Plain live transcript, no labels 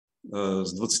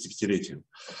с 25-летием.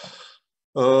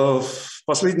 В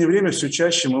последнее время все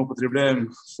чаще мы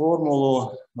употребляем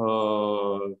формулу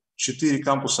 4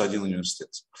 кампуса, 1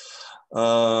 университет.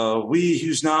 We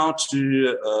use now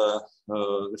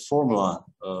the formula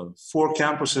 4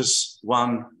 campuses,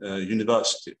 1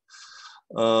 university.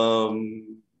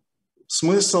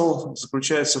 Смысл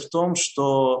заключается в том,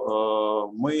 что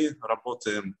мы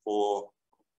работаем по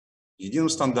единым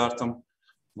стандартам,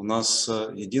 у нас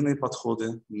единые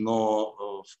подходы,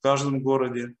 но в каждом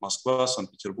городе, Москва,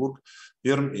 Санкт-Петербург,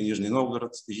 Пермь и Нижний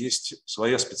Новгород, есть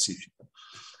своя специфика.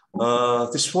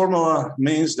 This formula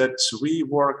means that we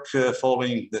work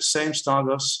following the same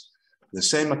standards, the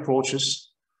same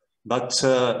approaches, but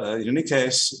in any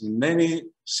case, in many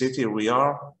cities we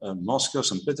are, Moscow,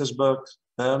 St. Petersburg,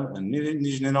 Perm and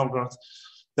Nizhny Novgorod,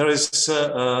 there is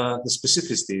the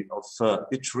specificity of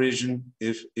each region,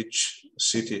 each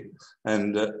city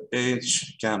and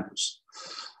each campus.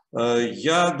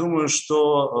 Я думаю,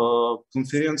 что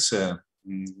конференция,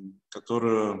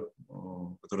 которая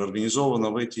организована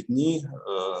в эти дни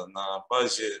на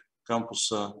базе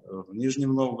кампуса в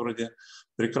Нижнем Новгороде,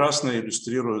 прекрасно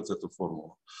иллюстрирует эту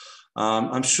формулу.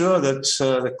 I'm sure that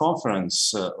the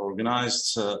conference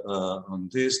organized on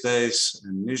these days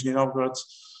in Nizhny Novgorod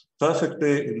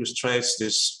perfectly illustrates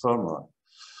this formula.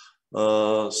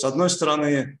 С одной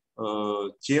стороны,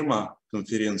 тема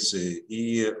конференции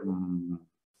и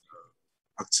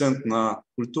акцент на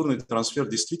культурный трансфер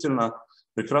действительно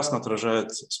прекрасно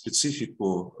отражает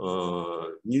специфику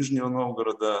Нижнего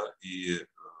Новгорода и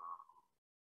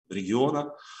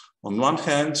региона. On one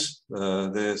hand,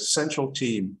 the central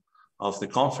theme of the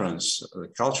conference,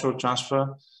 cultural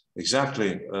transfer,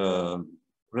 exactly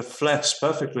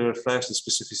perfectly reflects the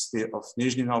specificity of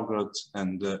Nizhny Novgorod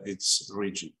and its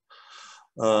region.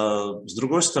 С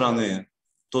другой стороны,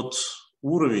 тот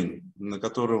уровень, на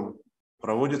котором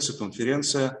проводится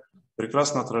конференция,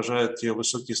 прекрасно отражает те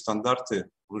высокие стандарты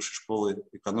Высшей школы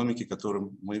экономики,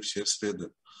 которым мы все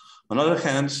следуем. On the other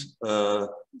hand,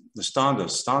 the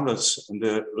standards and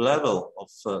the level of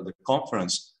the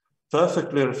conference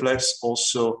perfectly reflects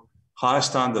also high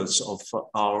standards of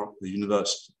our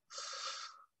university.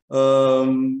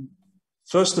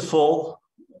 First of all,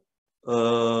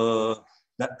 the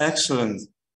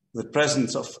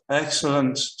presence of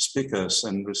excellent speakers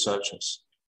and researchers.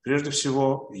 Прежде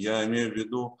всего, я имею в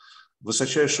виду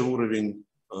высочайший уровень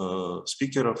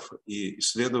спикеров и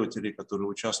исследователей, которые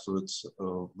участвуют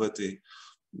в этой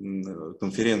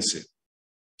конференции.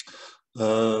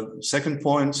 Second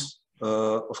point,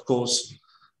 of course,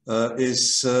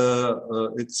 is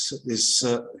its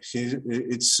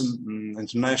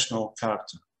international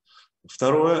character.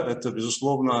 Второе – это,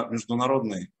 безусловно,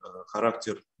 международный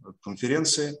характер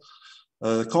конференции.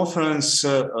 The conference,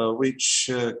 which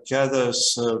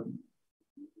gathers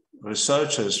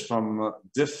researchers from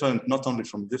not only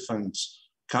from different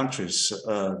countries,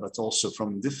 but also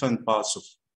from different parts of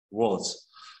the world.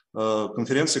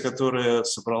 Конференция, которая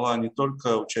собрала не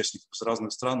только участников из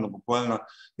разных стран, но буквально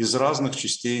из разных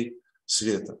частей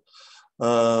света.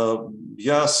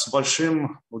 Я с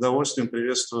большим удовольствием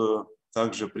приветствую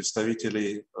также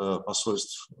представителей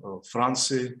посольств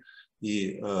Франции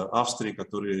и Австрии,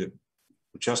 которые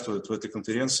участвуют в этой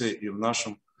конференции и в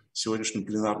нашем сегодняшнем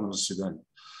пленарном заседании.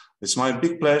 It's my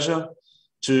big pleasure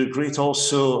to greet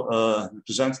also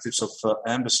representatives of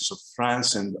embassies of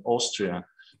France and Austria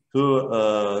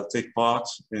who take part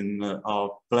in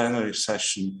our plenary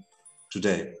session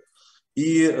today.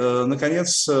 И,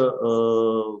 наконец,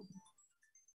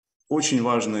 очень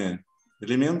важный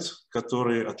элемент,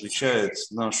 который отличает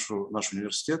наш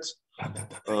университет,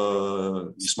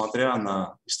 несмотря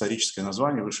на историческое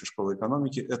название Высшей школы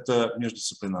экономики, это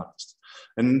междисциплинарность.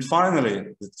 And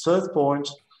finally, the third point,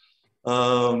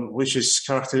 which is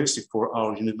characteristic for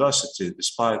our university,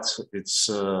 despite its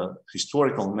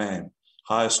historical name,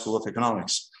 High School of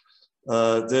Economics,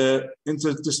 the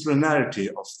interdisciplinarity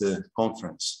of the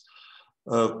conference.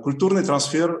 Культурный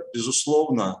трансфер,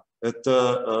 безусловно,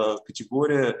 это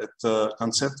категория, это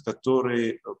концепт,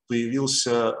 который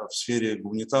появился в сфере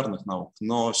гуманитарных наук,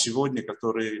 но сегодня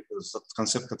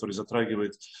концепт, который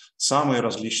затрагивает самые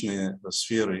различные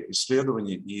сферы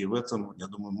исследований, и в этом, я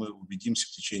думаю, мы убедимся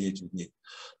в течение этих дней.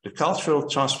 The cultural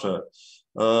transfer,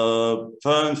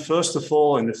 first of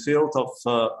all, in the field of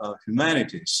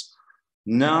humanities,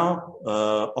 now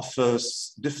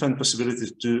offers different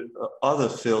possibilities to other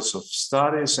fields of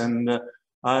studies, and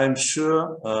I'm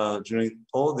sure during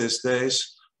all these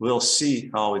days we'll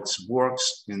see how it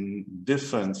works in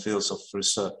different fields of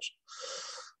research.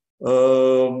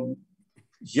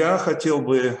 Я хотел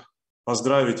бы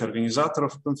поздравить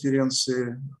организаторов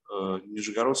конференции,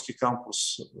 Нижегородский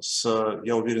кампус с,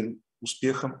 я уверен,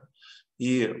 успехом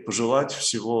и пожелать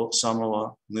всего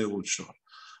самого наилучшего.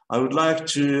 I would like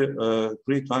to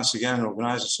greet once again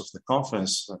organizers of the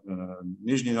conference,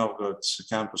 Nizhny Novgorod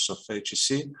campus of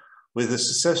HEC, with a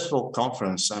successful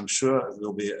conference. I'm sure it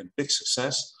will be a big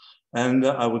success. And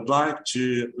I would like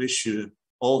to wish you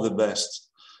all the best.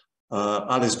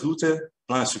 Alles Gute,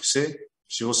 plein succès,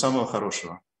 всего самого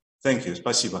хорошего. Thank you.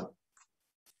 Спасибо.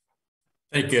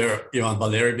 Thank you, Ivan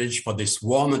Valeryevich, for this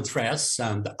warm address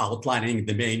and outlining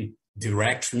the main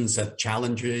directions and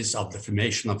challenges of the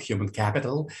formation of human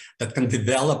capital that can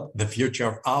develop the future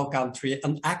of our country,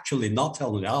 and actually not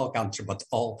only our country, but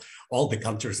all the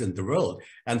countries in the world,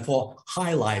 and for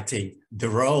highlighting the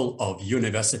role of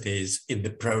universities in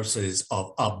the process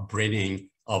of upbringing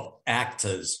of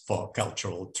actors for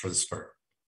cultural transfer.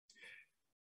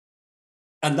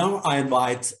 And now I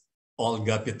invite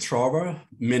Olga Petrova,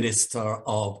 Minister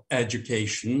of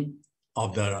Education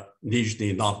of the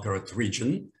Nizhny Novgorod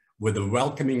region, with a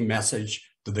welcoming message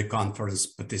to the conference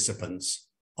participants.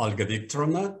 Ольга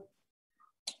Викторовна.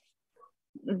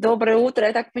 Доброе утро.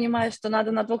 Я так понимаю, что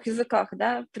надо на двух языках,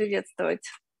 да, приветствовать,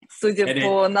 судя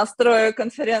по настрою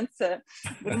конференции.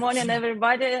 Good morning,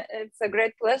 everybody. It's a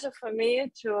great pleasure for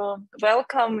me to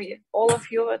welcome all of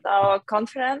you at our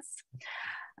conference.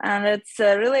 And it's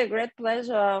really a great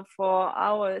pleasure for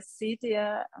our city,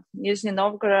 Nizhny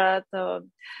Novgorod,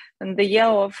 in the year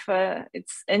of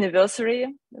its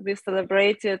anniversary. We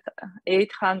celebrated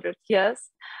 800 years.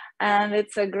 And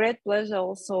it's a great pleasure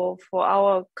also for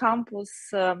our campus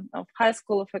of High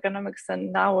School of Economics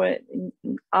in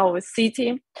our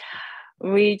city,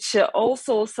 which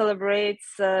also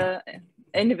celebrates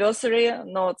anniversary,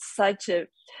 not such a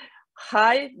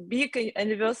big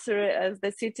anniversary as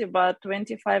the city, but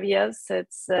 25 years.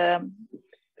 It's a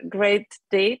great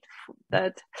date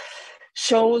that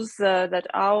shows that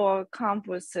our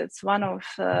campus, it's one of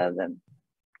the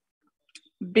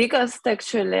biggest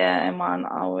actually among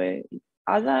our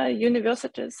other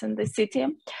universities in the city.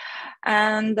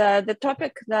 And the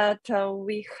topic that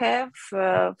we have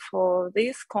for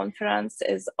this conference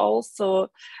is also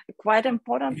quite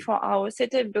important for our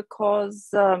city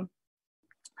because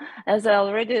as I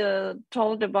already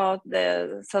told about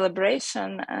the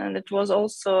celebration, and it was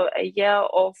also a year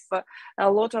of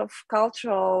a lot of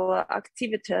cultural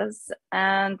activities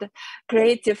and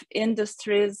creative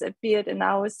industries appeared in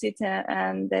our city,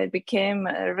 and they became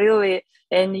really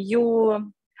a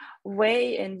new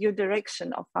way, a new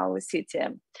direction of our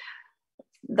city.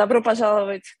 Добро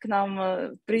пожаловать к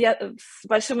нам. С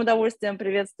большим удовольствием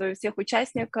приветствую всех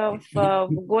участников. В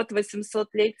год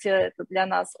 800-летия это для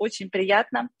нас очень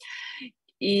приятно.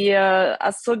 И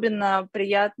особенно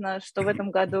приятно, что в этом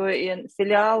году и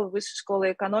филиал Высшей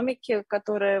школы экономики,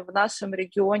 который в нашем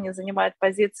регионе занимает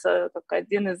позицию как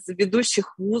один из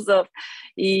ведущих вузов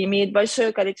и имеет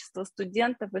большое количество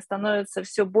студентов и становится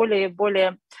все более и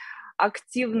более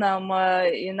активным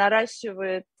и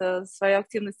наращивает свою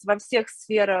активность во всех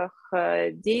сферах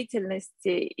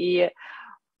деятельности, и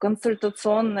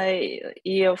консультационной,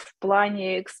 и в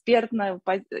плане экспертной,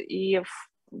 и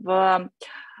в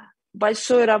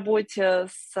большой работе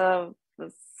с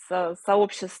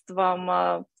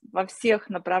сообществом во всех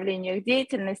направлениях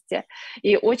деятельности.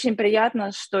 И очень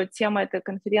приятно, что тема этой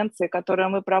конференции,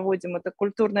 которую мы проводим, это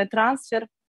культурный трансфер,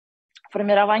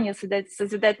 формирование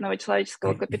созидательного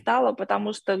человеческого капитала,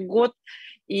 потому что год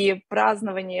и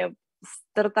празднование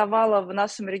стартовало в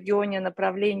нашем регионе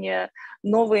направление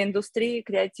новой индустрии,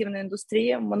 креативной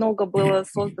индустрии. Много было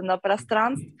создано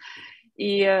пространств,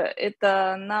 и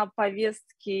это на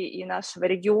повестке и нашего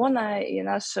региона, и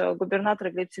наш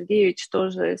губернатор Глеб Сергеевич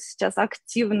тоже сейчас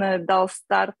активно дал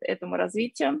старт этому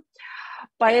развитию.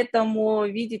 Поэтому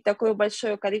видеть такое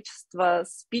большое количество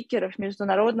спикеров,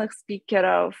 международных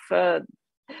спикеров, к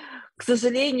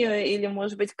сожалению, или,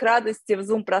 может быть, к радости в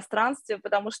Zoom-пространстве,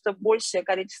 потому что большее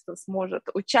количество сможет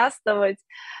участвовать,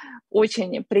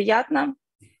 очень приятно.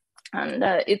 And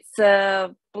it's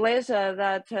a pleasure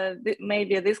that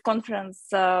maybe this conference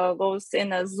goes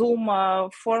in a Zoom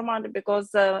format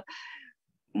because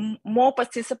more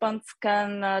participants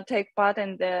can take part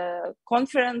in the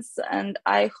conference, and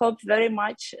I hope very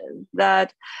much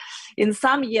that in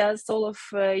some years all of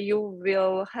you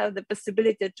will have the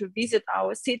possibility to visit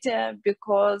our city,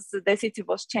 because the city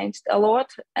was changed a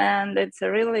lot, and it's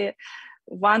really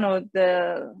one of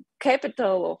the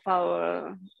capital of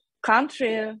our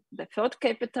country, the third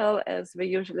capital, as we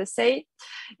usually say.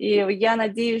 И я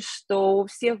надеюсь, что у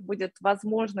всех будет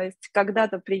возможность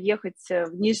когда-то приехать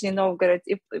в Нижний Новгород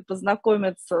и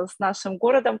познакомиться с нашим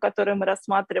городом, который мы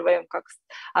рассматриваем как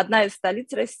одна из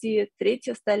столиц России,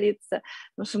 третья столица,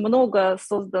 потому что много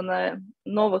создано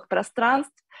новых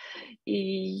пространств. И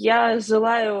я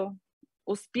желаю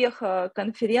успеха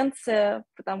конференции,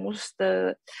 потому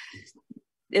что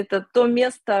это то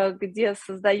место, где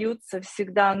создаются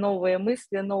всегда новые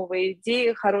мысли, новые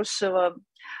идеи, хорошего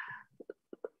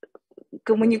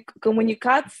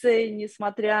коммуникации,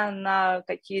 несмотря на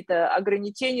какие-то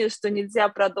ограничения, что нельзя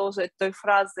продолжить той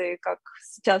фразой, как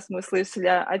сейчас мы слышали,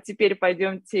 а теперь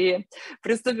пойдемте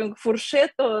приступим к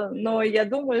фуршету. Но я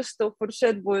думаю, что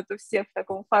фуршет будет у всех в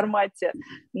таком формате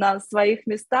на своих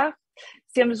местах.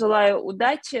 Всем желаю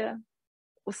удачи,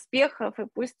 успехов, и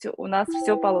пусть у нас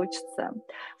все получится.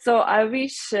 So I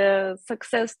wish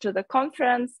success to the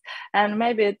conference, and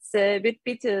maybe it's a bit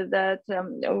pity that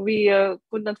we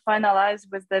could not finalize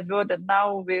with the word, and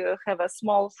now we have a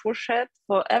small fourchette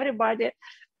for everybody,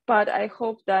 but I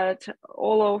hope that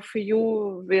all of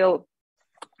you will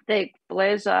take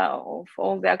pleasure of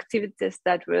all the activities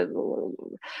that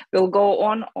will go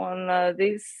on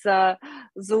this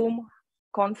Zoom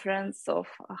conference of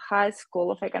High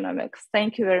School of Economics.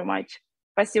 Thank you very much.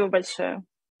 Спасибо большое.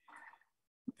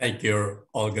 Thank you,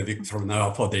 Olga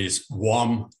Viktorovna, for these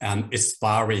warm and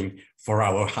inspiring for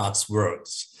our hearts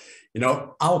words. You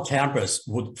know, our campus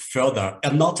would further,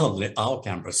 and not only our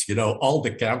campus, you know, all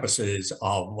the campuses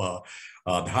of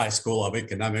the High School of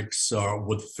Economics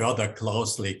would further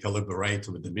closely collaborate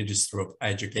with the Ministry of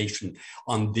Education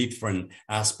on different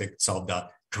aspects of the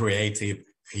creative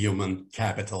human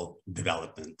capital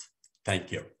development.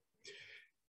 Thank you.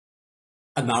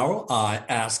 And now I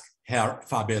ask Herr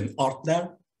Fabian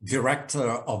Ортнер, Director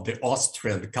of the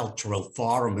Austrian Cultural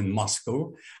Forum in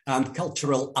Moscow and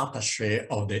Cultural Attaché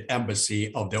of the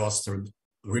Embassy of the Austrian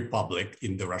Republic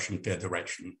in the Russian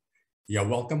Federation. You're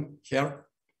welcome, Herr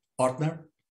Ортнер.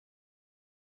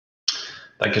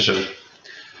 Dankeschön.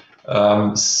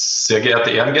 Sehr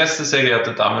geehrte Ehrengäste, sehr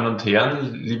geehrte Damen und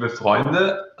Herren, liebe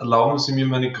Freunde, erlauben Sie mir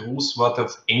meine Grußworte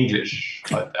auf Englisch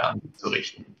heute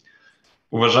anzurichten.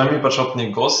 Уважаемые почетные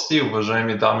гости,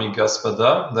 уважаемые дамы и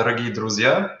господа, дорогие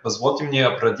друзья, позвольте мне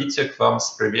обратиться к вам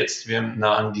с приветствием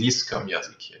на английском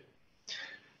языке.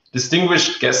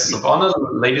 Distinguished guests of honor,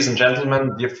 ladies and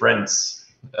gentlemen, dear friends,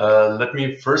 let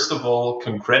me first of all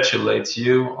congratulate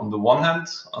you on the one hand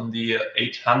on the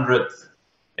 800th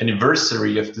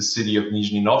anniversary of the city of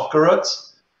Nizhny Novgorod,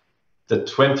 the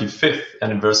 25th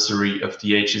anniversary of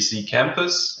the HEC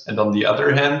campus, and on the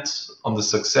other hand, on the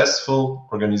successful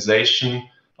organization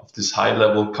of this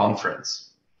high-level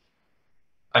conference.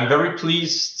 I'm very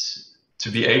pleased to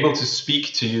be able to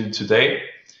speak to you today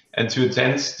and to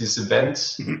attend this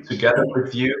event together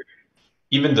with you,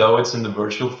 even though it's in the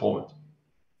virtual format.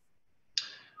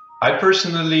 I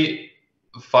personally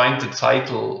find the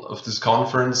title of this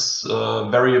conference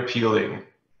very appealing,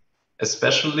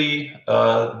 especially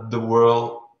the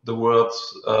word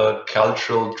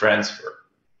cultural transfer.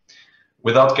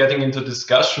 Without getting into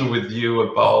discussion with you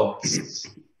about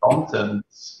content,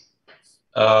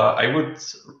 I would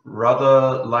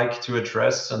rather like to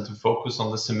address and to focus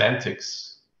on the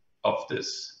semantics of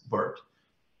this word.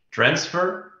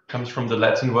 Transfer comes from the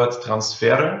Latin word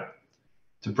transferre,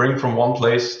 to bring from one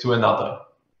place to another.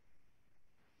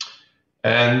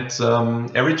 And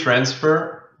every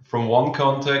transfer from one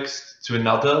context to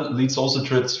another leads also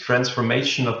to its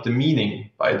transformation of the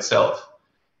meaning by itself,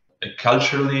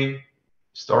 culturally,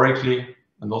 historically,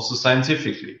 and also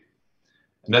scientifically.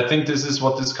 And I think this is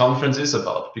what this conference is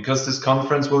about, because this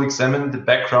conference will examine the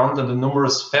background and the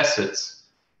numerous facets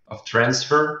of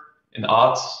transfer in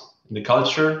art, in the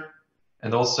culture,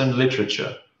 and also in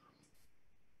literature.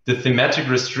 The thematic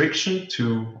restriction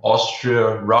to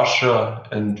Austria, Russia,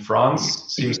 and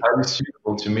France seems highly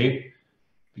suitable to me,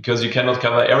 because you cannot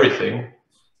cover everything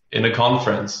in a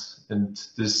conference. And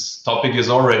this topic is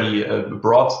already a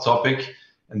broad topic,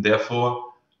 and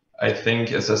therefore, I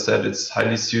think, as I said, it's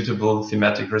highly suitable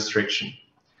thematic restriction.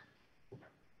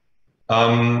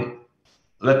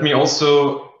 Let me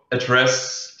also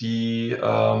address the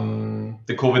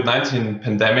COVID-19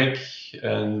 pandemic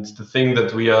and the thing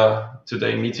that we are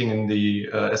today meeting in the,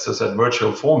 as I said,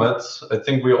 virtual format. I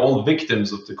think we are all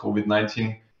victims of the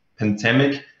COVID-19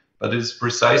 pandemic, but it is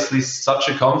precisely such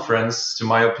a conference, to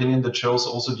my opinion, that shows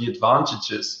also the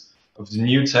advantages of the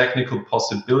new technical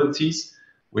possibilities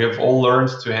we have all learned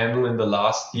to handle in the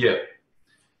last year.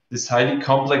 This highly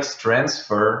complex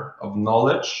transfer of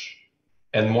knowledge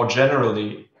and more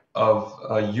generally of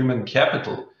human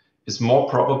capital is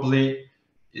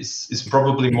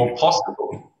probably more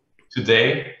possible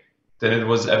today than it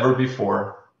was ever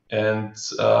before. And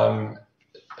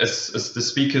as the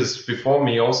speakers before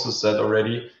me also said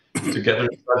already, together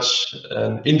such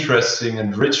an interesting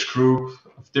and rich group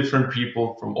of different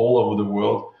people from all over the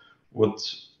world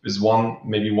is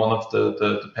maybe one of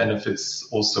the benefits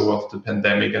also of the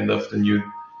pandemic and of the new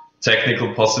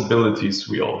technical possibilities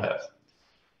we all have.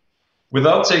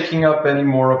 Without taking up any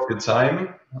more of your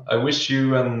time, I wish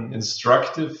you an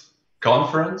instructive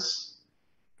conference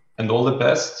and all the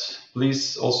best.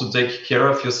 Please also take care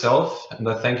of yourself, and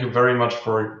I thank you very much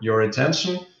for your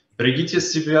attention. Берегите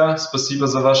себя, спасибо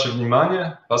за ваше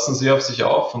внимание, passen Sie auf sich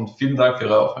auf und vielen Dank für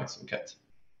Ihre Aufmerksamkeit.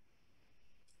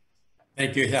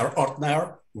 Thank you, Herr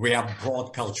Ortner. We have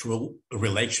broad cultural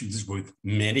relations with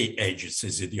many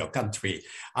agencies in your country,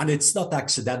 and it's not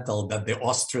accidental that the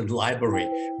Austrian Library,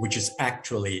 which is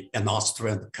actually an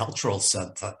Austrian cultural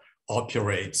center,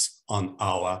 operates on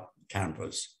our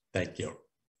campus. Thank you.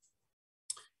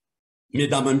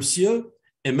 Mesdames et messieurs,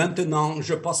 et maintenant,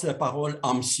 je passe la parole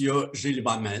à monsieur Жиля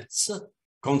Mameza,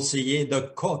 conseiller de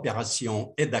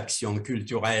coopération et d'action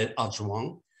culturelle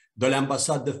adjoint de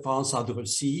l'ambassade de France en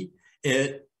Russie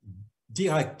et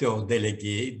directeur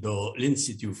délégué de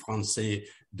l'Institut français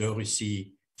de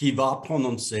Russie, qui va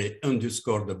prononcer un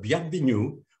discours de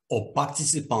bienvenue aux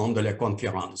participants de la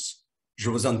conférence. Je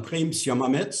vous en prie, monsieur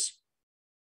Mameza.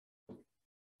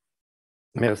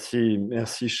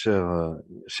 Merci,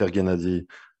 cher Gennady.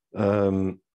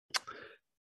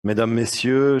 Mesdames,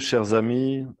 Messieurs, chers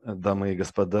amis, дамы и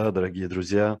господа, дорогие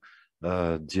друзья,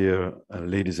 dear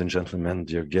ladies and gentlemen,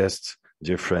 dear guests,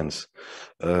 dear friends.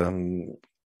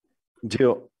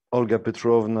 Dear Olga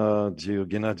Petrovna, dear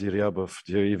Gennady Ryabov,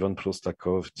 dear Ivan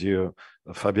Prostakov, dear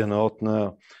Fabiana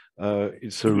Ортнера,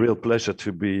 it's a real pleasure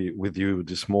to be with you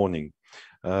this morning.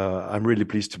 I'm really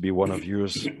pleased to be one of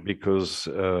yours because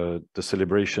the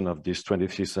celebration of this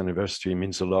 25th anniversary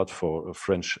means a lot for a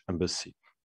French embassy.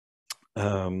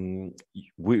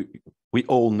 We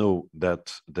all know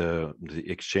that the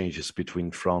exchanges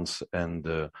between France and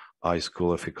the High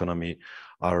School of Economy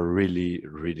are really,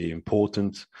 really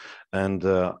important. And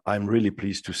I'm really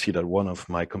pleased to see that one of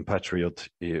my compatriots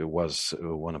was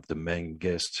one of the main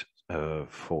guests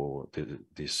for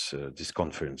this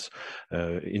conference.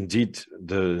 Indeed,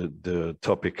 the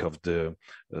topic of the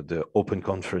open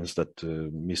conference that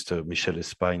Mr. Michel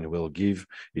Espagne will give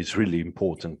is really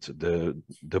important.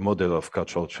 The model of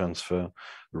cultural transfer,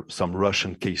 some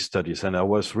Russian case studies, and I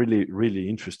was really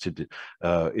interested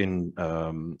in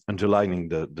underlining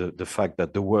the fact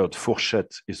that the word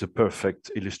fourchette is a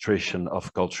perfect illustration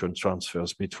of cultural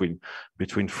transfers between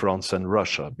France and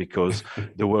Russia, because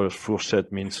the word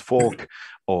fourchette means fork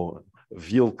or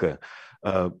vilka,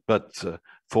 but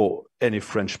for any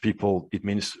French people it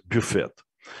means buffet.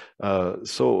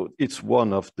 So it's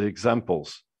one of the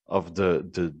examples of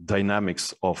the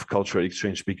dynamics of cultural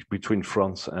exchange between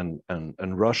France and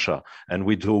Russia, and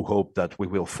we do hope that we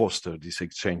will foster these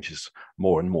exchanges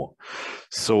more and more.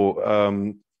 So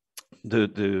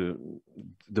the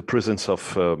presence of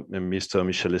Mr.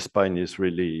 Michel Espagne is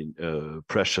really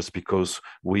precious, because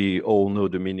we all know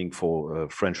the meaning for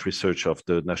French research of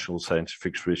the National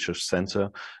Scientific Research Center,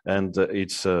 and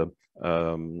it's an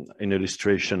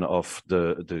illustration of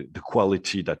the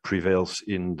quality that prevails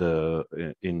in the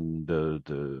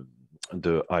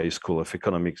High School of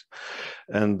Economics.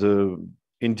 And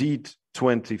indeed,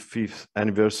 25th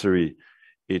anniversary,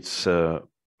 it's a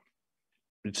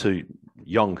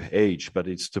young age, but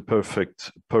it's the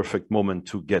perfect moment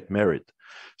to get married.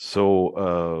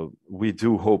 So we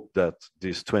do hope that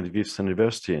this 25th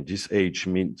anniversary and this age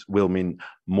will mean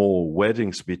more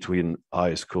weddings between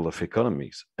High School of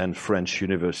Economics and French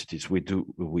universities. We do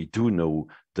know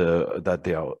that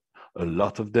there are a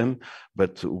lot of them,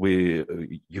 but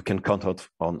you can count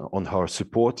on our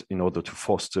support in order to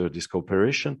foster this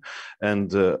cooperation.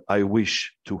 And I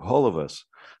wish to all of us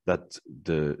that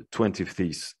the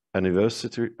 25th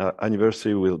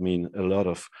anniversary will mean a lot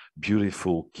of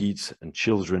beautiful kids and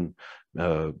children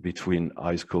between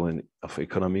High School of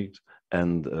Economics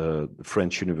and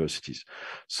French universities.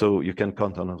 So you can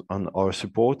count on our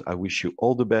support. I wish you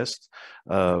all the best.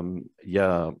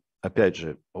 Я, опять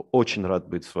же, очень рад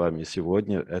быть с вами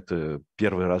сегодня. Это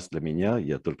первый раз для меня.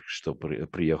 Я только что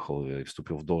приехал и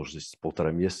вступил в должность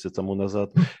 1,5 месяца тому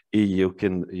назад. И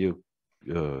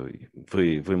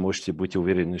вы можете быть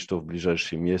уверены, что в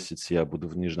ближайший месяц я буду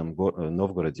в Нижнем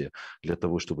Новгороде для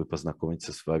того, чтобы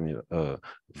познакомиться с вами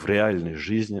в реальной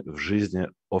жизни, в жизни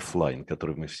офлайн,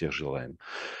 которую мы все желаем.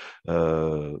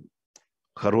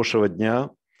 Хорошего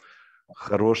дня,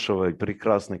 хорошего и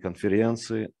прекрасной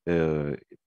конференции.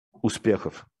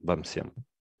 Успехов вам всем.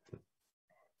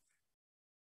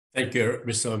 Thank you,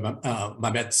 Mr.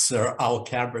 Mamets. Our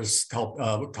campus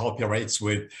cooperates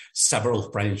with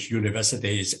several French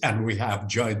universities, and we have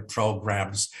joint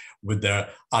programs with the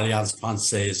Alliance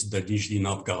Française de Nizhny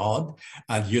Novgorod.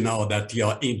 And you know that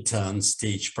your interns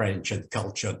teach French and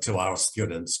culture to our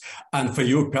students. And for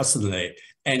you personally,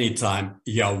 anytime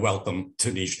you're welcome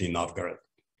to Nizhny Novgorod.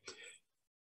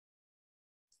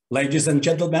 Ladies and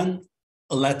gentlemen,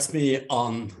 let me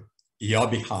on your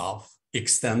behalf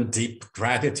extend deep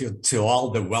gratitude to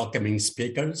all the welcoming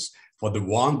speakers for the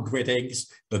warm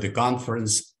greetings to the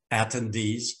conference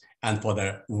attendees and for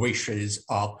their wishes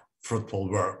of fruitful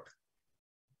work.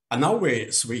 And now we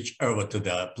switch over to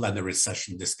the plenary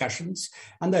session discussions,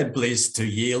 and I'm pleased to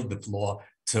yield the floor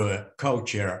to a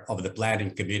co-chair of the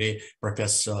planning committee,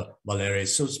 Professor Valery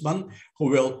Sussman,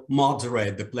 who will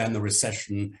moderate the plenary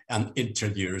session and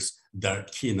introduce the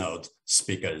keynote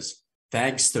speakers.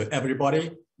 Thanks to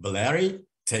everybody. Valery,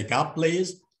 take up,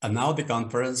 please. And now the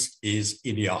conference is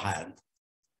in your hand.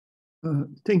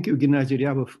 Thank you, Gennady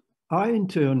Ryabov. I, in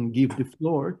turn, give the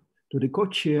floor to the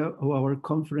co-chair of our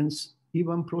conference,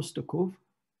 Ivan Prostakov,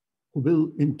 who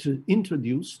will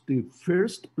introduce the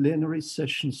first plenary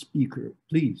session speaker.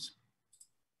 Please.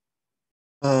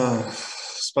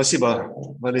 Спасибо,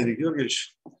 Валерий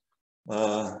Георгиевич.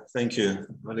 Thank you,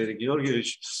 Валерий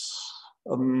Георгиевич.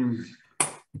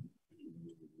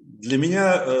 Для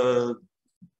меня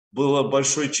было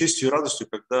большой честью и радостью,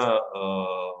 когда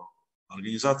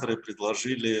организаторы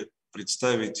предложили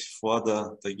представить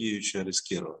Фуада Тагиевича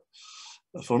Алискерова.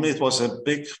 For me, it was a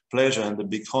big pleasure and a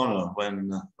big honor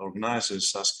when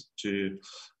organizers asked to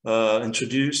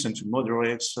introduce and to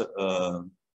moderate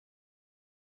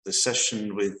the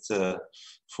session with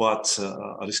Fuad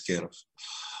Алискеров.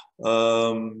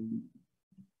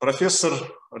 Профессор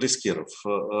Алискеров,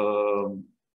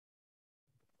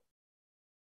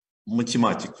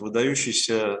 математик,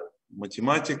 выдающийся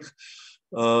математик,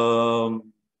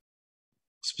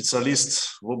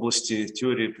 специалист в области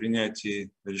теории принятия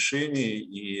решений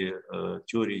и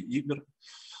теории игр.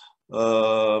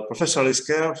 Professor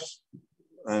Alискеров,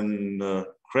 a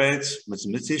great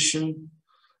mathematician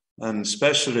and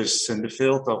specialist in the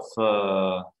field of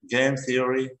game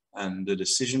theory and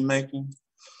decision making.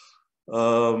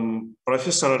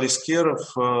 Профессор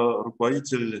Алискеров,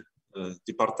 руководитель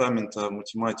департамента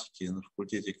математики на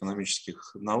факультете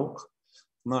экономических наук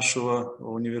нашего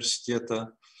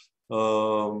университета,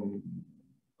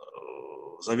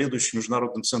 заведующий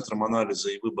Международным центром анализа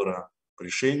и выбора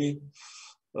решений.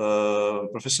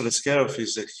 Professor Alискеров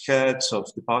is the head of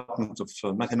the Department of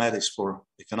Mathematics for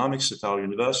Economics at our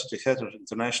university, head of the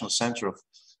International Center of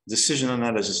Decision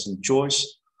Analysis and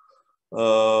Choice,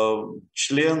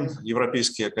 член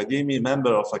Европейской академии,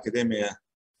 member of Academia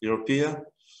Europaea,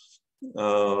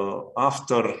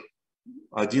 автор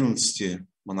 11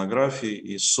 монографий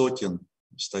и сотен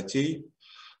статей.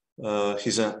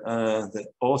 He's the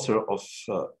author of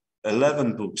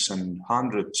 11 books and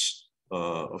hundreds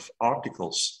of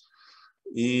articles.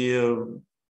 И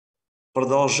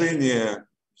продолжение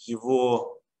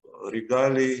его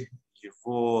регалий,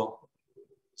 его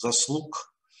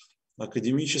заслуг,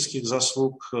 академических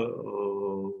заслуг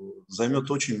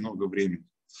займет очень много времени.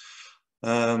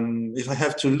 If I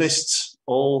have to list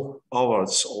all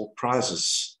awards, all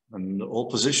prizes, and all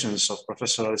positions of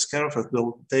Professor Alискеров, it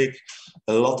will take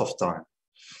a lot of time.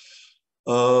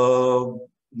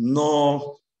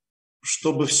 Но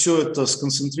чтобы все это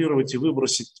сконцентрировать и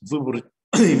выразить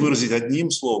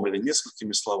одним словом или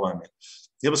несколькими словами,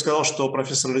 я бы сказал, что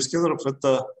профессор Алискеров –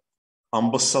 это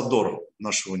амбассадор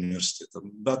нашего университета.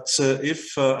 But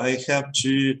if I have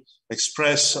to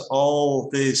express all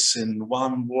this in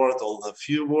one word or a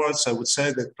few words, I would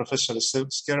say that Professor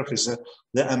Alискеров is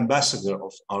the ambassador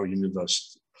of our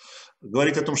university.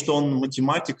 Говорить о том, что он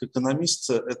математик, экономист,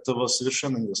 этого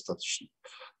совершенно недостаточно.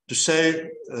 To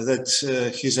say that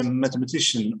he's a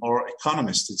mathematician or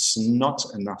economist, it's not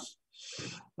enough.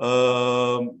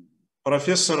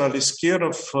 Профессор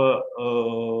Алискеров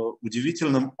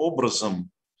удивительным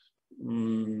образом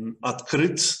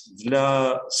открыт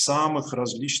для самых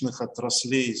различных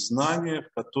отраслей знания,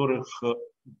 в которых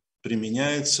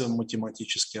применяется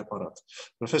математический аппарат.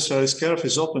 Professor Alискеров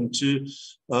is open to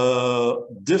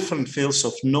different fields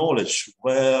of knowledge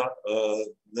where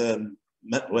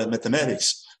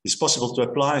mathematics is possible to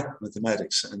apply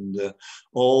mathematics and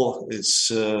all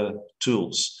its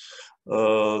tools.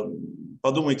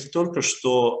 Подумайте только,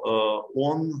 что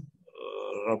он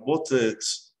работает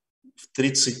в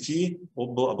 30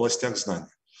 областях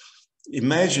знаний.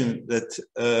 Imagine that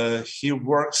he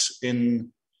works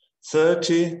in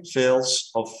 30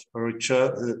 fields of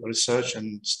research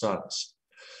and studies.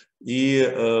 И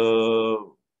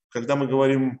когда мы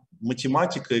говорим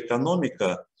математика,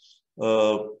 экономика,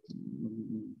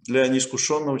 для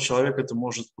неискушенного человека это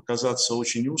может показаться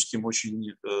очень узким,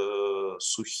 очень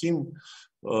сухим.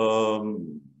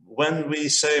 When we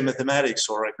say mathematics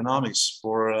or economics,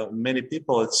 for many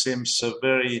people it seems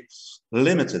very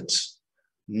limited.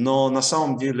 Но на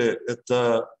самом деле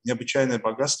это необычайное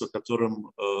богатство,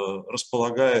 которым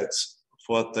располагает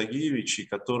Фуат Тагиевич и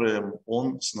которым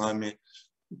он с нами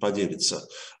поделится.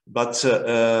 But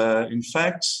in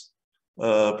fact,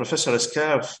 Professor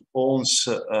Askarov owns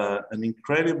an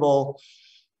incredible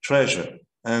treasure,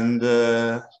 and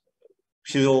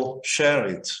he will share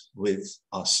it with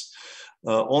us.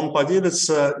 Он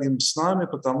поделится им с нами,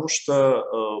 потому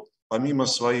что помимо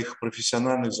своих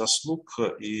профессиональных заслуг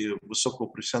и высокого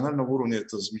профессионального уровня,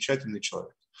 это замечательный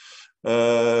человек.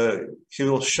 He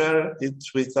will share it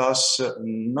with us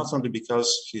not only because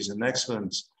he's an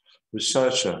excellent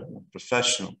researcher,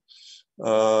 professional,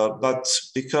 but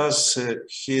because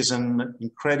he is an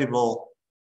incredible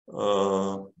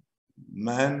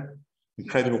man,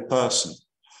 incredible person.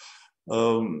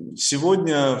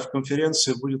 Сегодня в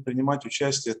конференции будет принимать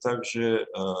участие также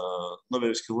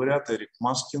Нобелевский лауреат Эрик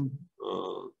Маскин,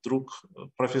 друг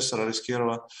профессора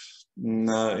Аскерова.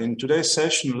 In today's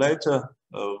session later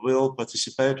will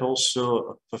participate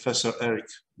also Professor Eric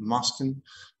Maskin,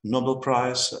 Nobel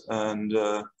Prize and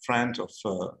friend of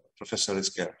Professor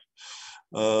Askarov.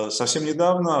 Совсем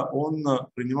недавно он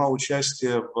принимал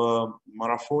участие в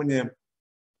марафоне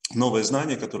 «Новое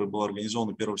знание», которое было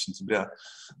организовано 1 сентября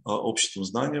Обществом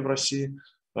знания в России.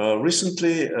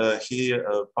 Recently, he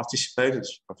participated,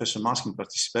 Professor Maskin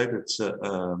participated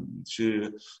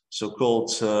to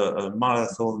so-called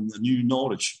marathon New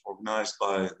Knowledge organized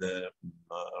by the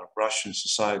Russian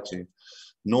Society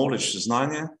Knowledge,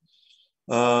 знания.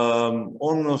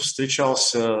 Он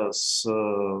встречался с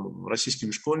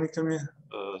российскими школьниками,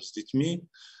 с детьми.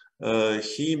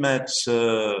 He met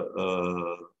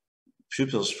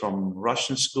pupils from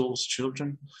Russian schools,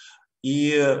 children.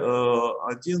 И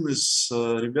один из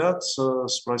ребят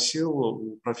спросил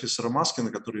у профессора Маскина,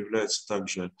 который является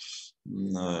также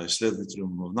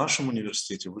исследователем в нашем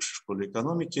университете, в Высшей школе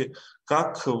экономики,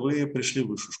 как вы пришли в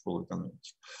Высшую школу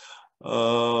экономики.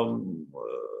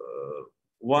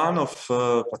 One of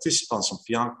participants, of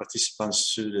young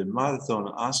participants to the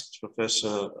marathon, asked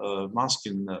Professor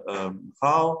Maskin,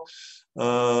 how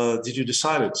did you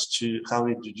decide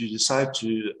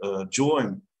to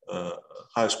join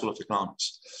High School of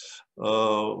Economics?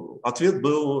 Ответ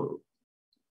был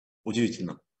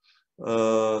удивительным.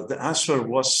 The answer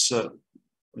was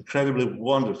incredibly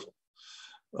wonderful.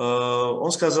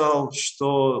 Он сказал,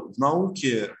 что в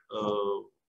науке,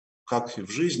 как и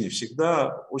в жизни,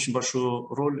 всегда очень большую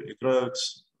роль играют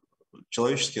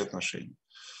человеческие отношения.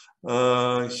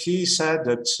 He said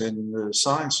that in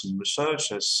science and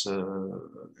research, as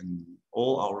in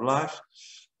all our life,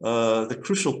 the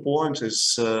crucial point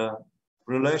is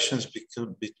relations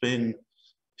between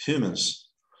humans.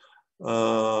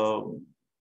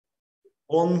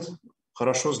 Он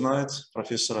хорошо знает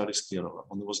профессора Аскерова.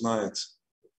 Он его знает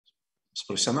с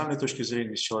профессиональной точки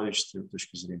зрения, с человеческой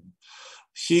точки зрения.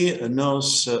 He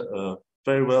knows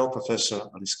very well Professor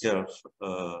Askarov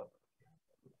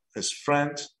as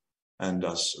friend and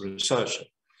as researcher.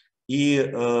 И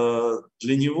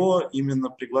для него именно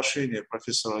приглашение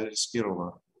профессора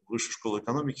Аскерова в Высшую школу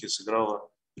экономики сыграло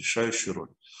решающую роль.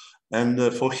 And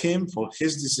for him, for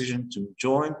his decision to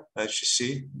join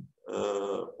HEC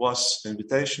was the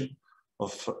invitation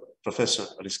of Professor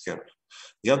Askarov.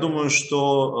 Я думаю,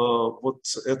 что вот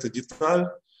эта деталь,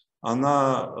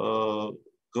 она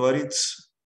говорит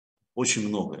очень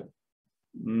многое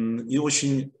и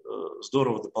очень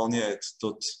здорово дополняет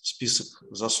тот список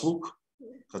заслуг,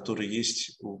 который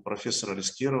есть у профессора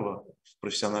Аскерова в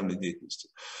профессиональной деятельности.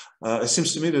 It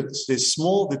seems to me that these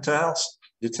small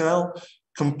detail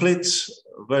complete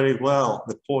very well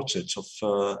the portrait of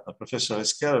Professor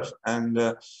Askarov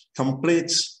and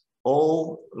complete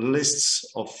all lists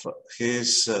of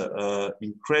his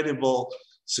incredible,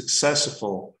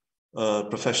 successful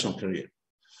professional career.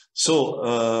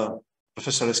 So,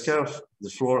 Professor Askarov, the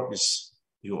floor is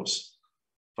yours.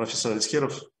 Professor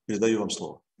Askarov, передаю вам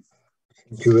слово.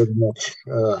 Thank you very much.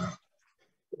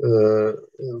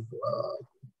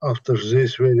 After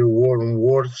these very warm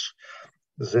words,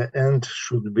 the end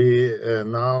should be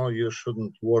now you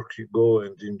shouldn't work, you go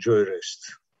and enjoy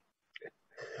rest.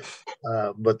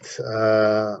 But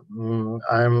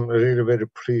I'm really very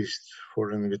pleased for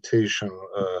the invitation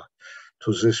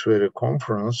to this very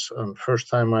conference. And first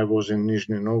time I was in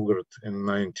Nizhny Novgorod in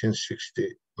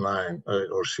 1969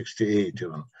 or 68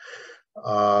 even.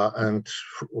 And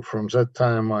from that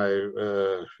time I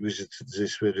visited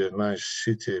this very nice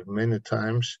city many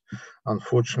times.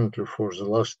 Unfortunately, for the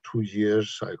last 2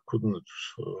 years, I couldn't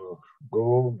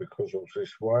go because of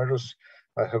this virus.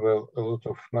 I have a lot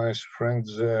of nice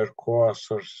friends there,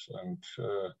 co-authors, and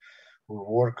we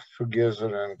worked together,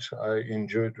 and I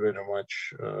enjoyed very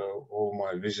much all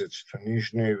my visits to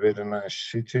Nizhny, very nice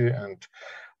city, and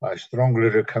I strongly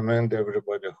recommend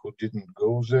everybody who didn't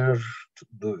go there to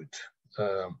do it.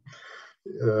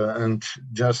 And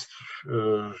just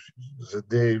the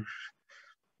day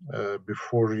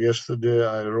before yesterday,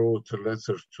 I wrote a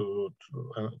letter to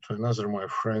another my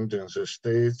friend in the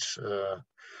States,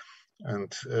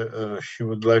 and he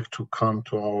would like to come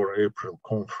to our April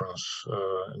conference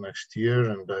next year,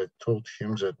 and I told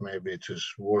him that maybe it is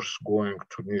worth going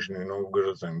to Nizhny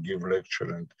Novgorod and give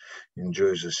lecture and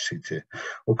enjoy the city.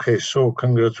 Okay, so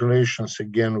congratulations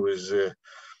again with the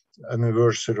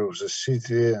anniversary of the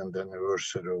city and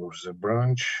anniversary of the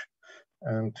branch.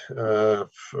 And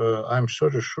I'm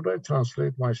sorry, should I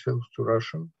translate myself to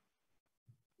Russian?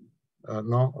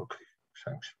 No? Okay,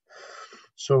 thanks.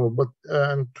 So, but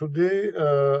today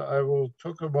I will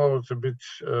talk about a bit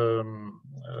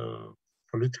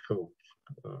political,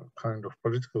 kind of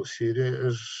political theory.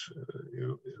 As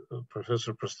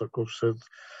Professor Простакова said,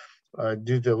 I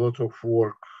did a lot of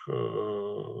work,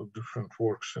 different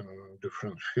works in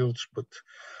different fields, but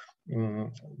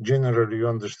generally you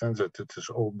understand that it is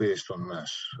all based on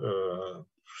math.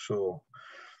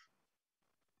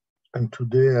 And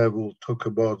today I will talk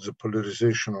about the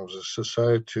polarization of the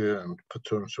society and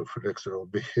patterns of electoral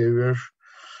behavior.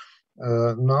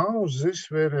 Now this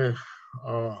very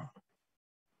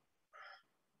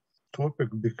topic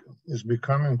is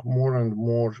becoming more and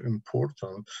more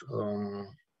important.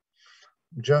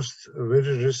 Just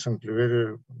very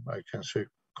recently, I can say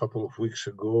a couple of weeks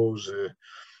ago, the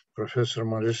Professor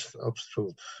Maurice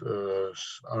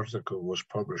Abstfeld's article was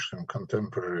published in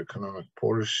Contemporary Economic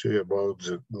Policy about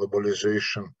the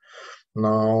globalization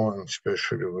now, and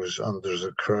especially with under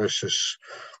the crisis,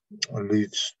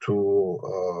 leads to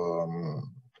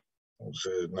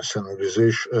the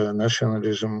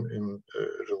nationalism in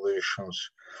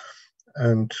relations.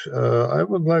 And I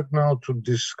would like now to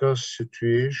discuss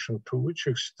situation, to which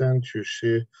extent you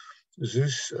see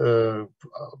this,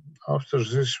 after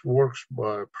this works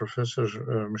by Professor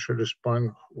Michel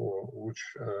Espagne, which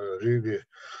really,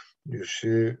 you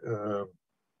see,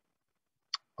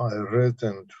 I read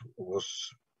and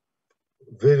was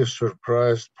very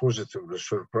surprised, positively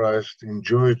surprised,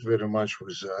 enjoyed very much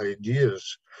with the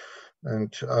ideas.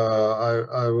 And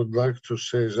I would like to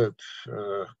say that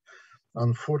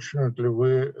unfortunately,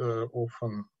 we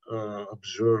often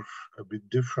observe a bit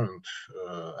different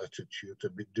attitude, a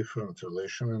bit different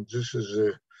relation. And this is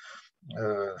a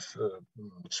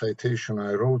citation.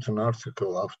 I wrote an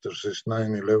article after this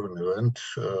 9/11 event.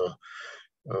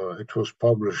 It was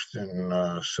published in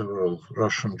several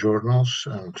Russian journals,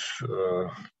 and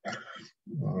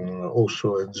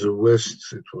also at the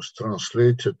West it was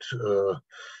translated.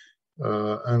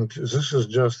 And this is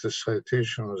just a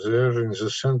citation there. In the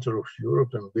center of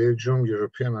Europe and Belgium,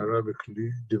 European Arabic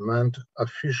League demand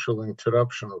official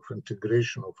interruption of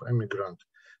integration of immigrant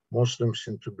Muslims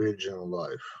into Belgian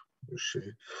life, you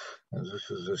see. And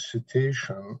this is a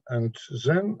citation. And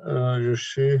then, you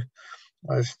see,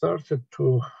 I started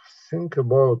to think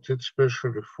about it,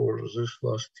 especially for this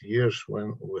last years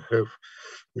when we have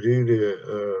really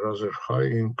a rather high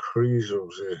increase of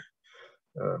the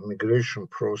migration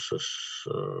process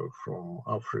from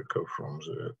Africa, from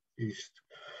the East,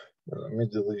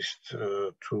 Middle East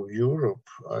to Europe.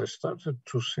 I started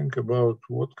to think about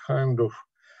what kind of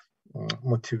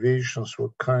motivations,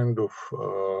 what kind of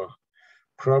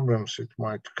problems it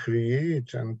might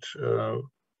create, and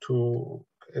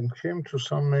came to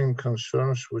some main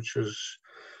concerns, which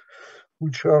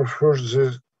are first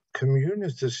the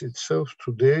communities itself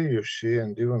today, you see,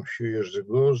 and even a few years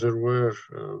ago, they were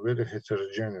very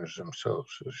heterogeneous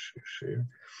themselves, you see.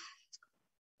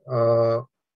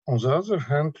 On the other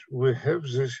hand, we have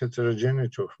this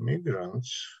heterogeneity of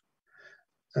migrants,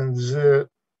 and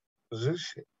this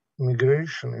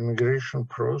immigration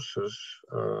process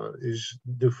is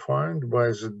defined by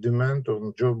the demand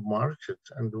on job market,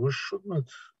 and we should not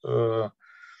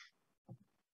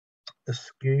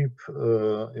escape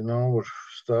in our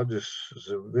studies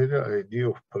the very idea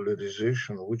of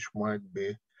polarization which might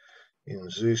be in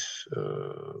this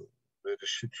very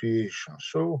situation.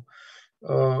 So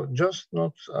Just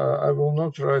not, I will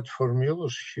not write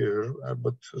formulas here,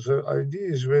 but the idea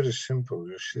is very simple.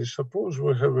 You see, suppose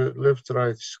we have a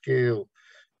left-right scale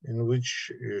in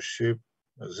which you see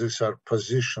these are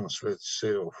positions, let's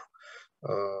say, of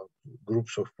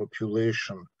groups of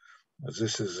population.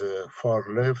 This is far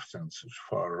left and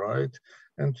far right.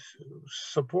 And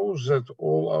suppose that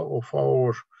all of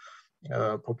our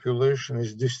population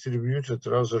is distributed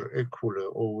rather equally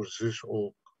over this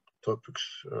all topics,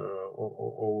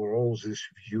 over all these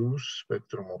views,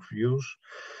 spectrum of views.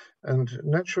 And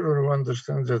naturally we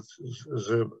understand that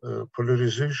the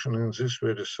polarization in this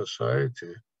very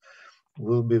society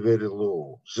will be very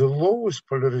low. The lowest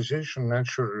polarization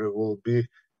naturally will be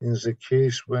in the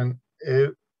case when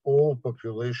all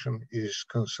population is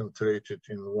concentrated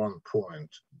in one point.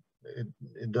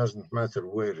 It doesn't matter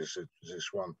where is it,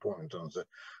 this one point, on the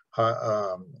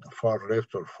far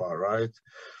left or far right.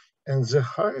 And the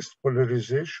highest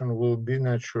polarization will be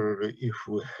naturally if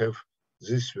we have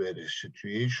this very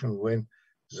situation when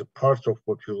the part of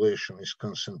population is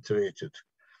concentrated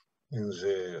in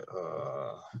the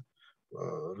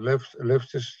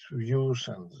leftist views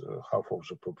and half of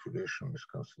the population is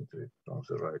concentrated on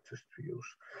the rightist views.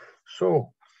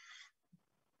 So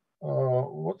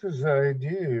what is the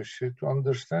idea, you see, to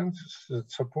understand that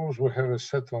suppose we have a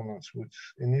settlement with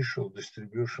initial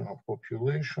distribution of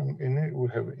population, then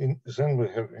we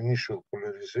have initial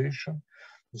polarization,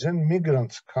 then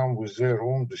migrants come with their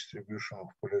own distribution of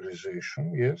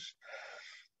polarization, yes,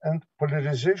 and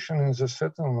polarization in the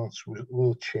settlements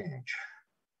will change.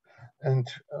 And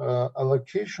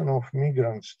allocation of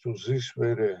migrants to this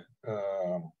very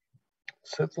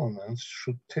settlements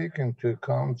should take into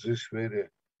account this very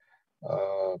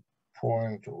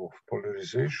point of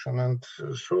polarization. And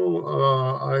so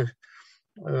I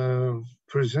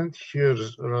present here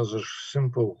rather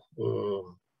simple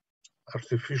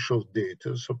artificial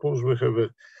data. Suppose we have a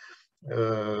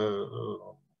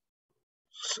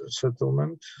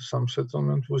settlement, some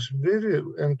settlement with very,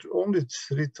 and only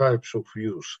three types of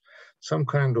views. Some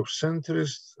kind of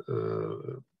centrist,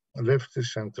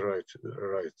 leftist and right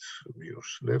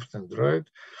views, left and right.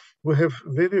 We have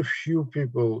very few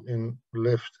people in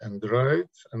left and right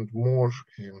and more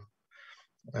in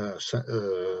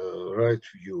right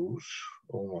views,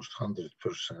 almost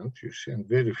 100%, you see, and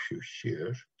very few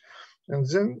here. And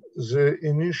then the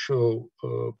initial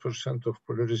percent of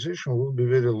polarization will be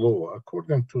very low.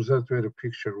 According to that very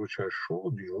picture which I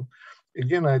showed you,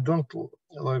 again, I don't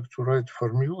like to write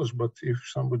formulas, but if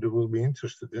somebody will be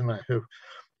interested, then I have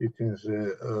it in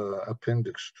the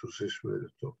appendix to this very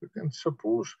topic. And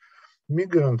suppose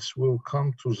migrants will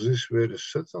come to this very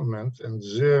settlement and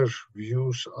their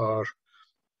views are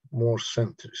more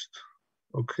centrist,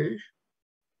 okay?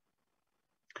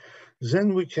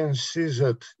 Then we can see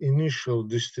that initial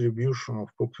distribution of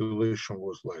population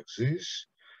was like this.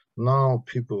 Now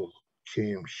people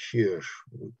came here,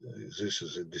 this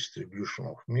is a distribution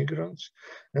of migrants,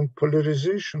 and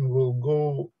polarization will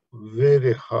go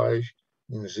very high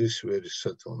in this very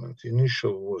settlement.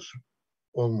 Initial was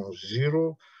almost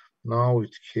zero, now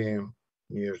it came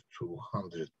near to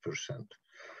 100%.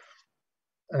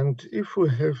 And if we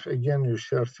have, again, you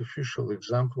see artificial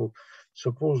example,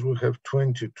 suppose we have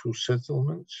 22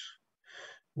 settlements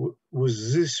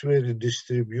with this very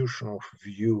distribution of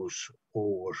views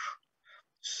over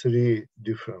three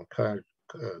different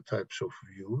types of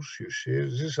views, you see,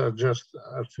 these are just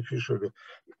artificially,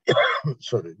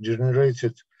 sorry,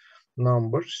 generated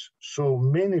numbers. So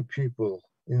many people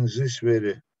in this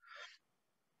very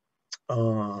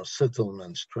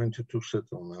settlements, 22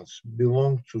 settlements,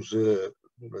 belong to the,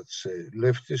 let's say,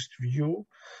 leftist view,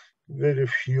 very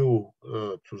few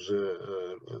to the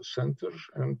center,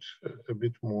 and a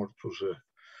bit more to the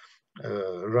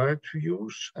right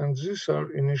views. And these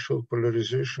are initial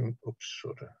polarization. Oops,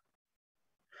 sorry.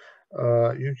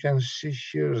 You can see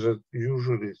here that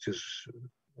usually it is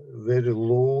very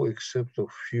low, except of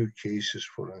few cases.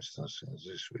 For instance, in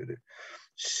this very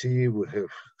C, we have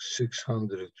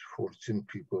 614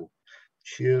 people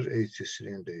here,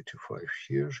 83 and 85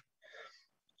 here.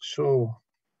 So,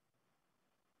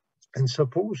 and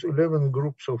suppose 11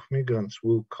 groups of migrants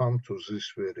will come to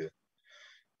this very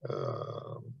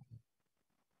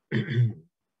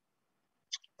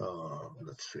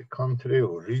let's say country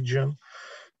or region,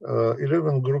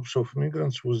 11 groups of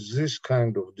migrants with this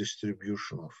kind of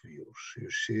distribution of views,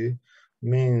 you see,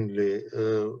 mainly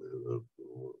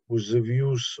with the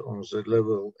views on the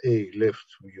level A, left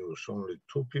views, only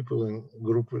 2 people in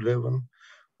group 11,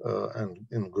 and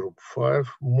in group 5,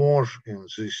 more in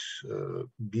this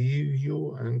B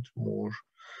view, and more,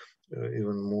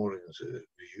 even more in the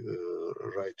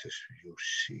rightist view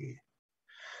C.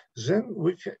 Then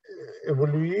we can,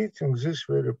 evaluating this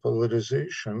very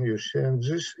polarization, you see, and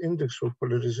this index of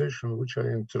polarization, which I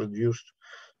introduced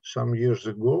some years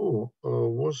ago,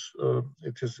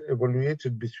 it is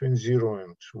evaluated between 0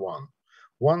 and 1.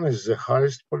 1 is the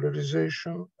highest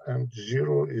polarization and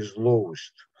 0 is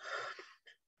lowest.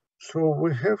 So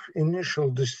we have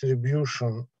initial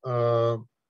distribution above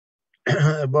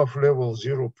level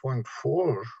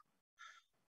 0.4,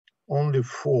 only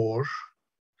 4,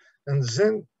 and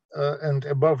then and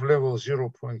above level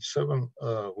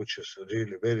 0.7, which is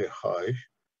really very high,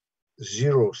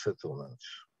 0 settlements.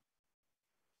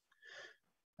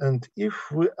 And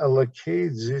if we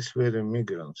allocate these very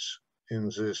migrants in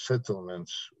the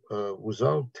settlements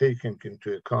without taking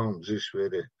into account these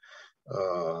very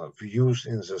views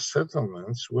in the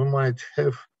settlements, we might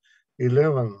have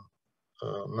 11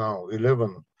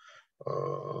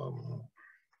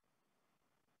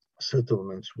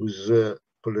 settlements with the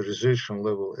polarization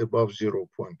level above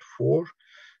 0.4,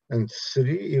 and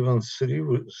 3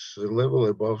 with the level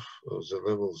above the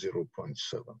level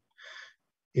 0.7.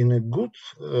 In a good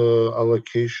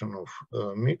allocation of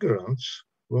migrants,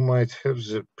 we might have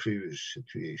the previous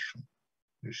situation,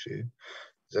 you see,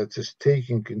 that is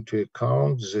taking into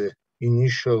account the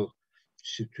initial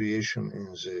situation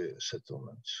in the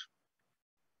settlements.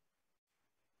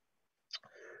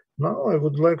 Now I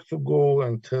would like to go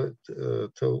and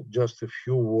tell just a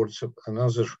few words of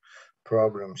another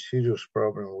problem, serious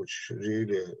problem, which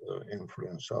really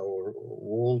influence our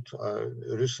world.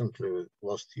 Recently,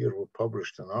 last year, we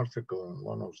published an article in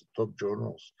one of the top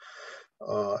journals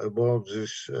about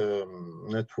this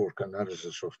network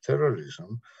analysis of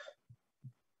terrorism.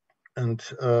 And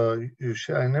you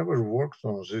see, I never worked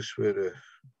on this very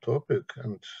topic,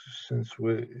 and since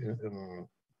we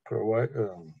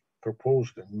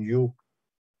proposed a new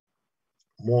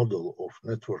model of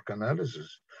network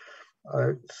analysis,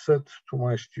 I said to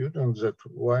my students that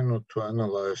why not to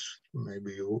analyze,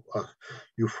 maybe you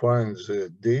find the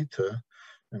data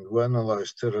and we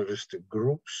analyze terroristic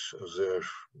groups there.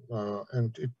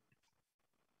 And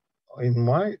in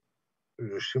my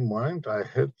mind, I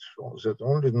had that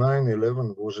only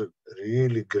 9/11 was a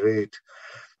really great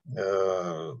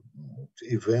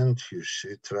event, you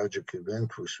see, tragic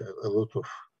event with a lot of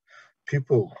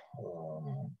people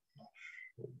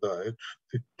died.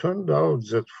 It turned out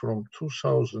that from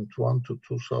 2001 to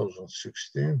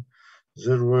 2016,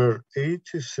 there were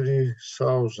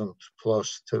 83,000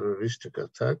 plus terroristic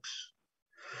attacks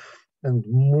and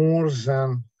more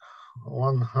than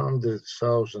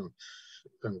 100,000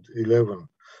 and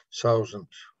 11,000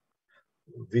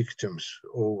 victims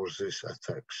over these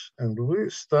attacks. And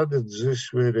we studied this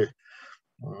very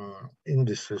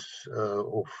indices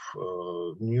of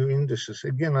new indices.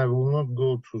 Again, I will not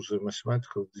go to the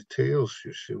mathematical details.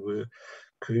 You see, we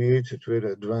created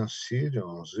very advanced theory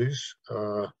on this.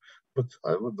 But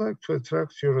I would like to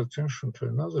attract your attention to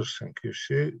another thing. You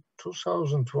see,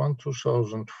 2001,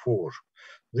 2004,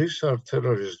 these are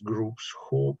terrorist groups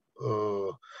who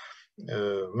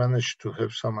managed to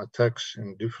have some attacks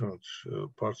in different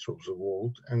parts of the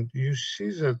world, and you see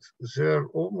that they are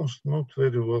almost not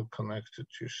very well connected,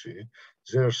 you see.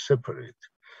 They are separate.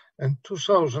 And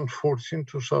 2014,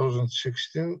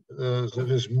 2016,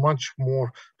 there is much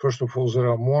more. First of all, there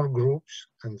are more groups,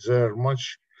 and they are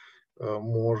much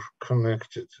more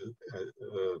connected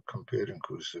comparing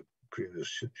with the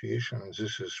previous situation. And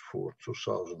this is for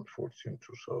 2014,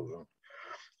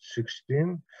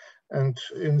 2016. And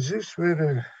in this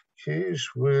very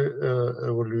case, we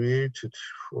evaluated,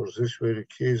 for this very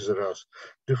case, there are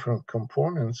different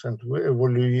components, and we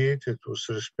evaluated with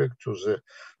respect to the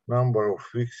number of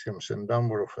victims and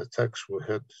number of attacks we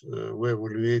had. We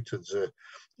evaluated the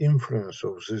influence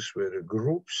of these very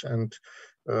groups, and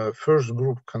first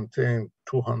group contained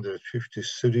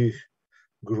 253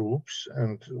 groups,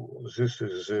 and this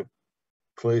is the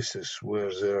places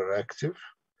where they are active.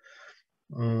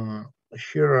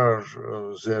 Here are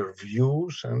their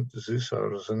views, and these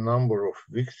are the number of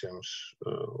victims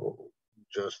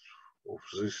just of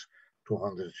these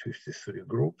 253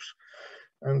 groups.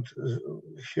 And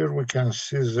here we can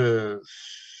see the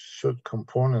third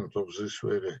component of this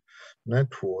very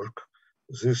network.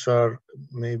 These are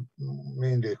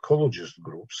mainly ecologist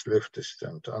groups, leftist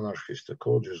and anarchist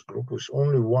ecologist group, with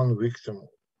only one victim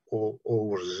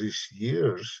over these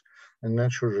years. And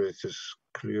naturally, it is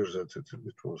clear that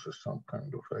it was some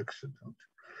kind of accident.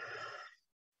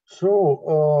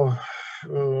 So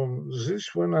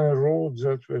this, when I wrote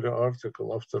that very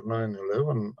article after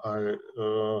 9/11,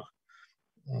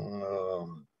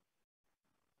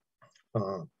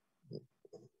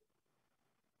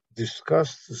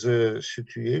 discussed the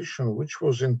situation which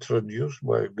was introduced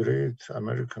by a great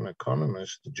American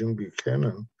economist, Jim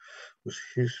Buchanan, with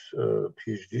his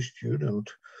PhD student,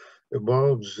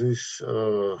 about this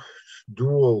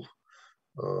dual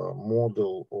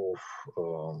model of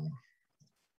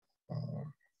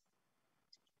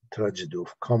tragedy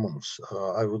of commons.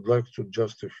 I would like to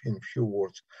just in few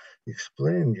words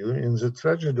explain you. In the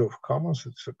tragedy of commons,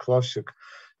 it's a classic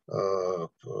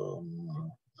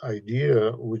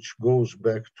idea which goes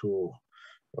back to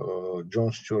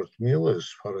John Stuart Mill, as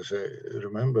far as I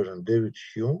remember, and David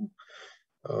Hume.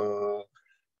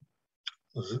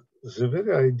 The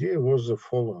very idea was the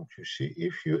following. You see,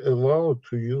 if you allow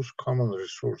to use common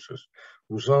resources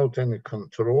without any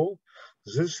control,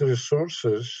 these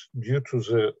resources, due to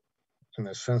the, in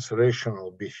a sense,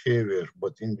 rational behavior,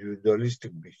 but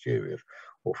individualistic behavior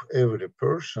of every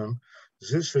person,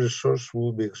 this resource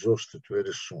will be exhausted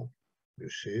very soon. You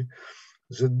see,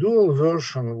 the dual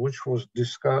version, which was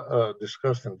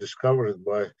discussed and discovered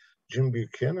by Jim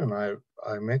Buchanan, I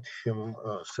met him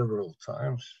several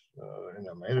times in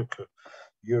America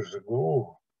years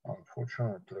ago.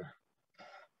 Unfortunately,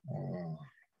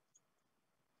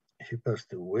 he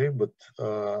passed away, but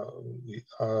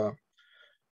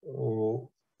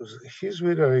his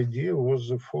very idea was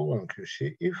the following. You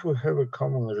see, if we have a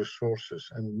common resources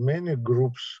and many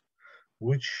groups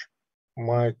which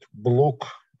might block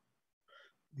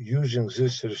using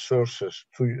these resources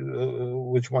to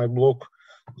which might block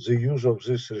the use of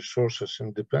these resources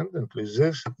independently,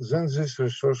 then this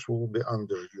resource will be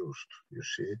underused. You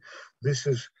see, this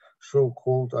is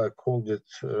so-called, I called it,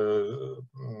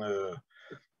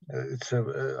 it's an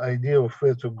idea of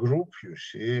veto group. You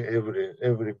see,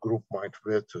 every group might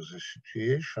veto the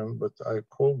situation, but I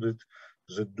called it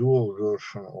the dual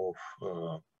version of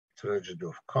tragedy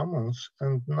of commons.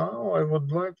 And now I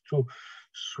would like to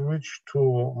switch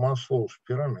to Maslow's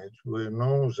pyramid. We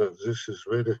know that this is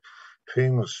very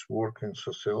famous work in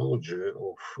sociology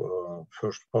of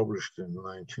first published in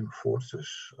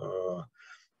 1940s,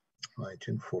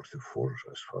 1944,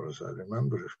 as far as I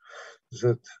remember,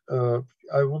 that I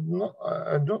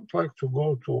don't like to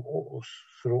go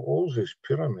through all this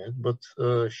pyramid, but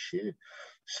she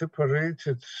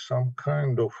separated some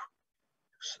kind of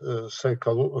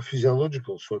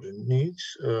physiological sort of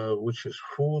needs, which is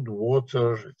food,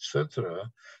 water,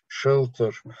 etc.,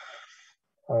 shelter.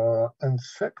 And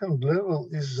second level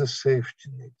is the safety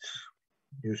needs.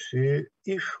 You see,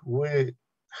 if we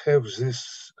have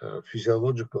this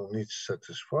physiological needs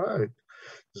satisfied,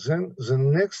 then the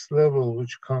next level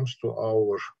which comes to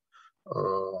our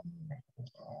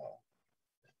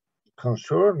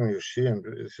concern, you see, and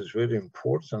it is very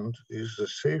important, is the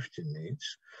safety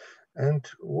needs. And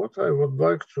what I would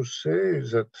like to say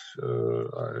is that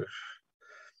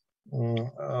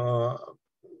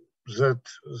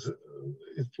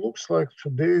it looks like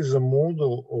today the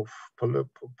model of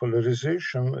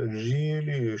polarization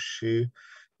really, you see,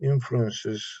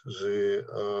 influences the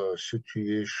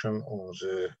situation on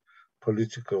the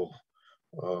political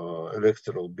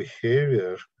electoral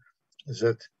behavior,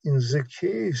 that in the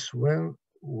case when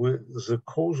the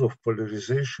cause of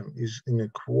polarization is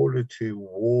inequality,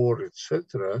 war,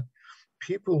 etc.,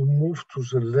 people move to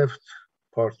the left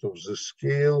part of the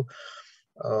scale,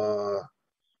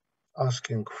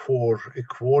 asking for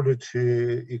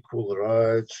equality, equal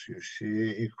rights, you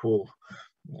see, equal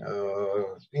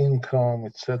income,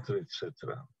 etc.,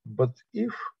 etc. But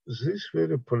if this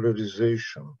very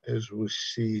polarization, as we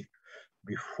see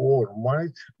before,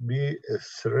 might be a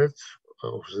threat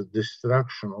of the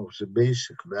destruction of the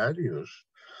basic values,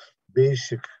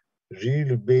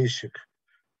 really basic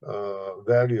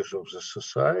values of the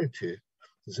society,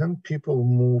 then people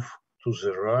move to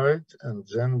the right, and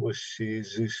then we see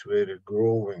this very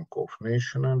growing of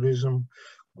nationalism,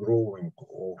 growing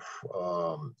of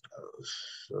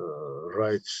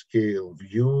right scale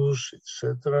views,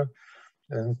 etc.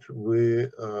 And we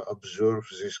observe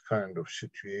this kind of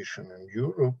situation in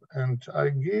Europe. And I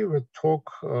gave a talk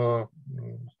 2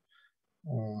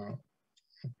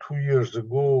 years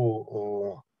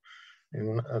ago,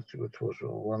 it was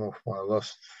one of my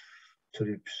last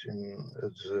trips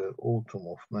at the autumn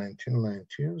of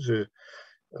 1919. The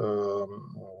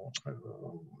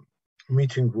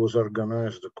meeting was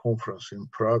organized, a conference in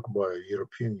Prague by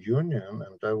European Union,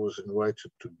 and I was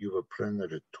invited to give a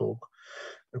plenary talk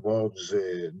about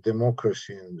the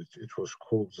democracy, and it was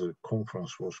called, the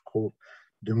conference was called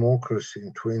Democracy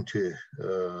in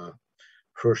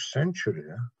 21st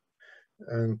Century.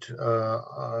 And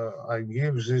I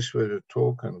gave this very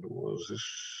talk, and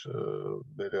this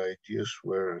very ideas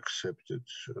were accepted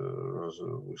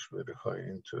rather with very high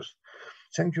interest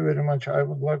Thank you very much. I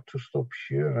would like to stop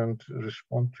here and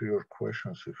respond to your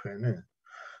questions, if any.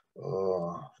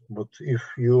 But if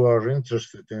you are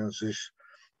interested in this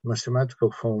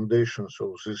mathematical foundations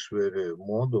of these very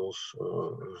models,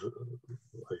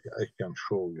 I can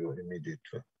show you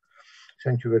immediately.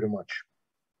 Thank you very much.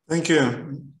 Thank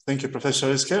you,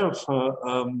 Professor Iskerov.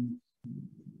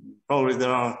 Probably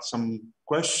there are some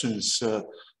questions.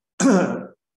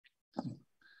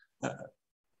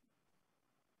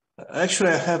 Actually,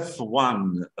 I have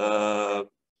one.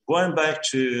 Going back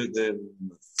to the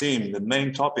theme, the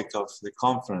main topic of the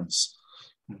conference,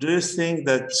 do you think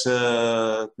that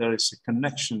there is a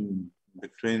connection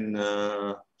between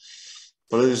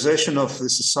polarization of the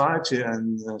society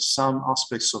and some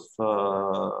aspects of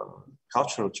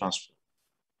cultural transfer?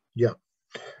 Yeah,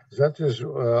 that is,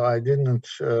 I didn't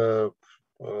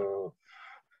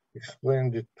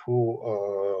explain it too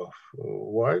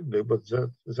widely, but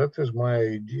that is my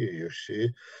idea, you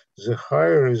see. The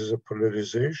higher is the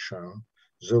polarization,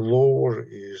 the lower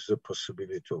is the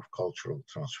possibility of cultural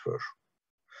transfer.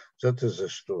 That is the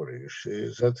story, you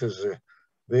see. That is the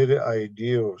very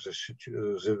idea of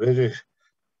the very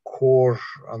core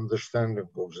understanding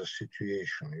of the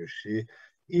situation, you see.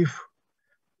 If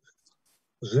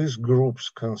these groups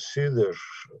consider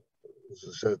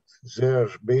that their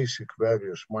basic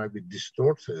values might be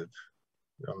distorted,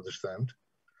 you understand,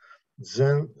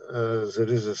 then there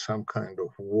is some kind of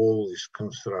wall is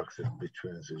constructed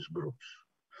between these groups.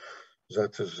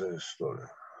 That is the story.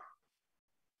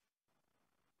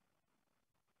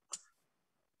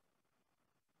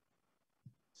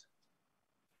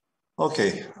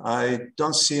 Okay, I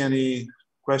don't see any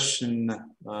question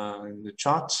in the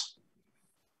chat.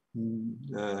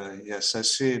 Yes, I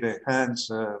see the hands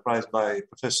raised by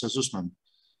Professor Zusman.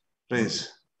 Please.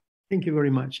 Thank you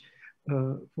very much.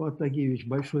 Фуат Тагиевич,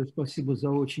 большое спасибо за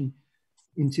очень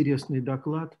интересный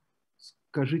доклад.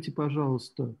 Скажите,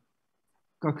 пожалуйста,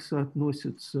 как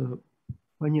соотносится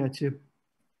понятие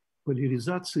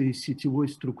поляризации и сетевой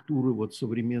структуры вот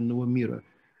современного мира?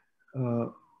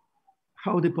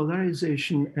 How the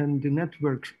polarization and the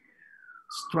network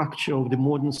structure of the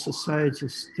modern society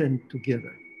stand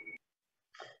together?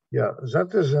 Yeah,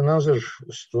 that is another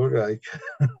story.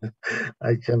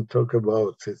 I can talk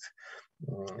about it.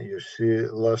 You see,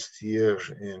 last year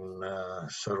in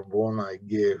Sorbonne, I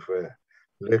gave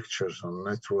lectures on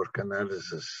network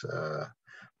analysis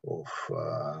of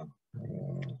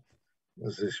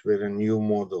these very new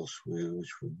models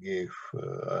which we gave,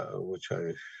 which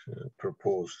I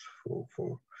proposed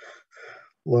for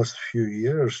last few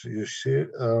years. You see,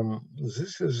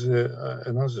 this is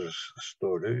another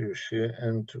story, you see,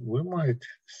 and we might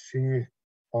see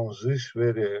on this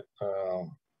very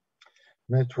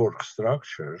network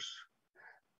structures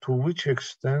to which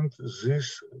extent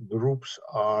these groups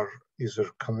are either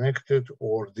connected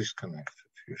or disconnected,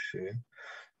 you see.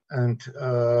 And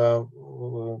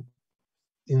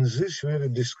in these very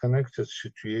disconnected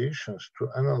situations, to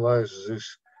analyze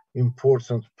these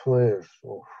important players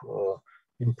of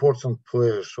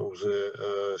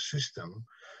the system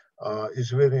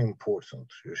is very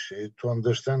important, you see, to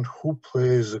understand who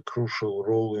plays a crucial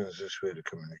role in these very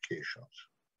communications.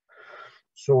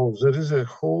 So there is a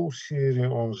whole series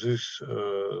on this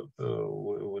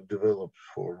we developed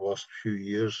for the last few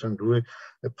years, and we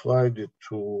applied it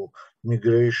to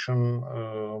migration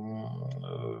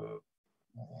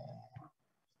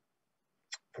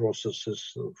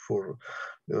processes for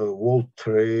world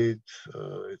trade,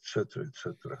 etc.,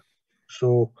 etc.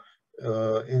 So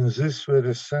in this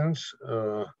very sense,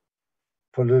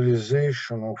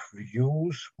 polarization of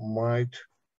views might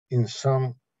in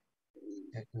some,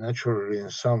 naturally in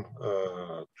some,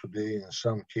 today in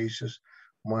some cases,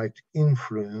 might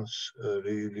influence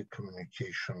really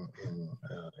communication in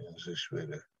this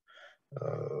very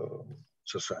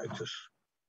societies.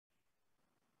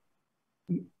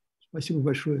 Спасибо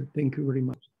большое. Thank you very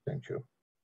much. Thank you.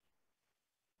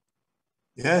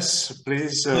 Yes,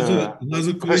 please.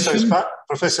 Another question?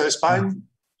 Professor Espagne,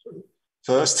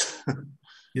 first.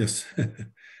 Yes.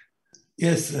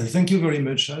 Yes, thank you very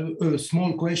much. A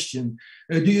small question.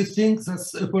 Do you think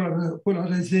that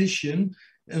polarization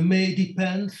may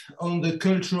depend on the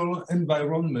cultural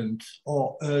environment,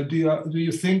 or do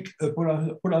you think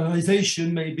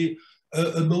polarization may be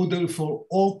a model for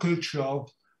all culture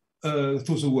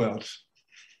through the world?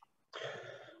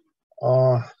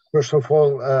 First of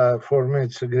all, for me,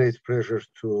 it's a great pleasure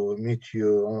to meet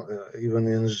you, even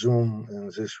in Zoom, in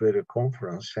this very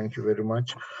conference. Thank you very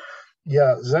much.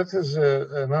 Yeah, that is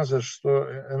another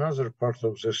story, another part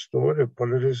of the story.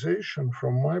 Polarization,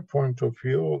 from my point of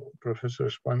view, Professor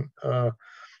Span,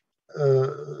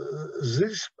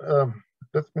 this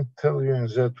let me tell you in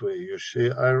that way. You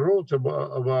see, I wrote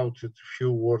about it a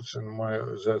few words in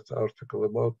that article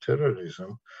about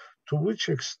terrorism. To which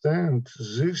extent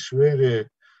this very,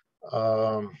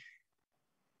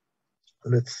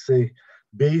 let's say,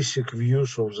 basic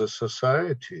views of the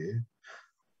society,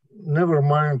 never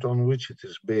mind on which it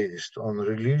is based, on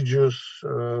religious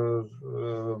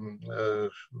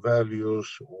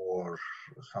values or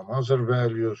some other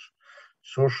values,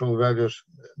 social values,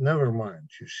 never mind,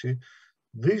 you see.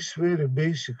 These very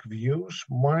basic views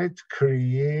might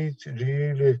create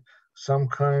really some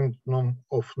kind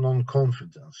of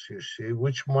non-confidence, you see,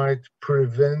 which might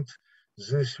prevent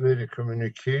this very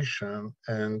communication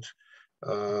and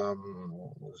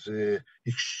the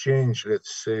exchange,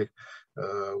 let's say,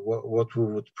 what we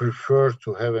would prefer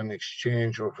to have an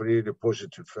exchange of really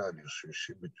positive values, you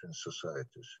see, between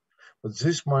societies. But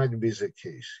this might be the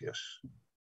case, yes.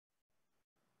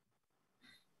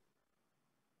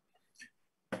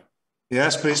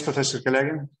 Yes, please, Professor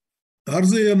Kalagin. Are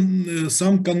there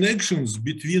some connections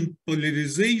between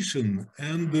polarization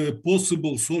and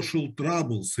possible social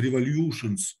troubles,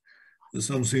 revolutions,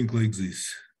 something like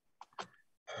this?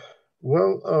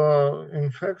 Well,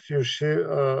 in fact, you see,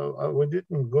 we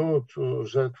didn't go to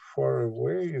that far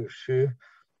away, you see,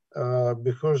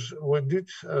 because we did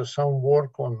some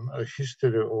work on a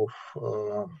history of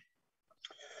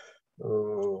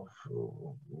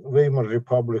Weimar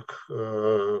Republic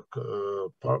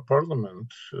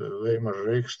Parliament, Weimar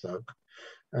Reichstag,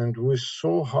 and we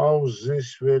saw how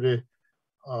this very,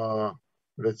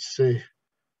 let's say,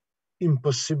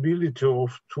 impossibility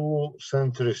of two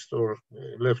centrist or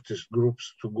leftist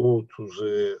groups to go to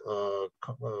the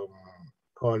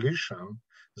coalition,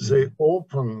 they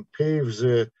pave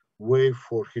the way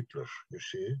for Hitler, you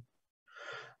see.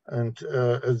 And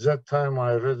at that time,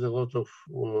 I read a lot of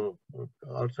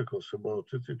articles about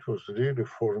it. It was really,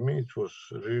 for me, it was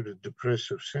really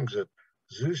depressive things that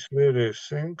these very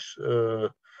things,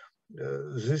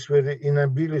 this very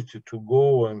inability to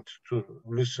go and to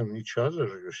listen each other,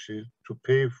 you see, to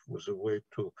pave the way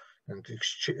to and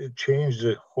change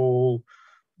the whole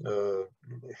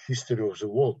history of the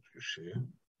world, you see.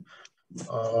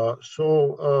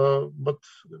 But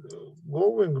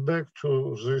going back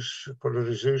to this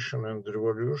polarization and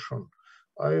revolution,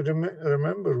 I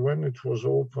remember when it was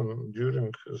open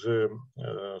during the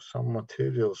some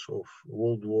materials of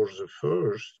World War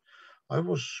I, I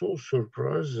was so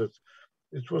surprised that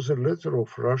it was a letter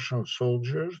of Russian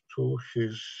soldier to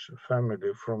his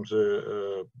family from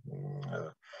the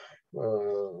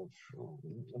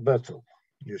battle,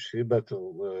 you see,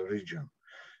 battle region.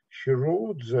 He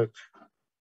wrote that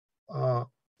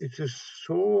it is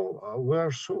so, we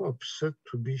are so upset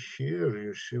to be here,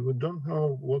 you see, we don't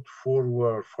know what for we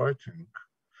are fighting,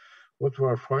 what we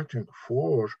are fighting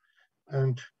for,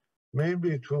 and maybe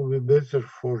it will be better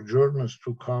for Germans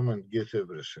to come and get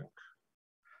everything.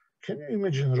 Can you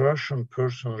imagine a Russian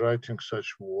person writing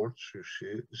such words, you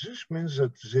see? This means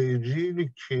that they really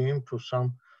came to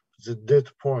the dead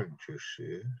point, you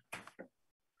see.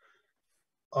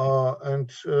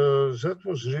 That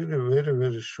was really very,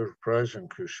 very surprising,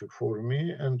 you see, for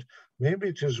me. And maybe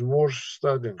it is worth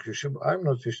studying, you see. I'm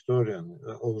not a historian,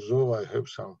 although I have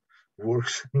some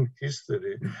works in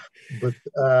history, but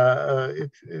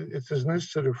it is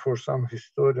necessary for some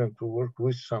historian to work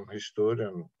with some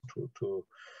historian to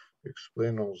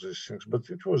explain all these things. But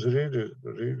it was really,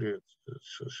 really a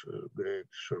great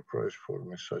surprise for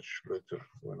me, such letter,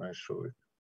 when I saw it.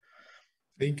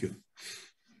 Thank you.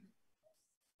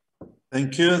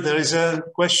 Thank you. There is a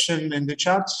question in the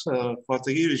chat for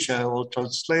Valerie. I will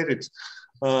translate it.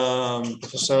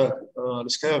 Professor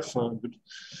Liskaev,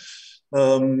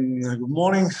 good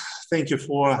morning. Thank you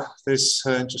for this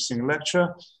interesting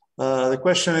lecture. The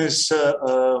question is,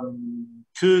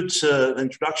 could the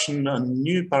introduction of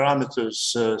new parameters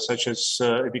such as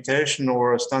education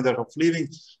or standard of living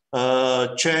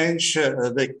change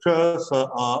the curve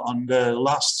on the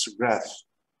last graph?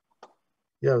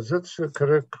 Yeah, that's a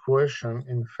correct question.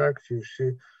 In fact, you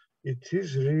see, it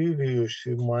is really, you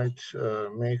see, might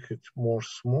make it more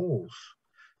smooth.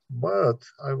 But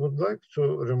I would like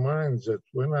to remind that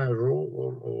when I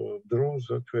draw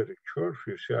that very curve,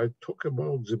 you see, I talk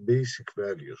about the basic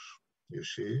values, you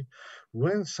see.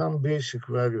 When some basic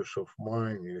values of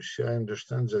mine, you see, I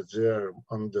understand that they are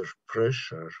under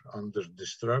pressure, under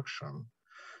destruction.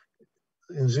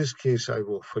 In this case, I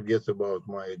will forget about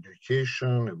my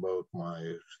education, about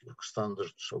my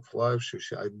standards of life. You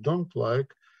see, I don't like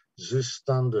this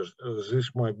standard,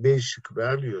 my basic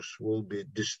values will be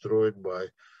destroyed by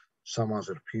some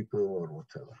other people or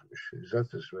whatever. You see,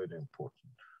 that is very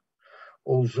important.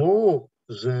 Although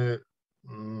the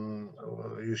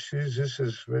You see, this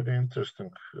is very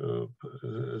interesting.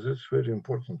 That's very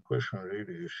important question,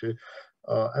 really. You see,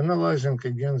 analyzing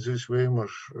again this Weimar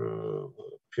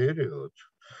period,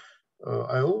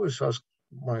 I always ask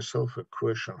myself a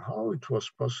question: how it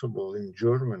was possible in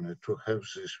Germany to have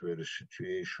this very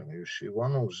situation? You see,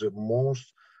 one of the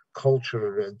most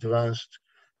culturally advanced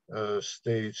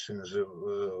states in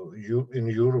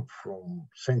Europe from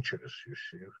centuries. You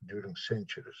see, during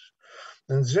centuries,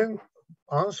 and then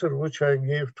answer which I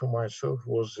gave to myself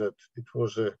was that it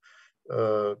was a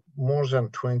more than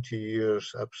 20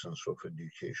 years absence of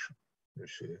education. You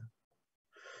see,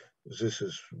 this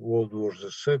is World War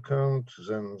II,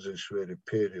 then this very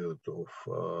period of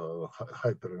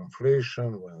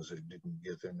hyperinflation when they didn't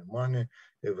get any money,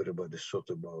 everybody thought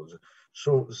about it.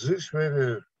 So this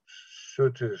very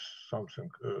 20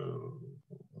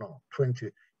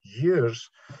 years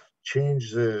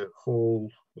changed the whole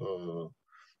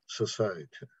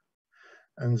society.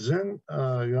 And then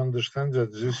you understand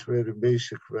that these very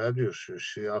basic values, you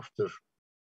see, after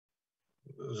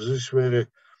this very,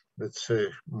 let's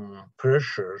say,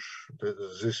 pressures,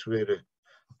 this very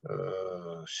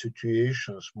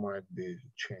situations might be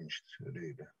changed,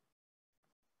 really.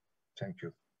 Thank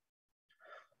you.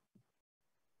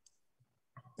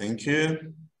 Thank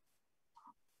you.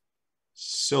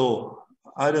 So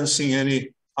I don't see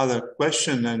any other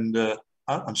question, and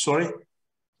I'm sorry,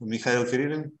 Mikhail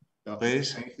Kirillin,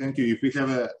 please. Thank you. If we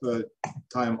have a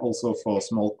time also for a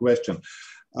small question.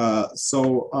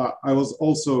 So I was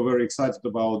also very excited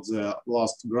about the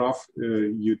last graph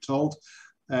you told.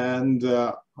 And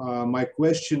my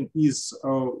question is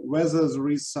whether there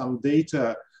is some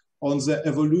data on the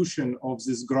evolution of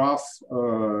this graph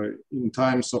in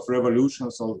times of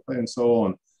revolutions and so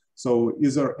on. So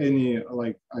is there any,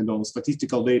 like, I don't know,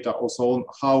 statistical data or so on,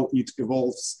 how it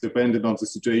evolves depending on the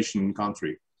situation in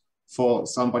country? For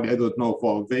somebody, I don't know,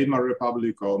 for Weimar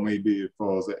Republic or maybe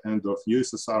for the end of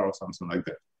USSR or something like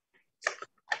that.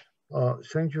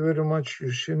 Thank you very much.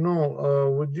 You see,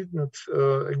 no, we did not,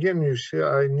 again, you see,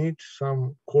 I need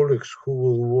some colleagues who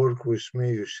will work with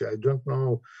me. You see, I don't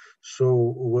know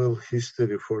so well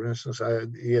history. For instance, I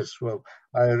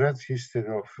read history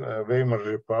of Weimar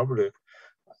Republic.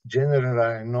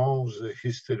 Generally, I know the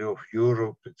history of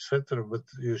Europe, etc. But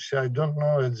you see, I don't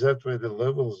know at that very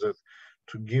level that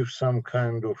to give some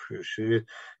kind of, you see,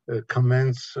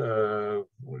 comments. You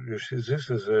see, this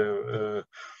is a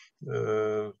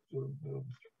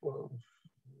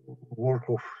work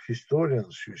of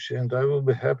historians, you see, and I will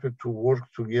be happy to work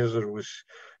together with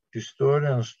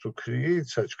historians to create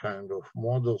such kind of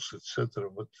models, etc.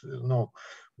 But no,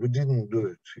 we didn't do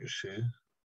it, you see.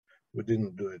 We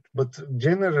didn't do it. But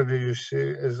generally, you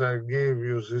see, as I gave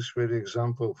you this very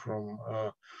example from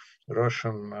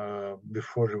Russian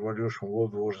before revolution,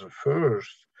 World War I,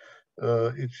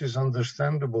 it is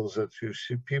understandable that you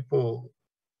see people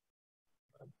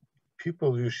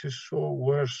you see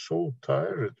were so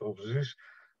tired of this,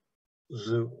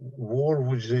 the war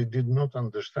which they did not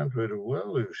understand very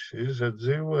well, you see, that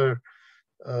they were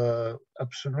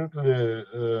absolutely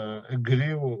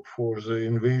agree for the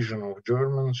invasion of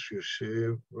Germans, you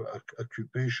see,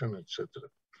 occupation, etc.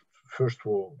 First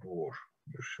World War,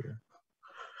 you see.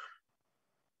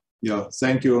 Yeah,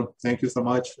 thank you. Thank you so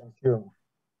much. Thank you.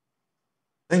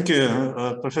 Thank you,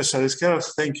 Professor Aliskerov.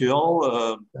 Thank you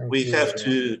all. We have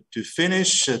to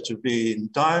finish, to be in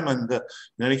time. And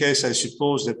in any case, I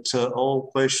suppose that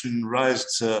all questions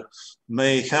raised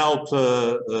may help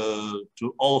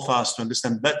to all of us to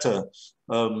understand better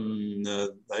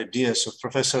the ideas of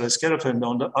Professor Aliskerov. And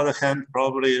on the other hand,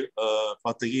 probably,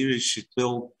 Vladimirovich, it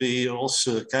will be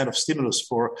also a kind of stimulus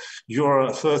for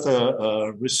your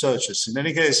further researches. In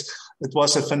any case, it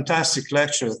was a fantastic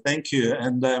lecture. Thank you.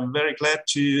 And I'm very glad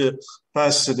to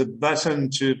pass the baton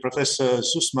to Professor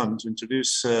Sussman to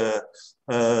introduce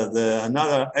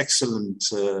another excellent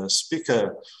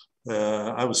speaker.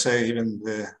 I would say even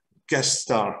the guest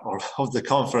star of the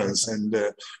conference. And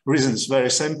the reason is very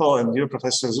simple. And you,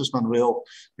 Professor Sussman, will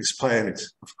explain it,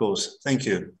 of course. Thank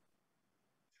you.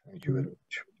 Thank you very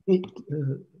much.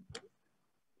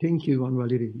 Thank you, Иван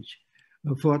Валерьевич.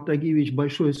 Фуат Тагиевич,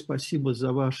 большое спасибо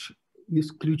за ваш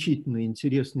исключительно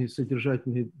интересный и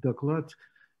содержательный доклад.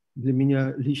 Для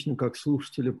меня лично, как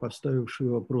слушателя, поставивший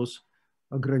вопрос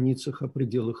о границах, о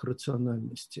пределах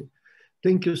рациональности.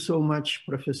 Thank you so much,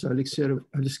 Professor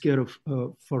Aliskerov,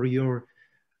 for your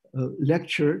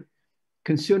lecture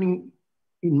concerning,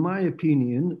 in my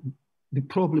opinion, the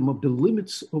problem of the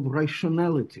limits of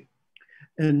rationality.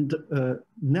 And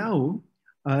now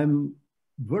I'm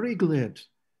very glad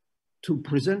to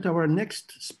present our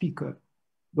next speaker,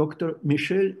 Dr.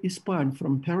 Michel Espagne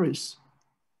from Paris,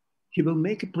 he will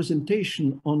make a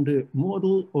presentation on the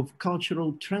model of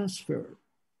cultural transfer,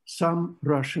 some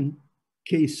Russian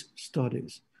case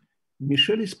studies.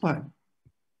 Michel Espagne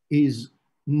is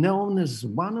known as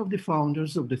one of the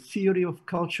founders of the theory of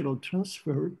cultural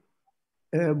transfer,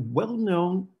 a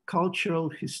well-known cultural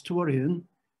historian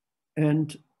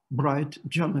and bright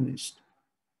Germanist.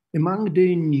 Among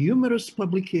the numerous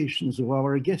publications of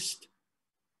our guest,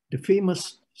 the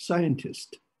famous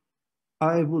scientist,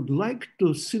 I would like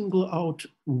to single out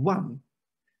one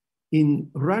in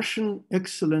Russian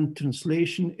excellent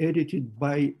translation edited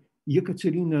by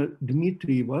Ekaterina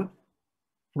Dmitrieva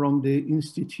from the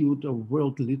Institute of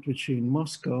World Literature in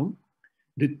Moscow.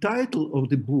 The title of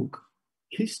the book,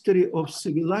 History of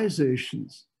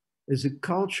Civilizations as a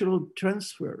Cultural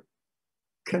Transfer,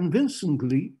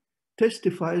 convincingly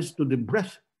testifies to the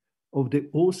breadth of the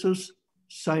author's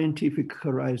scientific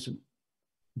horizon.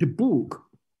 The book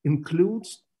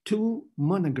includes two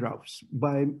monographs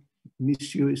by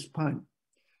Monsieur Espagne,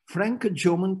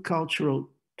 Franco-German Cultural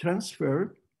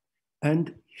Transfer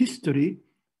and History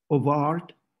of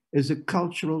Art as a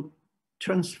Cultural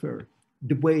Transfer,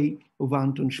 The Way of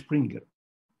Anton Springer.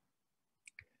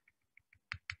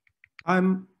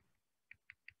 I'm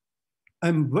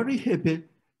very happy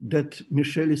that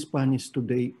Michel Espagne is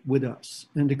today with us,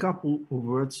 and a couple of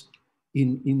words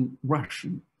in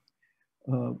Russian.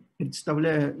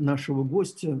 Представляя нашего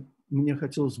гостя, мне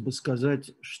хотелось бы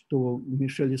сказать, что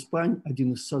Мишель Espagne –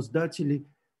 один из создателей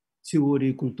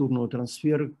теории культурного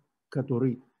трансфера,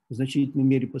 которой в значительной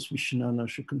мере посвящена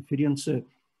наша конференция.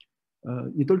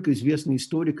 Не только известный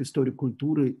историк, историк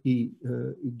культуры и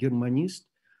германист,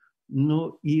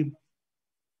 но и,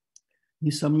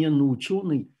 несомненно,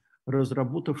 ученый,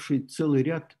 разработавший целый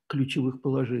ряд ключевых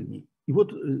положений. И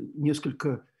вот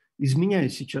несколько изменяя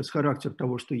сейчас характер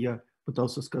того, что я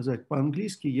пытался сказать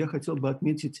по-английски, я хотел бы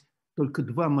отметить только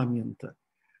два момента.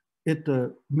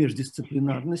 Это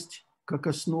междисциплинарность как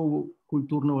основу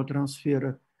культурного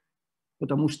трансфера,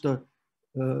 потому что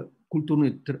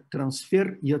культурный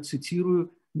трансфер, я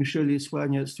цитирую Мишеля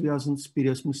Espagne, связан с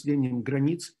переосмыслением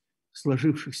границ,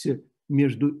 сложившихся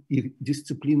между их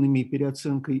дисциплинами и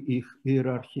переоценкой их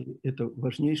иерархии. Это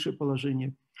важнейшее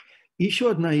положение. И еще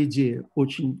одна идея,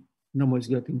 очень, на мой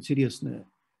взгляд, интересная.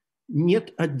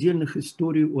 Нет отдельных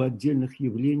историй у отдельных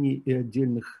явлений и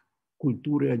отдельных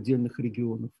культур и отдельных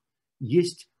регионов.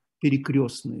 Есть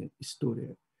перекрестная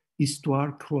история.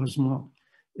 Histoire croisement.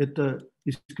 Это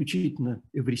исключительно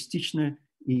эвристичное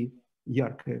и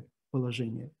яркое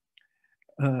положение.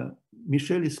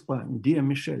 Michel Espagne, dear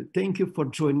Michel, thank you for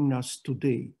joining us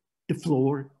today. The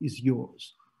floor is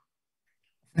yours.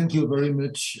 Thank you very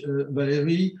much,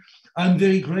 Valerie. I'm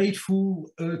very grateful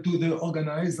to the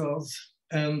organizers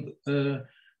and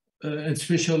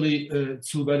especially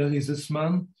to Valerie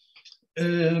Zussman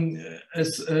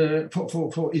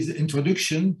for his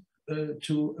introduction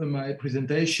to my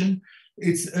presentation.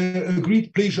 It's a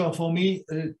great pleasure for me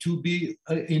to be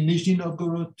in Nizhny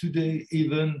Novgorod today,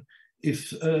 even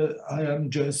if I am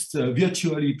just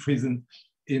virtually present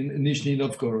in Nizhny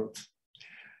Novgorod.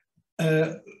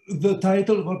 The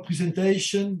title of our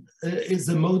presentation is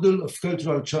The Model of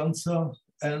Cultural Transfer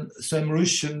and Some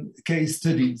Russian Case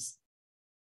Studies.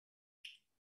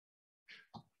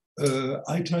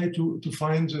 I try to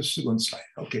find the second slide.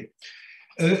 Okay.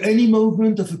 Any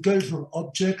movement of a cultural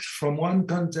object from one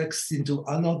context into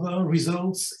another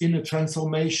results in a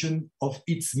transformation of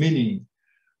its meaning,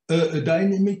 a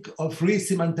dynamic of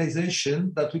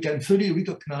re-semantization that we can fully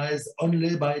recognize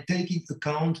only by taking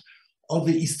account of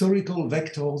the historical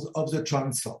vectors of the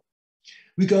transfer.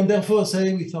 We can therefore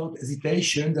say without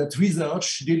hesitation that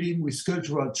research dealing with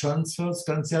cultural transfers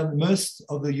concerns most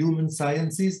of the human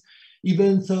sciences,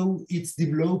 even though its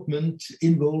development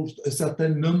involved a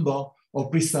certain number of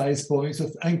precise points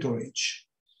of anchorage.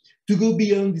 To go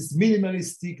beyond this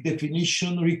minimalistic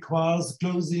definition requires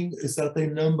closing a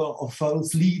certain number of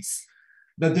false leads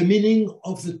that the meaning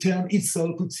of the term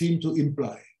itself could seem to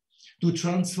imply. To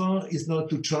transfer is not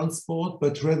to transport,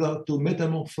 but rather to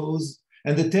metamorphose,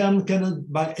 and the term cannot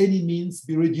by any means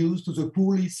be reduced to the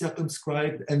poorly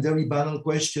circumscribed and very banal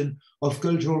question of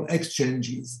cultural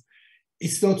exchanges.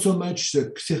 It's not so much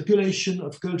the circulation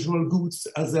of cultural goods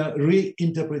as a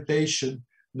reinterpretation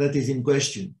that is in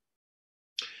question.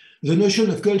 The notion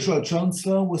of cultural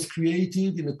transfer was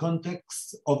created in the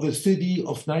context of the study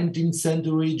of 19th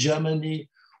century Germany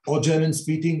or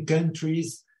German-speaking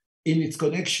countries in its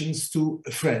connections to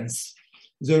France.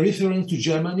 The reference to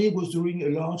Germany was during a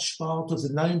large part of the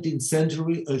 19th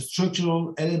century a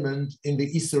structural element in the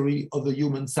history of the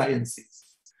human sciences.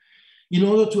 In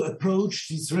order to approach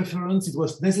this reference, it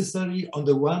was necessary, on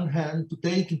the one hand, to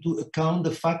take into account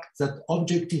the fact that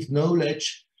objective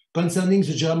knowledge concerning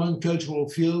the German cultural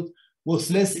field was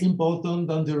less important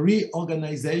than the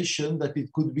reorganization that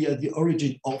it could be at the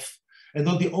origin of, and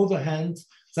on the other hand,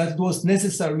 that it was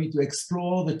necessary to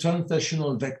explore the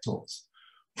transnational vectors.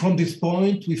 From this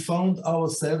point, we found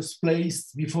ourselves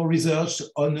placed before research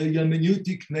on a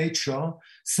hermeneutic nature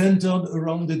centered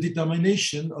around the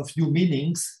determination of new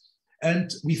meanings,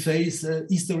 and we face a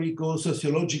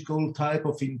historico-sociological type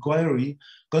of inquiry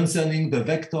concerning the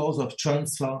vectors of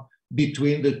transfer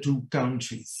between the two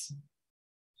countries.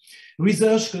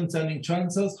 Research concerning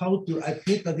transfers, how to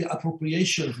admit that the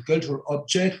appropriation of a cultural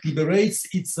object liberates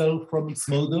itself from its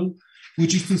model,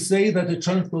 which is to say that a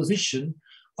transposition,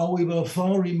 however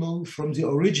far removed from the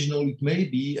original it may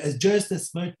be, has just as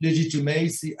much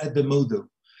legitimacy as the model.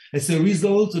 As a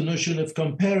result, the notion of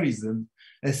comparison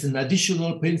as an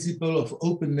additional principle of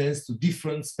openness to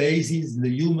different spaces in the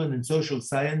human and social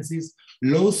sciences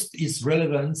lost its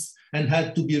relevance and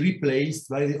had to be replaced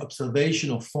by the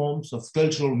observation of forms of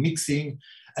cultural mixing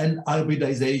and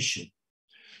hybridization.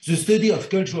 The study of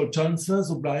cultural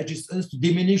transfers obliges us to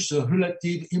diminish the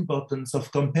relative importance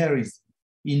of comparison.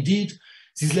 Indeed,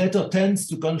 this latter tends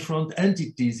to confront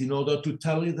entities in order to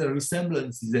tally their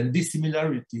resemblances and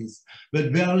dissimilarities,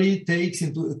 but barely takes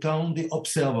into account the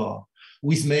observer,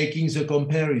 with making the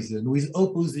comparison, with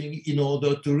opposing in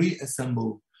order to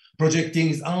reassemble, projecting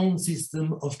his own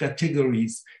system of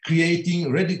categories, creating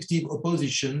reductive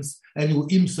oppositions, and who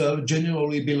himself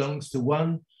generally belongs to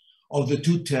one of the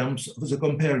two terms of the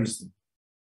comparison.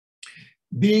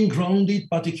 Being grounded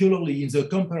particularly in the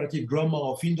comparative grammar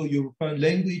of Indo-European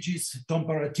languages,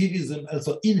 comparativism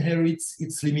also inherits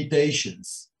its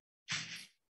limitations.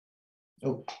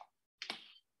 Oh.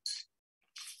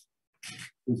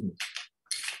 Excuse me.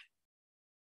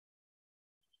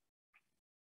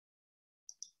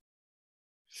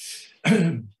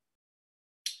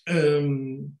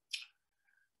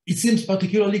 It seems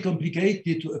particularly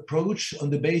complicated to approach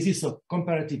on the basis of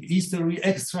comparative history,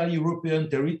 extra-European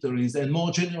territories, and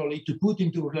more generally to put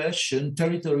into relation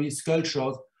territories,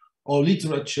 cultures, or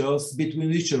literatures between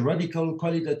which a radical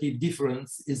qualitative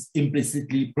difference is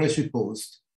implicitly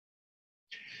presupposed.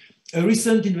 A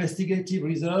recent investigative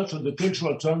research on the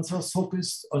cultural transfers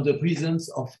focused on the presence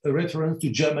of a reference to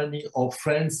Germany or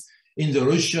France in the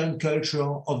Russian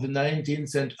culture of the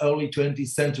 19th and early 20th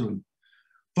century.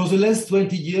 For the last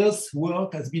 20 years,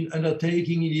 work has been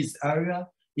undertaken in this area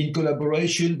in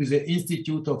collaboration with the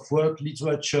Institute of World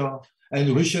Literature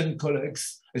and Russian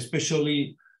colleagues,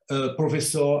 especially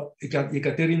Professor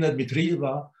Ekaterina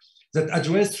Dmitrieva, that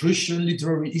addressed Russian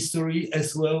literary history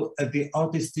as well as the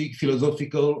artistic,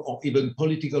 philosophical, or even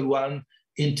political one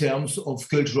in terms of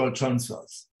cultural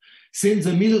transfers. Since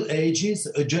the Middle Ages,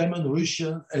 a German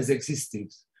Russia has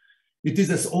existed. It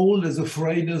is as old as the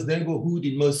foreigner's neighborhood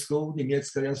in Moscow,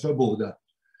 Niemieckaja Svoboda.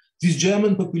 This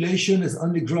German population has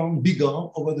only grown bigger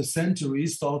over the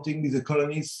centuries, starting with the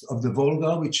colonies of the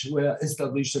Volga, which were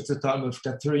established at the time of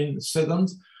Catherine II,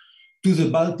 to the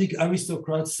Baltic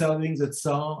aristocrats serving the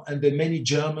Tsar and the many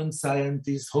German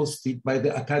scientists hosted by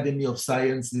the Academy of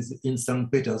Sciences in St.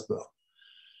 Petersburg.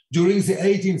 During the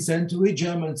 18th century,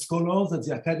 German scholars at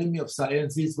the Academy of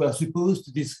Sciences were supposed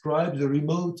to describe the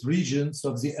remote regions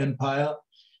of the empire,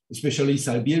 especially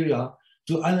Siberia,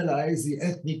 to analyze the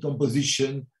ethnic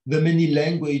composition, the many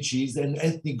languages and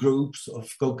ethnic groups of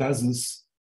Caucasus,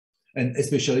 and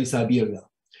especially Siberia.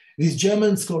 These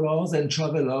German scholars and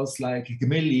travelers like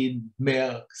Gmelin,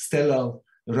 Merck, Steller,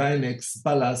 Reinex,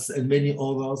 Pallas, and many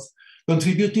others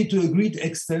contributed to a great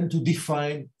extent to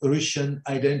define Russian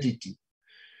identity.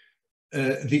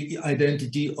 The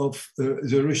identity of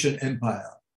the Russian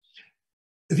Empire.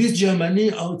 This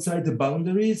Germany outside the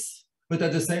boundaries, but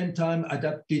at the same time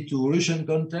adapted to Russian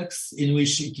contexts in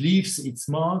which it leaves its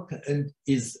mark and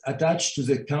is attached to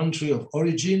the country of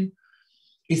origin,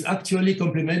 is actually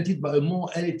complemented by a more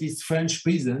elitist French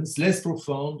presence, less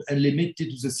profound and limited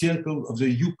to the circle of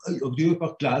the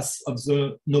upper class of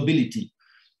the nobility.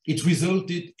 It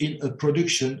resulted in a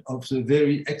production of the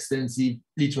very extensive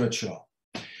literature.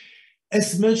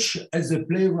 As much as the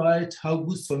playwright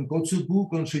August von Kotzebue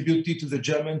contributed to the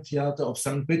German theater of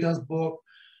St. Petersburg,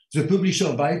 the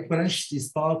publisher Weitbrecht is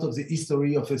part of the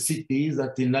history of a city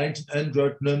that in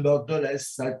 1900 numbered no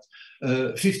less than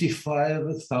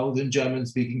 55,000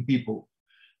 German-speaking people.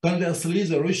 Conversely,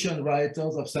 the Russian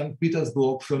writers of St.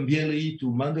 Petersburg, from Biely to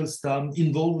Mandelstam,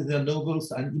 involved in their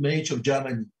novels an image of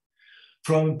Germany.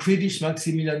 From Friedrich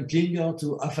Maximilian Klinger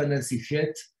to Afanasy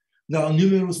Fiet, there are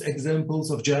numerous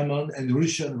examples of German and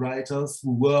Russian writers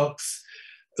whose works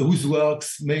whose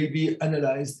works may be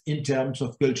analyzed in terms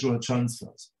of cultural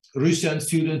transfers. Russian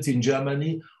students in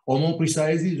Germany, or more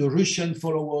precisely, the Russian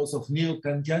followers of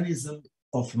neo-Kantianism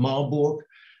of Marburg,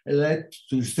 led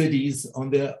to studies on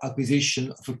their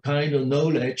acquisition of a kind of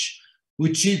knowledge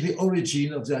which is the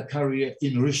origin of their career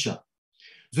in Russia.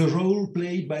 The role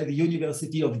played by the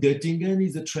University of Göttingen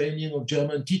is the training of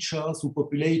German teachers who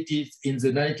populated in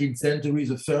the 19th century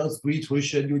the first great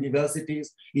Russian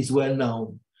universities is well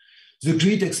known. The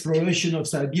great exploration of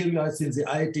Siberia since the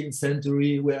 18th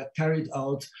century were carried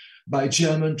out by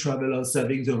German travelers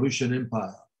serving the Russian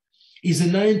Empire. In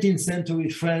the 19th century,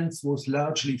 France was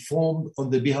largely formed on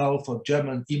the behalf of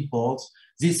German imports.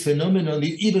 This phenomenon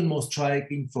is even more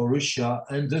striking for Russia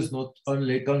and does not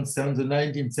only concern the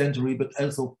 19th century, but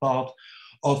also part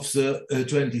of the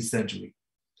 20th century.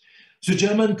 The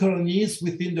German colonies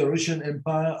within the Russian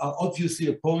Empire are obviously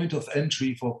a point of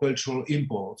entry for cultural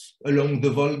imports. Along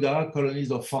the Volga,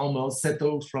 colonies of farmers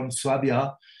settled from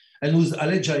Swabia and whose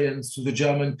allegiance to the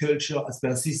German culture has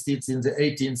persisted since the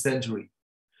 18th century.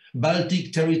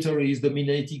 Baltic territories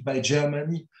dominated by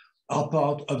Germany are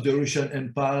part of the Russian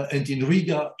Empire, and in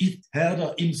Riga,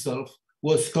 Herder himself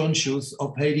was conscious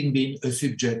of having been a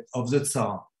subject of the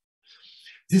Tsar.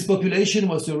 This population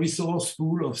was a resource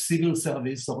pool of civil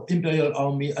service or imperial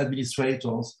army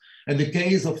administrators, and the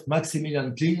case of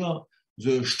Maximilian Klinger,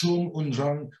 the Sturm und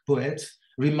Drang poet,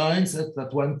 reminds us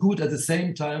that one could at the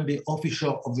same time be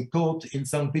officer of the court in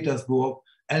St. Petersburg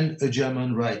and a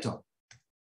German writer.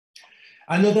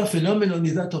 Another phenomenon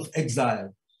is that of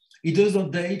exile. It does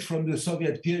not date from the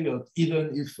Soviet period,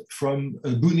 even if from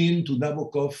Bunin to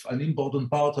Nabokov, an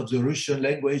important part of the Russian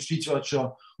language, literature,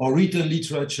 or written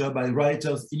literature by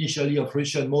writers initially of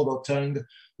Russian mother tongue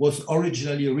was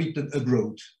originally written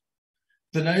abroad.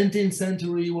 The 19th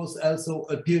century was also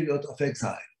a period of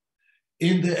exile.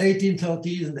 In the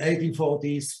 1830s and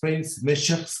 1840s, Prince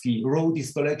Meshchersky wrote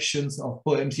his collections of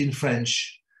poems in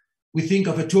French. We think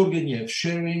of a Turgenev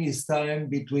sharing his time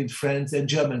between France and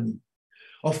Germany.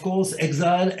 Of course,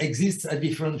 exile exists at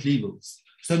different levels.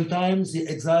 Sometimes the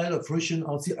exile of Russian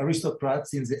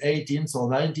aristocrats in the 18th or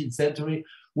 19th century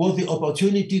was the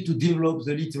opportunity to develop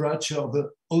the literature of the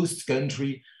host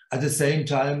country at the same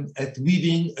time as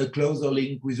weaving a closer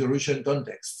link with the Russian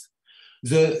context.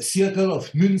 The Circle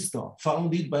of Münster,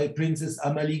 founded by Princess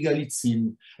Amalie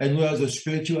Galitzin, and where the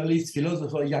spiritualist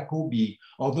philosopher Jacobi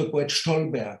or the poet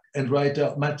Stolberg and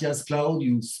writer Matthias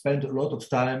Claudius spent a lot of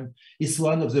time, is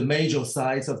one of the major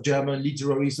sites of German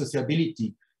literary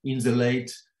sociability in the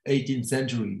late 18th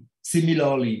century.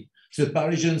 Similarly, the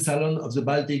Parisian Salon of the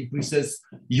Baltic Princess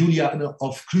Juliane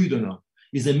of Krudener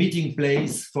is a meeting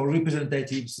place for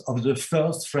representatives of the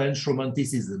first French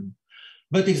Romanticism.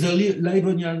 But if the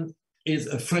Livonian is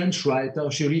a French writer,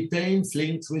 she retains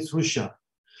links with Russia.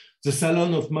 The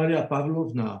Salon of Maria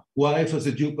Pavlovna, wife of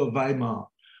the Duke of Weimar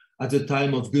at the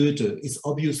time of Goethe, is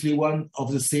obviously one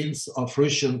of the scenes of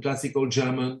Russian classical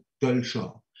German culture.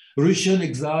 Russian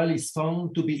exile is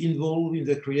found to be involved in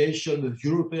the creation of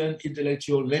European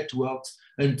intellectual networks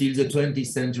until the 20th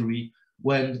century,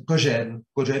 when Kojev,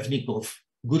 Kojevnikov,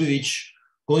 Gurevich,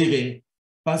 Koire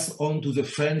pass on to the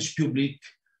French public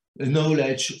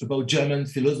knowledge about German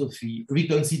philosophy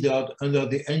reconsidered under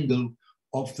the angle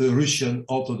of the Russian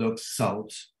Orthodox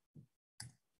South.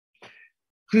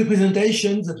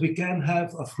 Representations that we can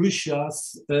have of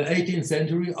Russia's 18th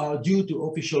century are due to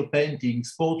official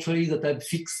paintings, portraits that have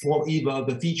fixed forever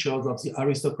the features of the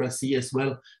aristocracy as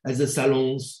well as the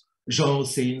salons, genre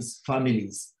scenes,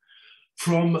 families.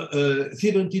 From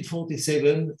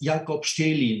 1747, Jakob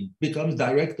Stelin becomes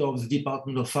director of the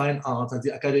Department of Fine Arts at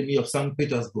the Academy of St.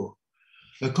 Petersburg.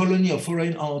 A colony of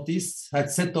foreign artists had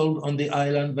settled on the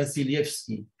island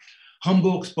Vasilievsky.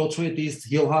 Hamburg's portraitist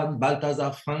Johann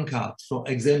Balthasar Frankhardt, for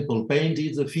example,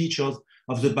 painted the features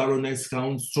of the Baroness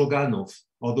Count Stroganov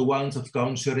or the ones of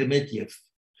Count Sheremetyev.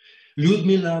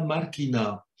 Lyudmila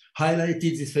Markina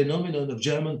highlighted this phenomenon of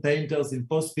German painters in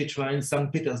post-Petrine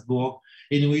St. Petersburg,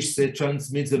 in which they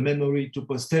transmit the memory to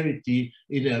posterity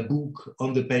in a book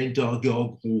on the painter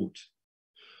Georg Roth.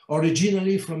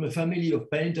 Originally from a family of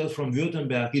painters from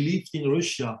Württemberg, he lived in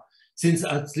Russia since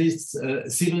at least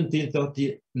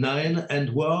 1739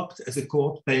 and worked as a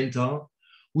court painter,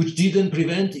 which didn't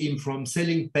prevent him from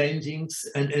selling paintings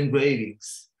and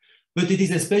engravings. But it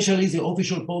is especially the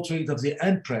official portrait of the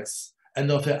Empress and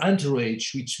of her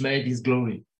entourage which made his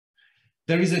glory.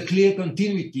 There is a clear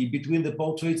continuity between the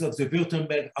portraits of the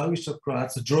Württemberg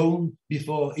aristocrats drawn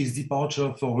before his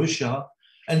departure for Russia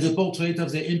and the portrait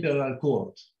of the imperial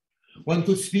court. One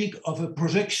could speak of a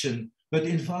projection, but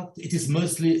in fact it is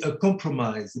mostly a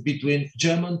compromise between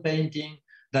German painting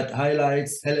that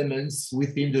highlights elements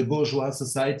within the bourgeois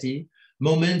society,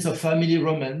 moments of family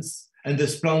romance, and the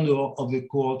splendor of the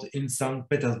court in St.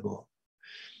 Petersburg.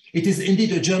 It is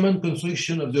indeed a German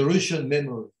construction of the Russian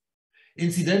memory.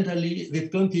 Incidentally,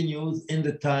 it continues in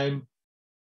the time.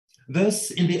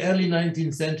 Thus, in the early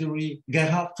 19th century,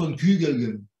 Gerhard von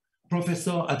Kügelgen,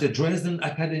 professor at the Dresden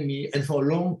Academy and for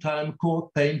a long time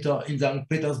court painter in St.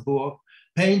 Petersburg,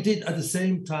 painted at the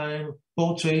same time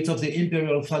portraits of the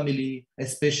imperial family,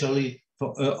 especially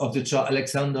of the Tsar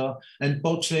Alexander, and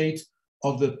portraits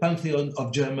of the pantheon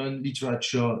of German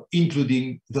literature,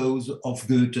 including those of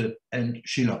Goethe and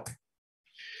Schiller.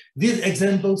 These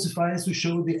examples suffice to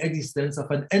show the existence of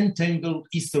an entangled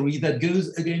history that goes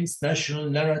against national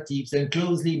narratives and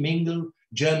closely mingle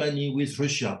Germany with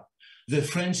Russia, the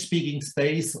French-speaking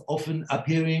space often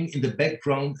appearing in the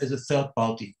background as a third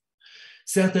party.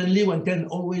 Certainly, one can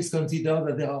always consider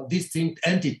that there are distinct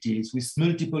entities with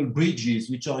multiple bridges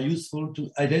which are useful to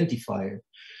identify.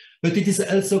 But it is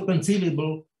also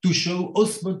conceivable to show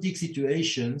osmotic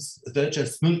situations such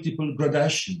as multiple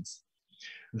gradations.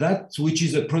 That which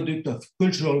is a product of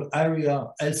cultural area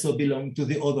also belongs to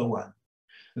the other one.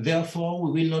 Therefore,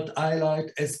 we will not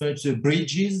highlight as much the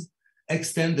bridges,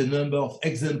 extend the number of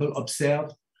examples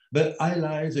observed, but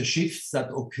highlight the shifts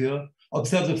that occur,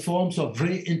 observe the forms of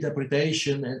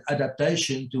reinterpretation and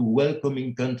adaptation to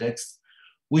welcoming context,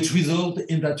 which result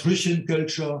in that Russian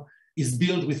culture is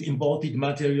built with imported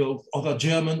materials, other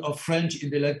German or French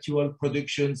intellectual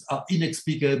productions are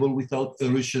inexplicable without a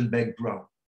Russian background.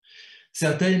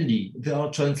 Certainly, there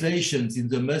are translations in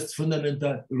the most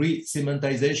fundamental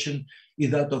re-semanticization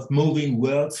is that of moving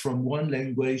words from one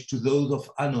language to those of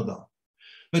another.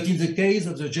 But in the case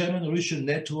of the German-Russian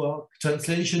network,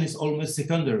 translation is almost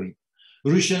secondary.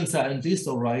 Russian scientists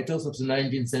or writers of the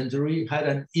 19th century had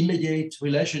an immediate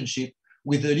relationship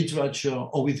with the literature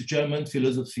or with German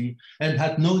philosophy and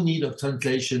had no need of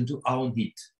translation to own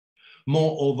it.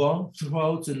 Moreover,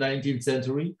 throughout the 19th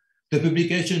century, the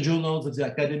publication journals of the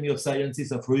Academy of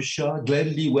Sciences of Russia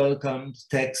gladly welcomed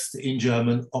texts in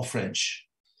German or French.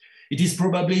 It is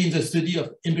probably in the study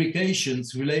of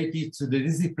implications related to the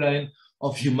discipline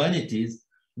of humanities,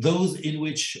 those in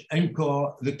which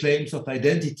anchor the claims of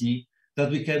identity,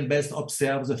 that we can best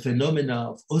observe the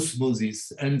phenomena of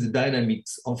osmosis and the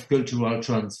dynamics of cultural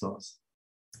transfers.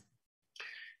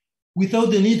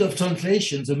 Without the need of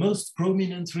translation, the most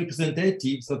prominent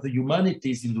representatives of the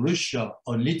humanities in Russia,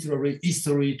 on literary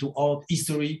history to art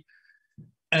history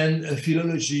and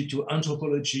philology to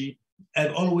anthropology,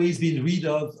 have always been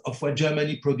readers of what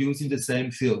Germany produced in the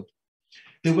same field.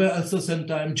 They were also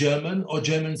sometimes German or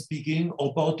German-speaking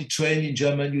or partly trained in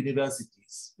German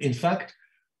universities. In fact,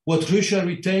 what Russia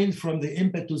retained from the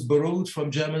impetus borrowed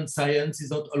from German science is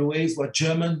not always what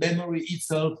German memory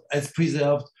itself has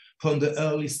preserved from the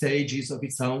early stages of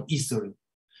its own history.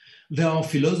 There are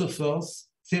philosophers,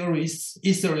 theorists,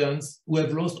 historians who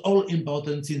have lost all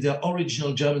importance in their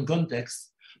original German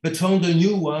context, but found a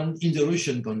new one in the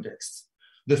Russian context,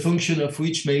 the function of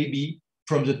which may be,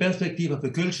 from the perspective of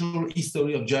the cultural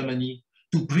history of Germany,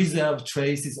 to preserve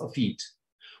traces of it.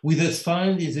 We thus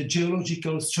find in the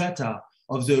geological strata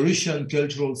of the Russian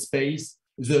cultural space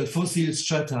the fossil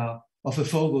strata of a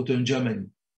forgotten Germany.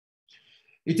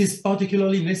 It is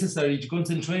particularly necessary to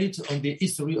concentrate on the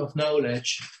history of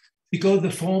knowledge because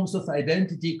the forms of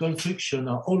identity construction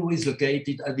are always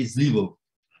located at this level.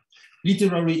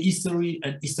 Literary history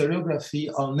and historiography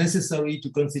are necessary to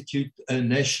constitute a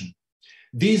nation.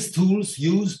 These tools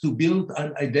used to build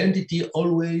an identity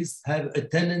always have a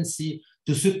tendency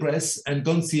to suppress and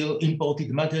conceal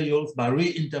imported materials by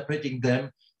reinterpreting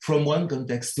them from one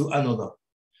context to another.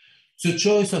 The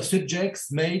choice of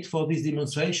subjects made for this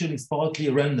demonstration is partly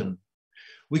random.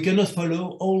 We cannot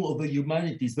follow all of the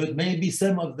humanities, but maybe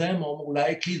some of them are more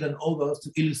likely than others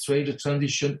to illustrate the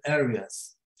transition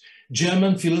areas.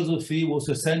 German philosophy was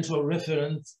a central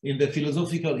reference in the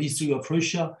philosophical history of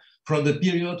Russia from the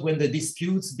period when the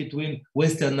disputes between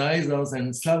Westernizers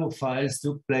and Slavophiles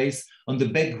took place on the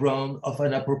background of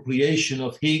an appropriation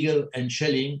of Hegel and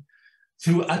Schelling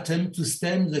through attempt to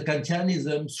stem the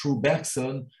Kantianism through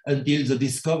Bergson until the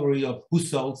discovery of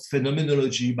Husserl's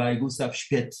phenomenology by Gustav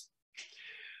Spieth.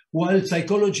 While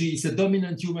psychology is a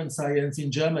dominant human science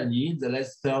in Germany in the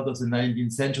last third of the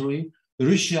 19th century,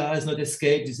 Russia has not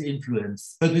escaped this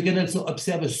influence, but we can also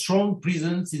observe a strong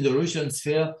presence in the Russian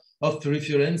sphere of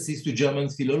references to German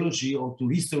philology or to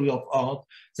history of art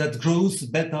that grows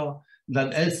better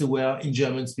than elsewhere in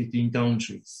German-speaking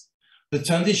countries. The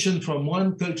transition from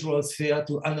one cultural sphere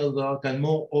to another can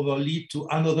moreover lead to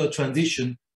another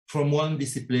transition from one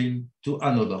discipline to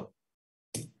another.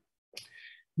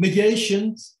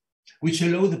 Mediations which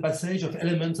allow the passage of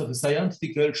elements of a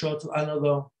scientific culture to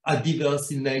another are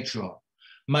diverse in nature.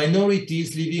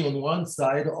 Minorities living on one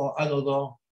side or another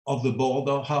of the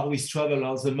border are with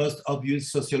travelers the most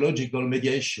obvious sociological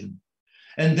mediation.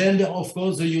 And then there are, of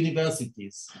course, the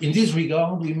universities. In this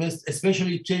regard, we must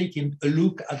especially take a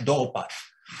look at Dorpat,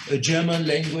 a German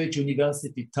language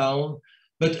university town,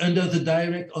 but under the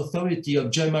direct authority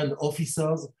of German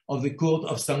officers of the court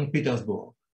of St.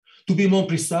 Petersburg. To be more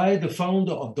precise, the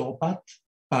founder of Dorpat,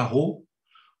 Parot,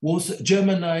 was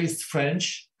Germanized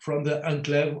French from the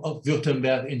enclave of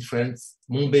Württemberg in France,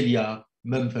 Montbéliard,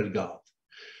 Mempelgard.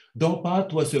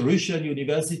 Dorpat was a Russian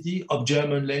university of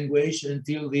German language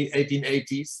until the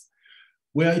 1880s,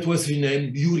 where it was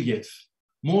renamed Yuriev.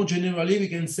 More generally, we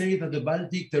can say that the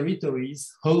Baltic territories,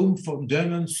 home for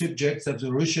German subjects of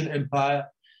the Russian Empire,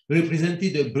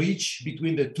 represented a bridge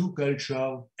between the two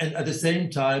cultures and at the same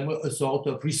time a sort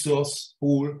of resource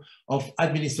pool of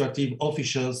administrative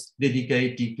officials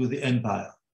dedicated to the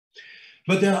empire.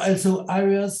 But there are also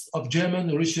areas of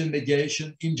German-Russian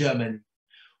mediation in Germany.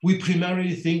 We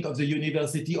primarily think of the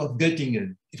University of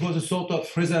Göttingen. It was a sort of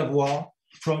reservoir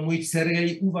from which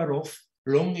Sergei Uvarov,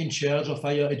 long in charge of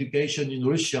higher education in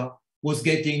Russia, was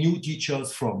getting new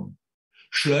teachers from.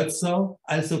 Schlözer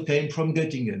also came from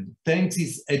Göttingen. Thanks to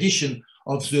his edition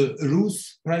of the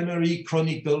Rus Primary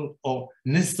Chronicle or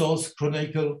Nestor's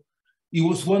Chronicle, he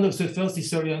was one of the first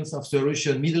historians of the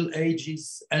Russian Middle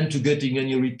Ages, and to Göttingen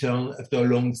he returned after a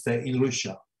long stay in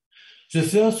Russia. The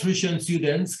first Russian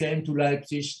students came to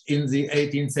Leipzig in the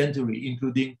 18th century,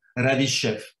 including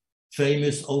Radishev,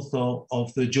 famous author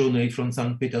of the journey from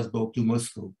St. Petersburg to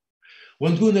Moscow.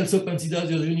 One could also consider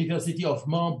the University of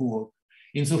Marburg,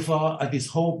 insofar as this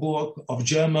hallmark of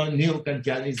German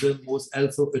neo-Kantianism was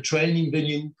also a training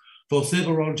venue for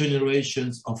several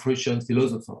generations of Russian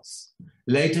philosophers.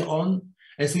 Later on,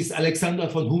 as with Alexander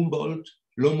von Humboldt,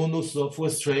 Lomonosov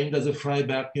was trained at the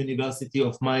Freiberg University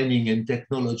of Mining and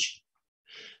Technology.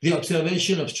 The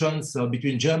observation of transfer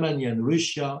between Germany and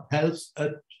Russia helps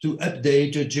to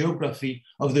update the geography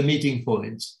of the meeting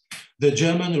points. The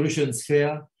German-Russian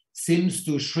sphere seems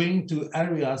to shrink to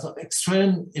areas of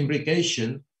extreme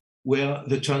imbrication where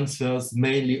the transfers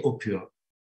mainly occur.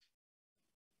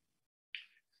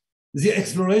 The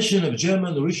exploration of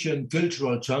German-Russian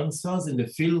cultural transfers in the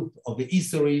field of the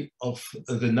history of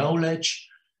the knowledge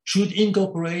should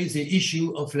incorporate the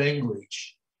issue of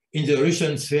language. In the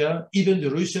Russian sphere, even the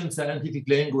Russian scientific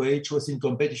language was in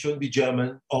competition with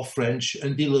German or French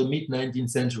until the mid-19th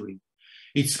century.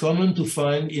 It's common to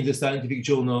find in the scientific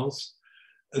journals,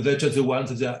 such as the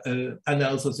ones of the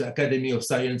Annals of the Academy of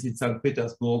Science in St.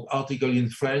 Petersburg, articles in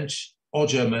French or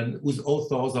German, whose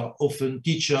authors are often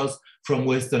teachers from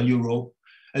Western Europe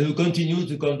and who continue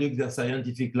to conduct their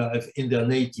scientific life in their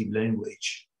native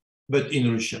language, but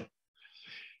in Russian.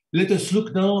 Let us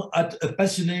look now at a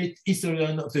passionate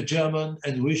historian of the German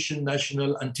and Russian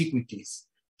national antiquities,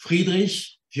 Friedrich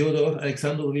Fyodor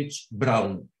Alexandrovich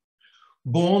Braun.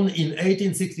 Born in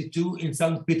 1862 in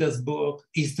St. Petersburg,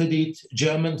 he studied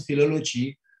German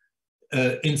philology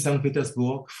in St.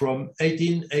 Petersburg from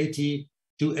 1880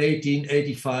 to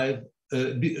 1885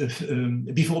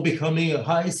 before becoming a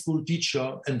high school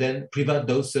teacher and then private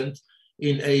docent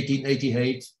in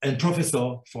 1888 and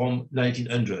professor from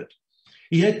 1900.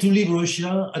 He had to leave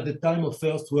Russia at the time of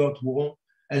First World War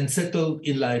and settled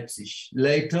in Leipzig.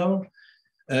 Later,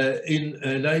 in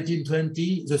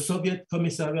 1920, the Soviet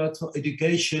Commissariat for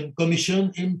Education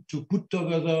commissioned him to put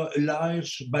together a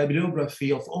large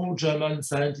bibliography of all German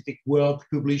scientific work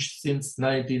published since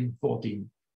 1914.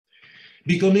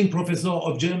 Becoming professor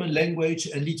of German language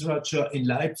and literature in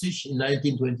Leipzig in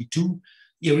 1922,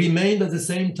 he remained at the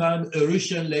same time a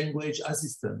Russian language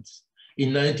assistant.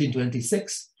 In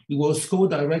 1926, he was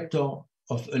co-director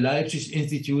of a Leipzig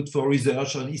Institute for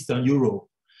Research on Eastern Europe.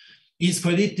 He is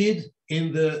credited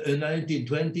in the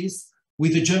 1920s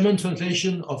with the German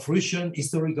translation of Russian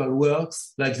historical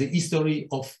works like the history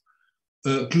of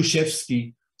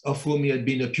Klushevsky, of whom he had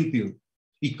been a pupil.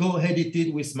 He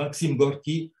co-edited with Maxim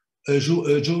Gorky a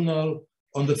journal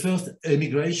on the first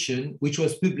emigration, which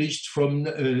was published from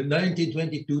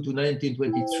 1922 to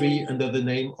 1923 under the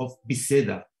name of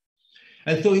Biseda.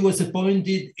 Although he was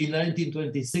appointed in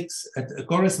 1926 as a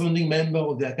corresponding member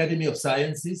of the Academy of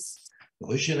Sciences, the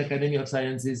Russian Academy of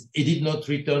Sciences, he did not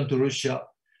return to Russia,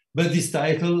 but this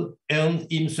title earned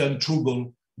him some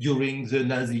trouble during the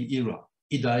Nazi era.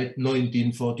 He died in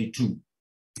 1942.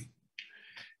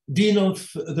 Dean of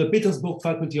the Petersburg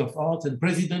Faculty of Arts and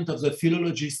president of the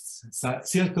Philologists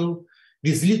Circle,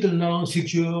 this little-known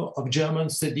figure of German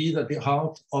studies at the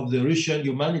heart of the Russian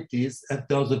humanities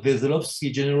after the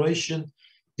Veselovsky generation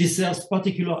deserves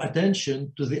particular attention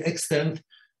to the extent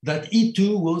that he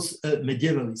too was a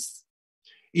medievalist.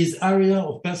 His area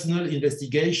of personal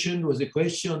investigation was a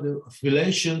question of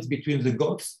relations between the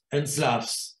Goths and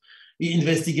Slavs. He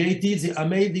investigated the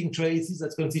amazing traces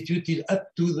that constituted up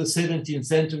to the 17th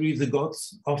century the Goths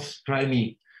of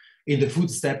Crimea, in the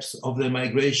footsteps of their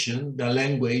migration, their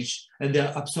language, and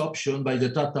their absorption by the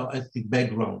Tatar ethnic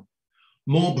background.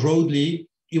 More broadly,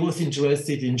 he was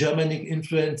interested in Germanic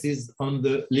influences on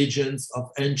the legends of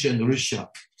ancient Russia,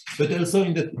 but also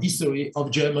in the history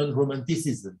of German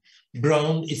Romanticism.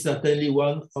 Braun is certainly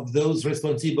one of those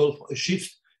responsible for a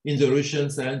shift in the Russian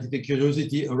scientific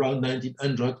curiosity around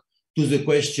 1900 to the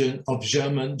question of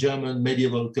German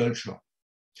medieval culture.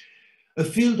 A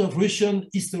field of Russian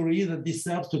history that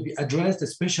deserves to be addressed,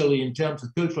 especially in terms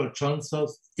of cultural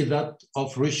transfers, is that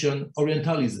of Russian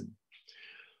Orientalism.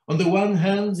 On the one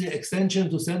hand, the extension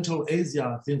to Central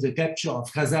Asia since the capture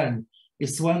of Kazan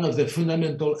is one of the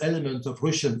fundamental elements of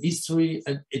Russian history,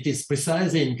 and it is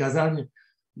precisely in Kazan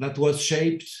that was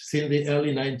shaped since the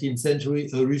early 19th century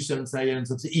a Russian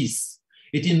science of the East.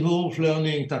 It involved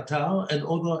learning Tatar and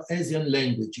other Asian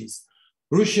languages.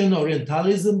 Russian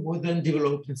Orientalism was then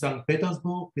developed in St.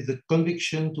 Petersburg with the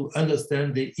conviction to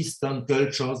understand the Eastern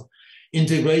cultures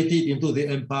integrated into the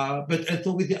empire, but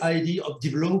also with the idea of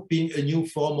developing a new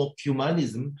form of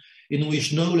humanism in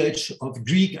which knowledge of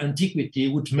Greek antiquity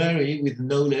would marry with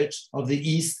knowledge of the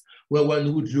East, where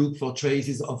one would look for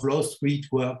traces of lost Greek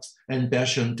works and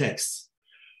Persian texts.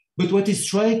 But what is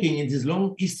striking in this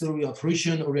long history of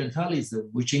Russian Orientalism,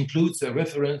 which includes a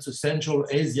reference to Central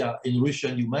Asia in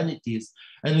Russian humanities,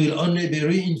 and will only be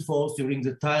reinforced during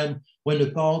the time when a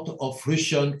part of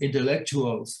Russian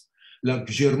intellectuals, like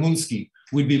Zhermunsky,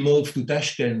 will be moved to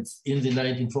Tashkent in the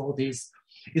 1940s,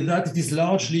 is that it is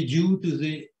largely due to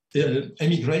the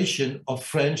emigration of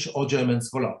French or German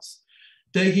scholars.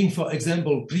 Taking, for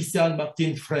example, Christian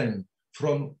Martin Fresne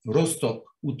from Rostock,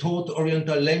 who taught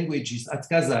Oriental languages at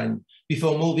Kazan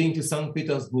before moving to St.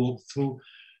 Petersburg,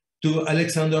 to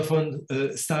Alexander von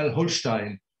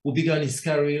Stahl-Holstein, who began his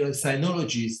career as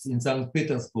sinologist in St.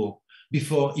 Petersburg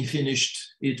before he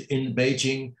finished it in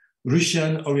Beijing.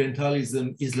 Russian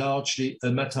Orientalism is largely a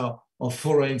matter of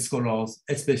foreign scholars,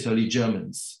 especially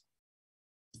Germans.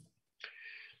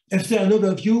 After an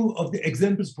overview of the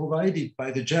examples provided by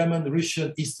the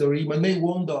German-Russian history, one may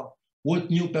wonder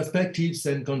what new perspectives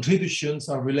and contributions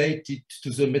are related to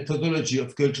the methodology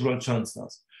of cultural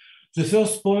transfers. The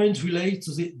first point relates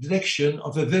to the detection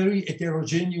of a very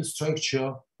heterogeneous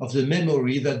structure of the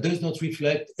memory that does not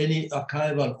reflect any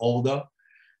archival order,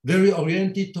 very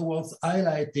oriented towards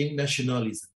highlighting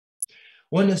nationalism.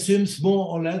 One assumes more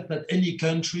or less that any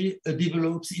country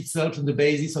develops itself on the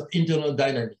basis of internal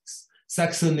dynamics.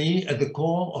 Saxony, at the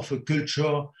core of a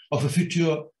culture, of a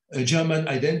future German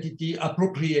identity,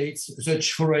 appropriates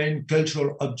such foreign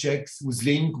cultural objects whose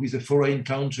link with a foreign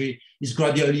country is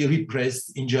gradually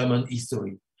repressed in German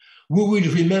history. We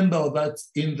will remember that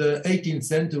in the 18th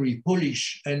century,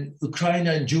 Polish and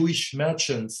Ukrainian Jewish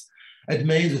merchants had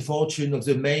made the fortune of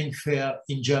the main fair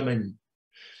in Germany.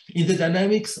 In the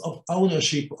dynamics of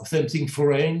ownership of something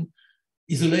foreign,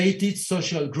 isolated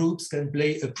social groups can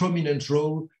play a prominent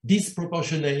role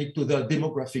disproportionate to their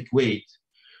demographic weight.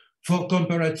 For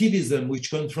comparativism,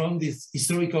 which confront this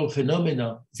historical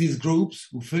phenomena, these groups,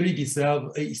 who fully deserve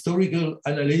a historical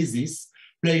analysis,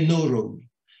 play no role.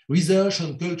 Research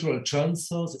on cultural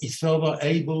transfers is further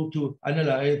able to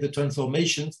analyze the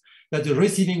transformations that the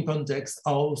receiving context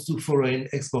owes to foreign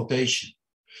exportation.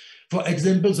 For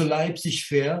example, the Leipzig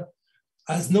Fair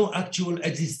has no actual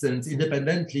existence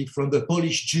independently from the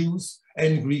Polish Jews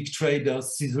and Greek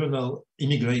traders' seasonal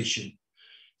immigration.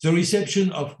 The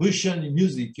reception of Russian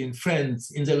music in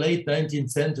France in the late 19th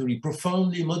century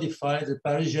profoundly modified the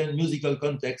Parisian musical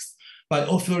context by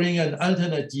offering an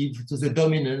alternative to the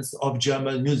dominance of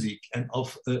German music and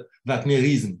of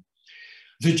Wagnerism.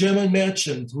 The German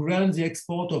merchants who ran the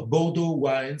export of Bordeaux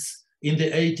wines in the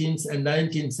 18th and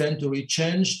 19th century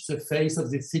changed the face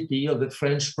of the city of the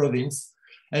French province,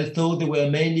 although they were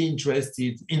mainly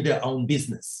interested in their own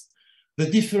business.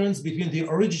 The difference between the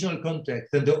original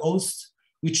context and the host,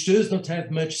 which does not have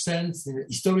much sense in a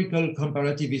historical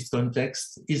comparativist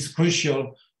context, is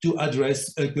crucial to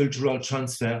address a cultural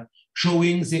transfer,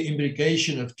 showing the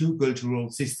implication of two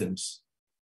cultural systems.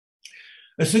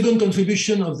 A second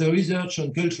contribution of the research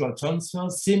on cultural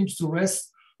transfers seems to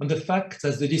rest on the fact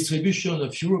that the distribution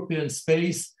of European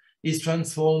space is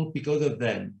transformed because of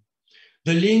them.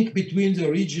 The link between the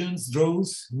regions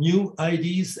draws new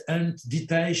ideas and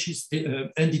detaches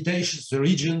the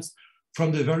regions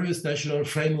from the various national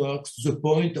frameworks to the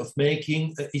point of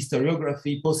making a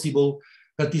historiography possible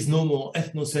that is no more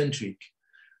ethnocentric.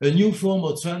 A new form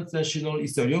of transnational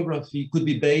historiography could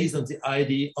be based on the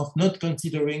idea of not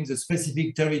considering the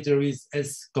specific territories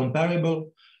as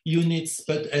comparable units,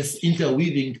 but as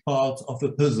interweaving parts of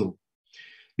a puzzle.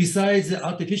 Besides the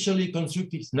artificially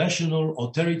constructed national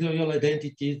or territorial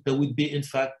identities, there would be, in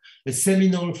fact, a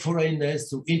seminal foreignness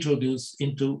to introduce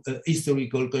into a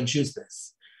historical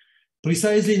consciousness.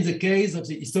 Precisely in the case of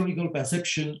the historical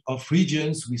perception of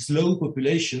regions with low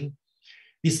population,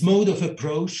 this mode of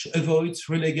approach avoids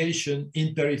relegation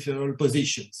in peripheral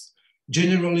positions.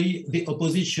 Generally, the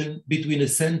opposition between a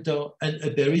center and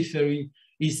a periphery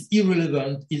is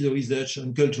irrelevant in the research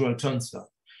on cultural transfer.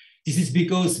 This is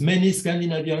because many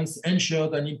Scandinavians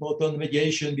ensured an important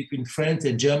mediation between France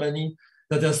and Germany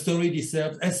that their story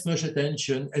deserves as much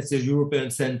attention as the European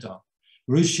center.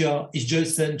 Russia is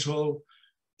just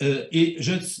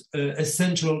as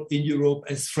central in Europe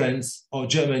as France or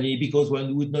Germany, because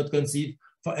one would not conceive,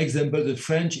 for example, the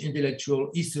French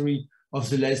intellectual history of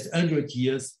the last 100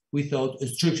 years without a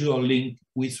structural link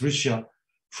with Russia,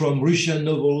 from Russian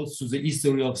novels to the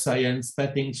history of science,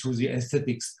 passing through the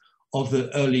aesthetics of the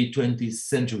early 20th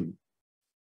century.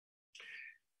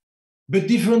 But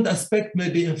different aspects may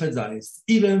be emphasized.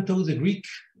 Even though the Greek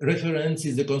reference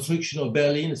is the construction of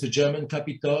Berlin as a German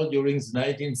capital during the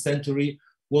 19th century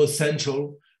was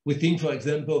central, we think, for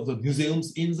example, of the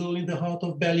Museumsinsel in the heart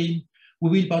of Berlin. We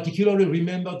will particularly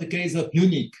remember the case of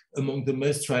Munich, among the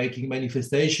most striking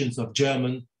manifestations of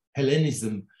German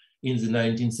Hellenism in the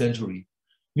 19th century.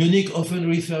 Munich, often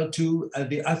referred to as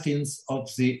the Athens of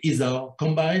the Isar,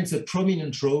 combines a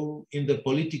prominent role in the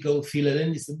political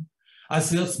Philhellenism,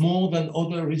 asserts more than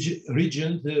other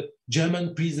regions the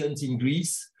German presence in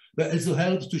Greece, but also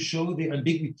helps to show the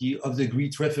ambiguity of the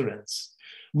Greek reference.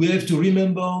 We have to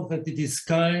remember that it is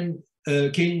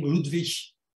King Ludwig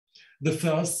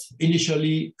I,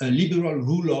 initially a liberal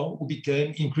ruler who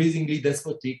became increasingly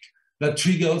despotic, that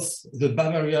triggers the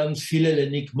Bavarian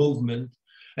Philhellenic movement.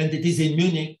 And it is in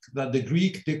Munich that the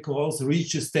Greek decors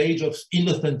reached a stage of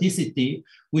inauthenticity,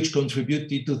 which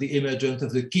contributed to the emergence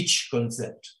of the kitsch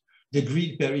concept. The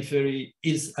Greek periphery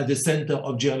is at the center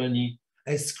of Germany,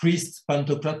 as Christ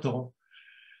Pantocrator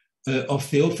of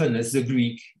Theophanes, the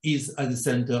Greek, is at the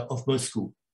center of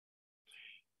Moscow.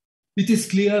 It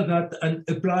is clear that an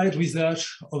applied research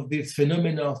of this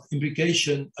phenomena of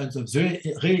imbrication and of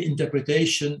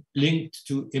reinterpretation linked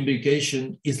to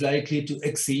imbrication is likely to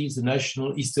exceed the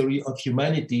national history of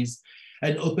humanities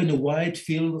and open a wide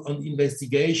field on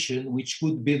investigation, which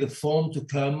could be the form to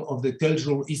come of the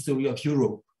cultural history of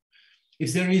Europe.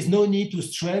 If there is no need to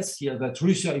stress here that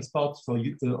Russia is part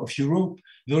of Europe,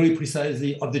 very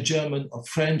precisely of the German or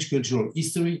French cultural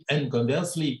history, and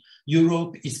conversely,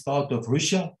 Europe is part of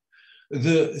Russia,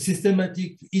 the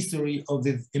systematic history of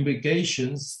the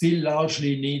imbrications still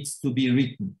largely needs to be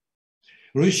written.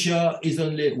 Russia is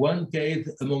only one case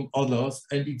among others,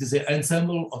 and it is an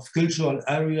ensemble of cultural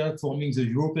areas forming the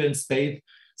European space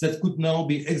that could now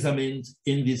be examined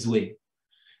in this way.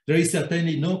 There is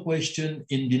certainly no question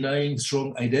in denying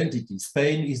strong identity.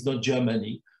 Spain is not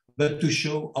Germany, but to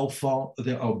show how far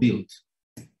they are built.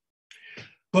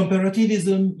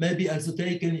 Comparativism may be also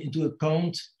taken into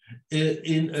account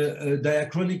in a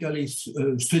diachronical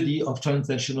study of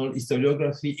transnational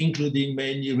historiography, including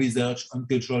mainly research on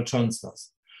cultural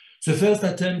transfers. The first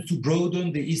attempt to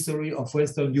broaden the history of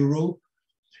Western Europe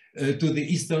to the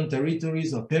Eastern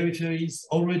territories or peripheries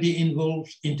already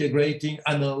involved integrating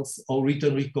annals or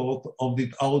written record of the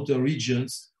outer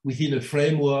regions within a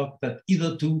framework that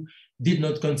hitherto did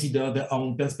not consider their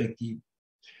own perspective.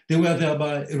 They were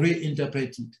thereby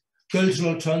reinterpreted.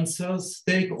 Cultural transfers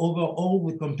take over all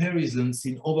the comparisons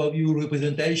in overview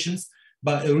representations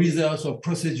by a research of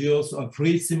procedures of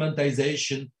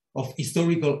re-semantization of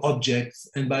historical objects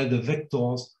and by the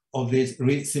vectors of these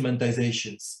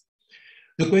re-sementizations.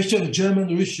 The question of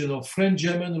German-Russian or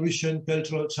French-German-Russian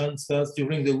cultural transfers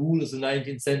during the rule of the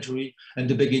 19th century and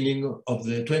the beginning of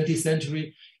the 20th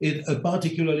century is a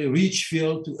particularly rich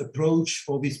field to approach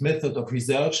for this method of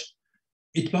research.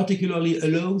 It particularly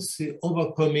allows the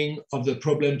overcoming of the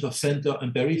problems of center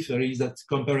and periphery that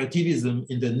comparativism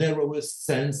in the narrowest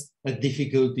sense had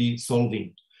difficulty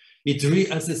solving. It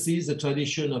reassesses the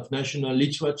tradition of national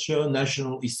literature,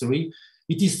 national history.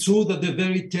 It is true that the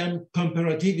very term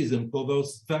comparativism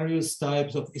covers various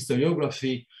types of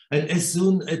historiography, and as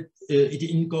soon as it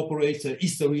incorporates a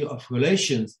history of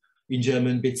relations, in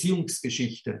German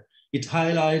Beziehungsgeschichte, it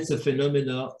highlights the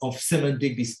phenomena of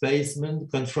semantic displacement,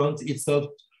 confronts itself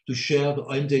to shared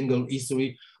or entangled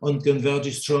history, and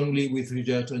converges strongly with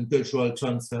research on cultural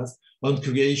transfers, on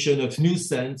creation of new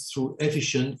sense through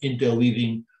efficient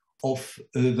interweaving of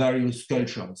various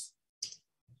cultures.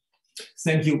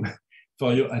 Thank you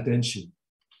for your attention.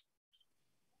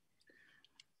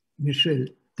 Michel,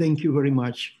 thank you very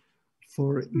much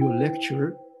for your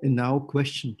lecture. And now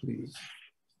question, please.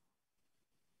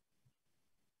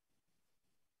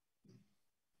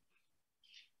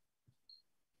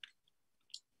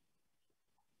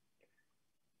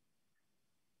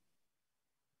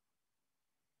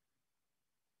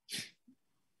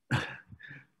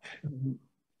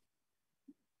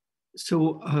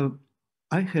 So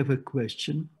I have a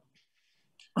question.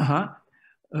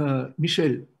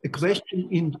 Michel, a question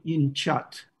in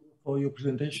chat. For your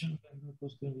presentation,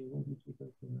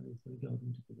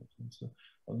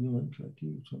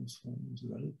 argumentative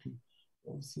transformability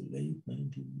of the late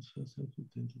 19th, first half of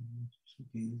 20th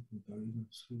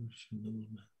century,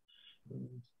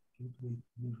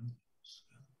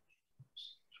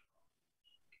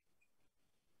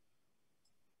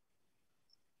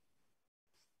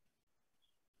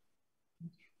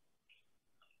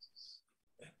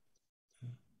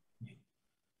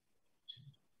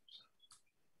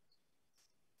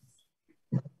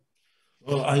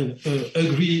 Well, I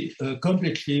agree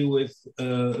completely with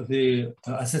the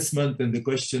assessment and the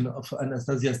question of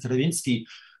Anastasia Stravinsky.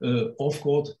 Of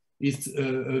course, it's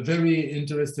a very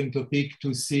interesting topic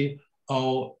to see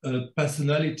how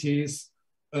personalities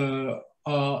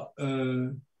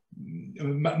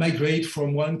migrate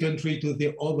from one country to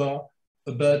the other,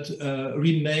 but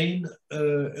remain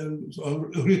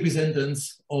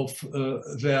representatives of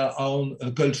their own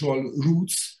cultural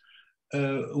roots,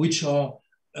 which are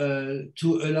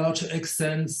to a large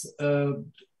extent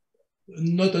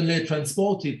not only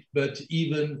transported, but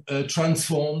even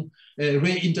transformed,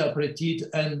 reinterpreted,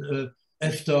 and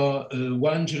after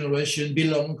one generation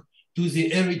belong to the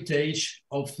heritage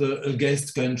of the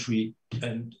guest country.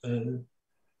 And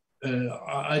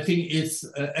I think it's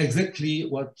exactly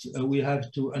what we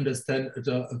have to understand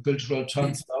the cultural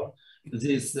transfer,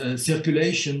 this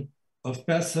circulation of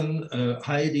person,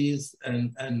 ideas,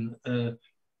 and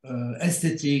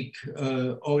aesthetic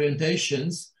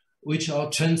orientations, which are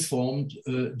transformed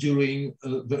during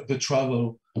the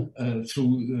travel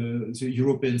through the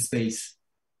European space.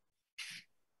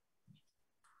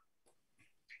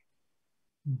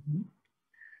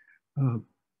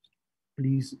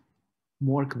 Please,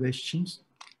 more questions?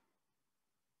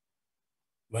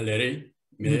 Valerie,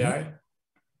 may I?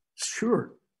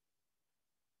 Sure.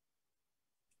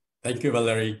 Thank you,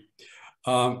 Valerie.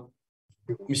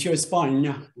 Monsieur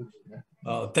Espagne,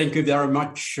 thank you very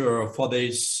much for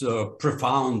this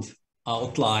profound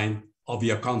outline of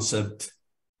your concept,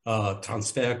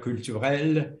 transfert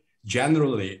culturel,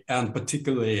 generally, and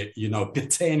particularly,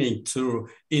 pertaining to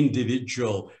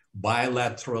individual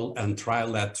bilateral and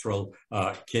trilateral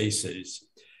cases.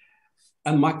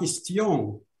 And ma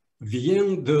question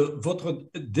vient de votre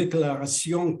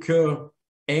déclaration que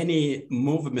any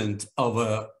movement of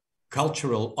a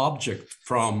cultural object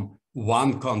from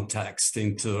one context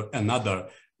into another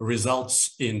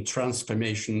results in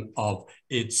transformation of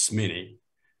its meaning.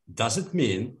 Does it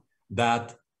mean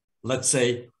that, let's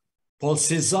say, Paul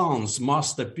Cézanne's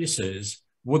masterpieces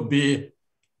would be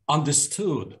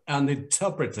understood and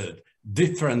interpreted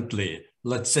differently,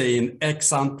 let's say, in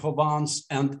Aix-en-Provence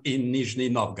and in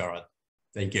Nizhny Novgorod?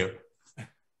 Thank you.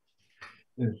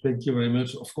 Thank you very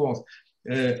much, of course.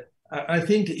 I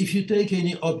think if you take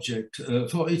any object,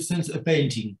 for instance, a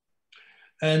painting,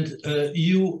 and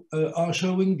you are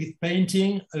showing this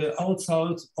painting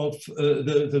outside of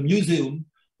the museum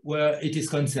where it is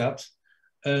conserved,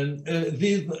 and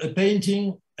this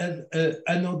painting has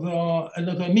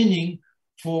another meaning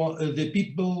for the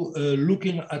people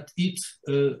looking at it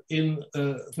in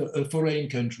a foreign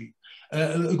country.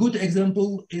 A good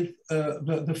example is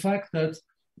the fact that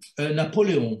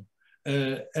Napoleon,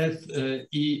 as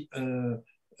he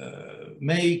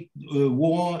made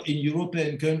war in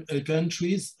European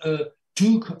countries,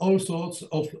 took all sorts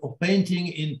of painting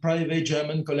in private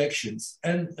German collections.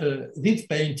 And these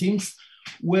paintings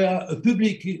were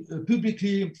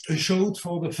publicly showed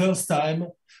for the first time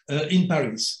in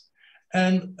Paris.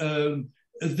 And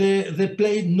they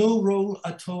played no role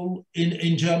at all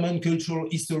in German cultural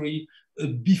history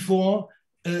before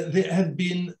they have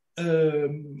been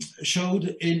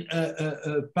showed in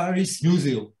a Paris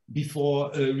museum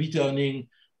before returning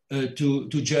to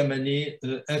Germany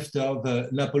after the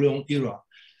Napoleon era.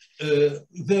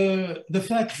 The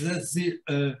fact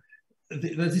that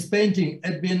that this painting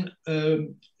had been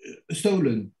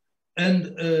stolen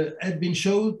and had been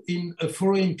shown in a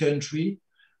foreign country,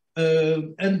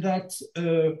 and that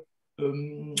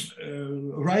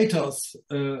writers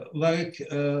like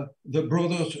the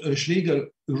brothers Schlegel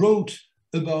wrote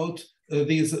about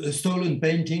these stolen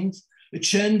paintings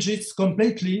changes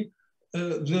completely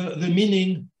the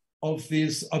meaning of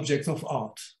these objects of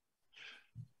art.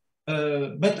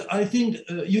 But I think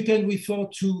you can refer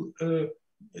to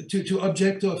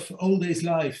objects of all days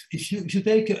life. If you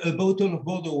take a bottle of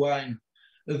Bordeaux wine,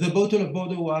 the bottle of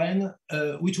Bordeaux wine,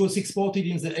 which was exported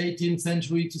in the 18th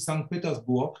century to St.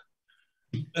 Petersburg,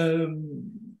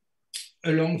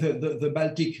 along the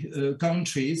Baltic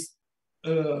countries,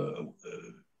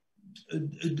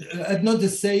 had not the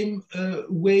same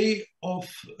way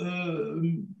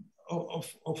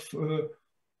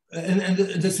and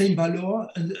the same value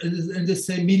and the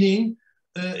same meaning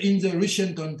in the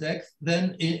Russian context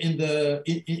than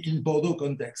in Bordeaux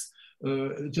context.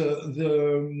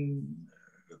 The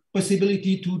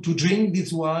possibility to drink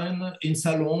this wine in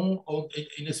salon or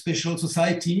in a special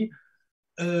society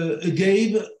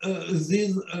gave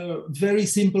this very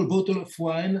simple bottle of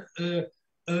wine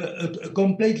a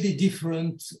completely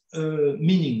different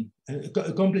meaning,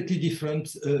 a completely different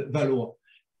value.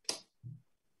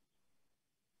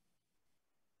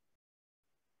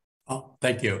 Oh,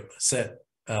 thank you. C'est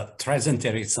très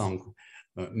intéressant.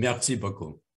 Merci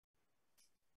beaucoup.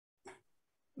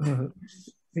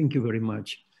 Thank you very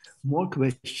much. More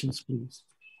questions, please.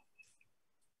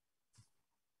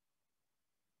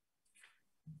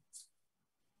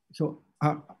 So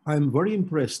I'm very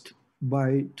impressed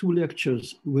by two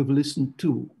lectures we've listened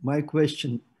to. My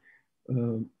question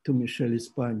to Michel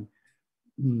Espagne,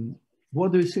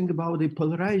 what do you think about the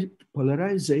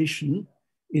polarization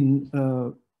in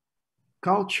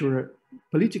culture,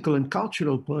 political and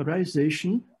cultural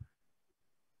polarization,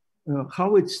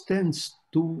 how it stands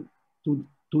to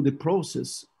the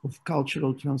process of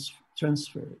cultural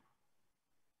transfer?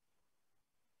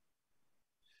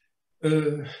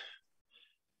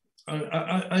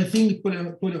 I think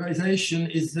polarization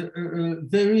is a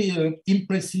very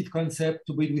impressive concept.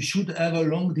 We should have a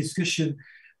long discussion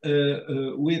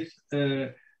with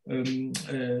the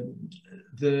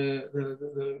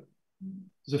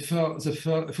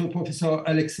Professor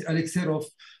Alexerov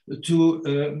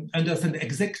to understand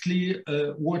exactly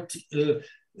what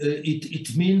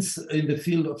it means in the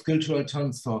field of cultural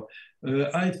transfer.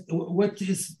 What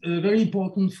is very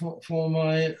important for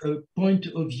my point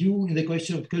of view in the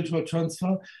question of cultural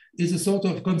transfer is a sort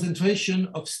of concentration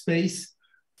of space.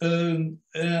 And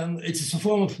it's a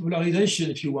form of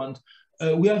polarization, if you want.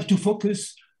 We have to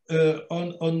focus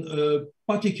on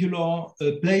particular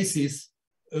places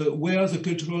where the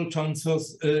cultural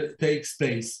transfers takes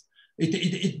place.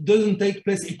 It doesn't take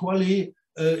place equally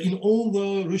in all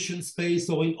the Russian space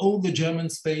or in all the German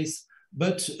space,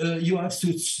 but you have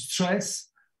to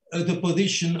stress the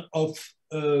position of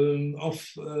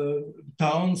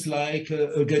towns like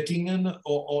Göttingen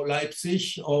or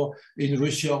Leipzig, or in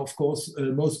Russia, of course,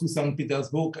 Moscow, St.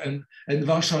 Petersburg, and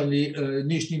Varshavy,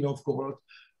 Nizhny Novgorod,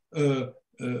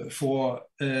 for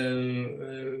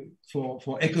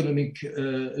economic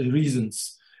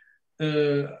reasons.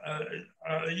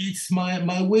 It's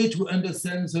my way to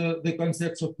understand the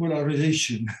concepts of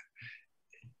polarization.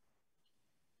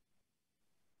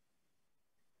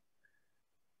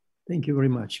 Thank you very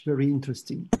much. Very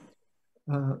interesting.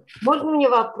 Можно мне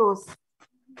вопрос?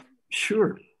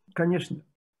 Sure, конечно.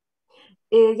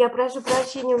 Я прошу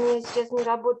прощения, у меня сейчас не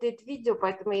работает видео,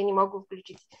 поэтому я не могу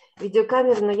включить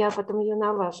видеокамеру, но я потом ее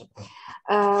налажу.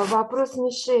 Вопрос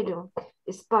Мишелю,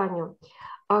 Испанию.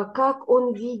 Как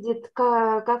он видит,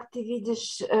 как ты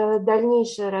видишь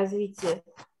дальнейшее развитие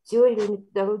теории и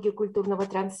методологии культурного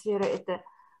трансфера? Это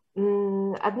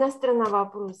одна сторона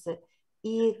вопроса.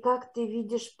 И как ты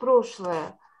видишь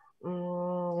прошлое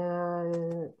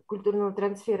культурного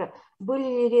трансфера? Были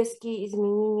ли резкие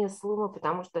изменения слома?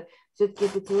 Потому что все-таки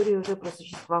эта теория уже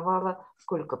просуществовала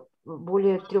сколько?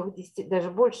 Более 3 десятилетий,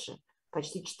 даже больше,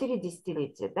 почти 4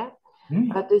 десятилетия, да?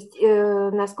 То есть,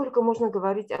 насколько можно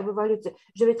говорить об эволюции?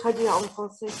 Je vais traduire en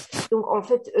français. Donc, en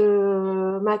fait,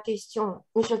 ma question...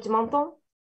 Michel, tu m'entends?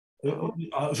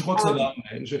 Je crois que ça va,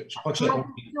 mais je crois que j'ai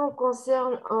compris. Ma question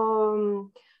concerne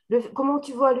comment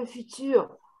tu vois le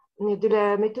futur de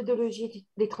la méthodologie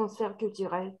des transferts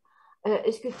culturels.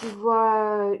 Est-ce que tu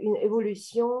vois une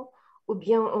évolution ou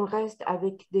bien on reste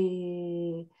avec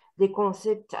des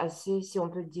concepts assez, si on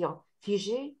peut dire,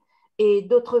 figés? Et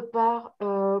d'autre part,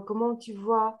 comment tu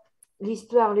vois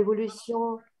l'histoire,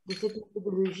 l'évolution de cette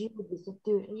méthodologie, de cette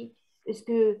théorie? Est-ce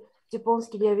que tu penses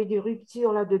qu'il y avait des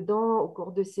ruptures là-dedans au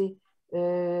cours de ces,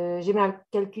 j'ai mal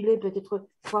calculé, peut-être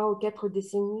 3 ou 4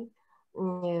 décennies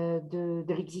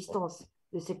de l'existence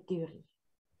de cette théorie?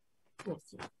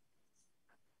 Merci.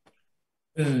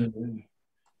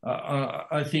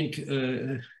 I think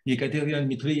Ekaterina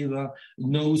Dmitrieva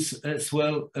knows as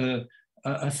well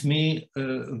as me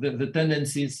the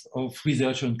tendencies of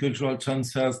research on cultural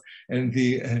transfers and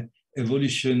the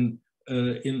evolution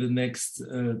in the next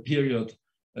period.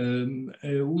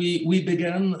 We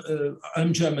began,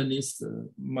 I'm Germanist,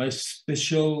 my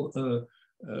special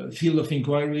field of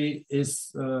inquiry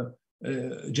is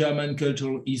German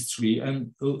cultural history.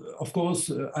 And of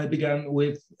course, I began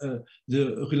with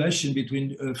the relation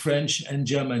between French and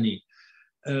Germany.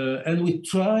 And we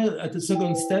try at the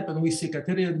second step, and we see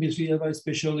Katerina Dmitrieva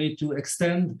especially, to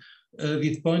extend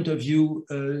this point of view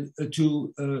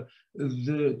to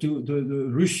the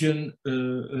Russian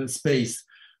space.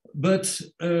 But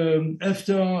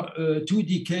after 2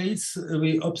 decades,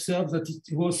 we observed that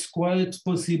it was quite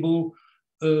possible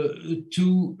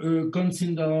to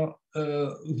consider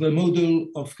the model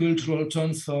of cultural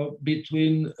transfer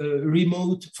between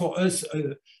remote, for us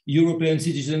European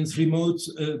citizens, remote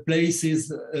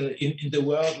places in the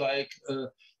world, like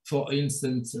for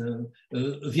instance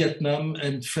Vietnam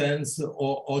and France,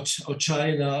 or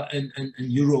China and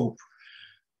Europe.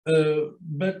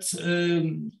 But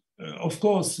of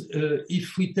course,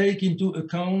 if we take into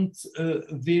account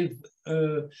with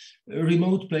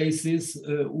remote places,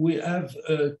 we have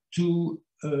to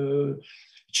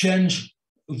change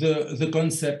the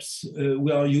concepts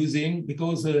we are using,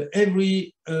 because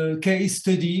every case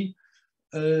study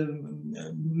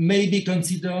may be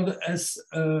considered as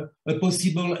a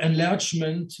possible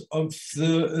enlargement of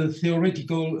the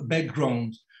theoretical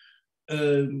background.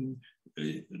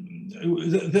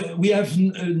 We have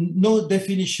no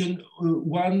definition,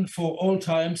 one for all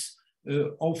times,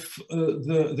 of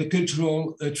the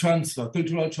cultural transfer.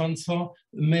 Cultural transfer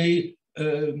may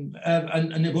have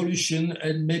an evolution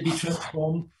and may be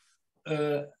transformed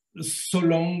so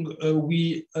long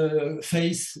we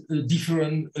face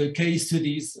different case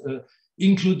studies,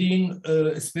 including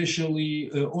especially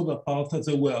other parts of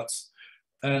the world.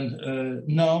 And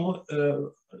now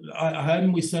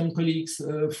I'm with some colleagues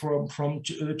from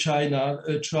China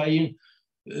trying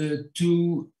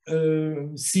to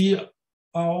see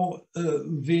how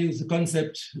this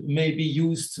concept may be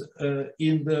used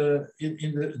in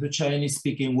the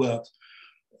Chinese-speaking world.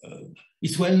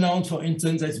 It's well known, for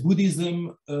instance, that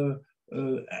Buddhism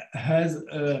has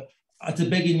at the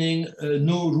beginning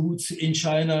no roots in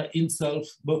China itself,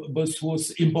 but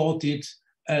was imported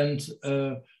and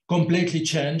completely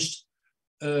changed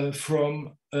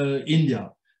from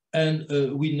India. And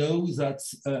we know that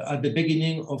at the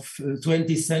beginning of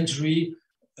 20th century,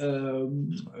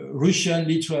 Russian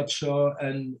literature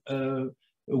and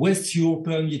West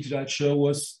European literature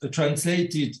was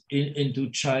translated into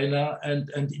China, and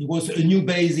it was a new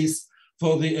basis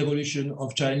for the evolution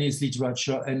of Chinese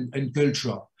literature and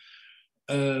culture,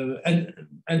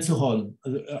 and so on.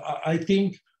 I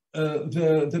think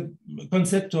the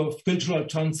concept of cultural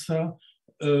transfer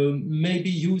may be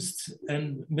used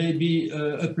and may be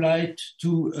applied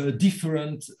to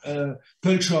different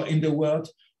culture in the world,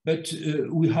 but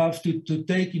we have to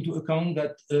take into account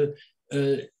that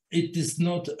it is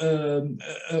not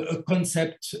a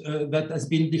concept that has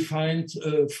been defined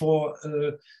for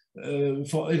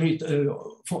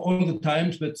all the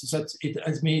times, but that it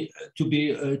has to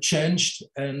be changed,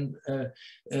 and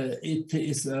it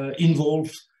is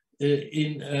involved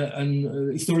in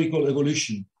an historical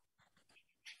evolution.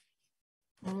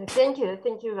 Thank you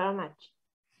very much.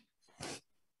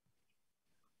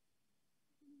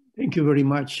 Thank you very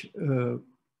much,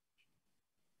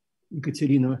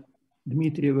 Ekaterina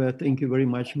Dmitrieva. Thank you very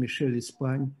much, Michelle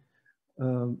Espagne.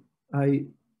 I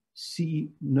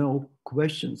see no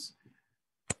questions.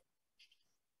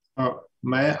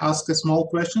 May I ask a small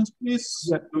question, please?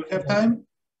 Yeah. Do we have time?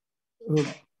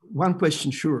 One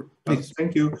question, sure.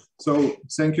 Thank you. So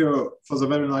thank you for the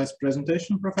very nice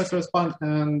presentation, Professor Espagne.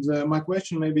 And my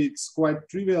question, maybe it's quite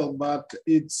trivial, but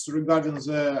it's regarding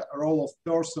the role of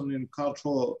person in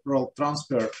cultural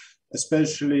transfer,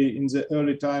 especially in the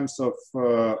early times of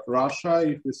Russia,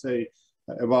 if we say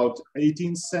about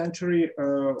 18th century.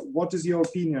 What is your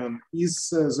opinion? Is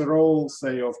the role,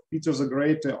 say, of Peter the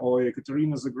Great or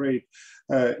Ekaterina the Great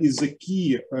is the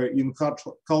key in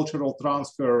cultural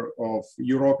transfer of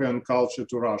European culture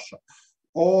to Russia?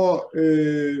 Or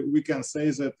we can say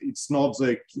that it's not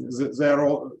their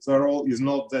role is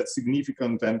not that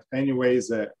significant, and anyway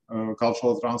the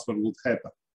cultural transfer would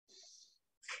happen?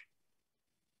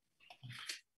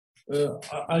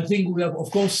 I think we have, of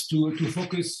course, to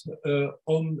focus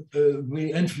on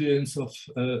the influence of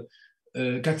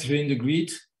Catherine the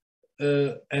Great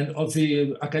and of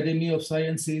the Academy of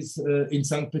Sciences in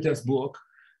St. Petersburg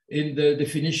in the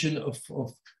definition of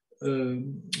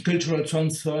cultural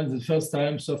transfer in the first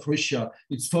times of Russia.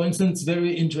 It's, for instance,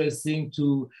 very interesting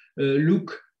to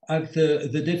look at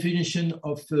the definition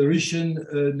of Russian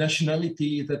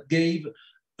nationality that gave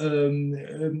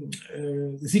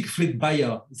Siegfried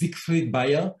Bayer. Siegfried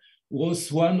Bayer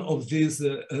was one of these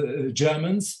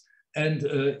Germans, and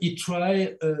he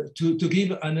tried to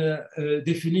give a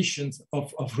definition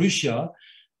of Russia,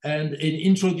 and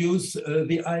introduce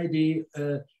the idea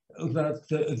that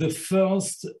the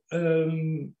first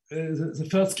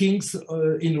kings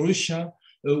in Russia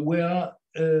were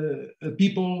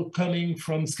people coming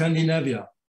from Scandinavia.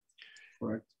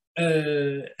 Correct.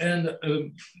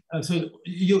 So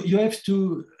you have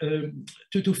to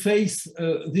face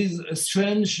this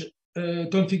strange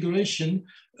configuration.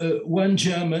 One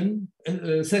German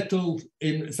settled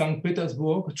in St.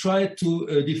 Petersburg tried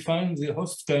to define the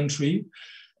host country,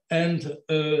 and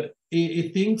he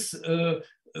thinks the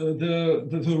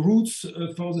roots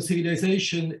for the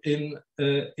civilization in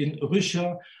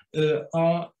Russia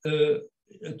are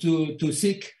to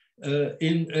seek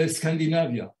in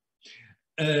Scandinavia.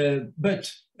 But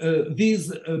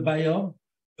this Bayer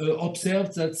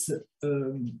observed that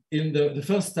in the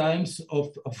first times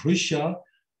of Russia,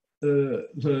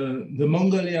 the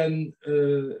Mongolian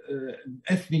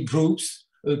ethnic groups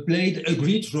played a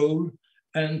great role,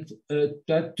 and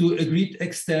that to a great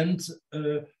extent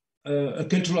a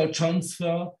cultural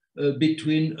transfer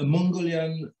between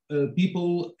Mongolian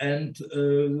people and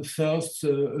first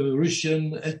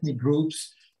Russian ethnic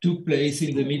groups took place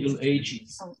in the Middle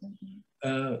Ages.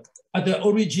 At the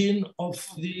origin of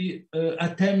the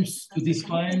attempts to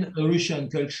define a Russian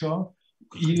culture,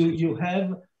 you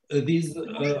have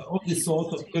all these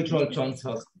sorts of cultural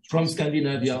transfers from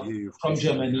Scandinavia, from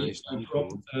Germany, and from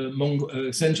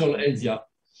Central Asia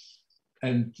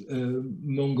and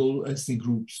Mongol ethnic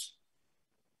groups.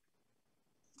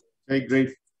 Okay, great.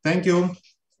 Thank you.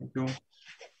 Thank you.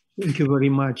 Thank you very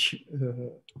much,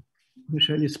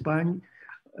 Michel Espagne.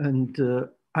 And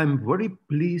I'm very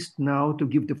pleased now to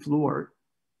give the floor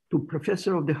to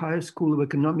Professor of the Higher School of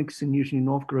Economics in Nizhny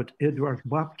Novgorod, Edward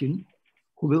Babkin,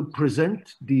 who will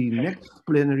present the next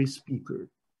plenary speaker.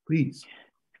 Please.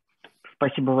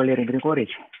 Спасибо, Валерий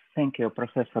Григорьевич. Thank you,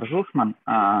 профессор Зусман.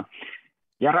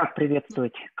 Я рад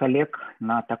приветствовать коллег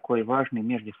на такой важной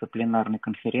междисциплинарной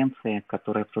конференции,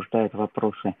 которая обсуждает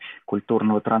вопросы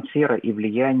культурного трансфера и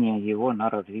влияния его на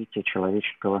развитие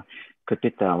человеческого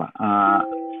капитала.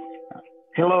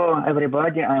 Hello,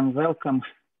 everybody. I'm welcome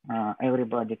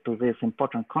everybody to this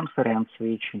important conference,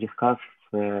 which discusses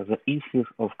the issues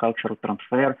of cultural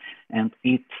transfer and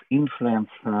its influence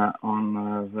on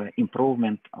the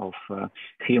improvement of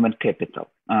human capital.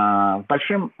 С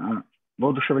большим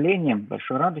воодушевлением,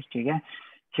 большой радостью я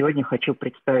сегодня хочу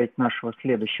представить нашего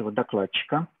следующего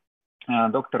докладчика,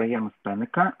 доктора Яна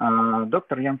Станека.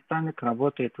 Доктор Ян Станек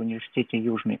работает в Университете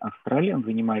Южной Австралии. Он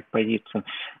занимает позицию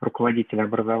руководителя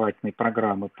образовательной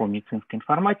программы по медицинской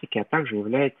информатике, а также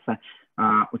является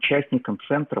участником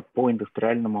Центра по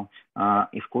индустриальному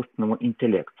искусственному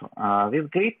интеллекту. With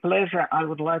great pleasure, I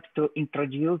would like to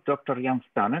introduce Dr. Jan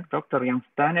Stanek. Dr. Jan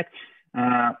Stanek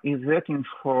is working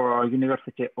for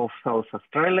University of South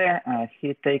Australia.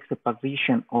 He takes the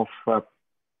position of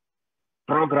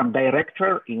program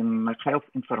director in health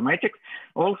informatics.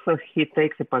 Also, he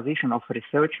takes the position of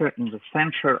researcher in the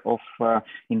Center of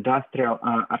Industrial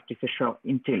Artificial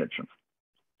Intelligence.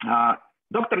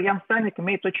 Доктор Ян Станек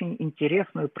имеет очень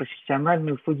интересную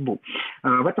профессиональную судьбу.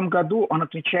 В этом году он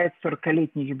отмечает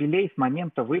 40-летний юбилей с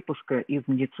момента выпуска из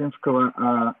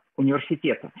медицинского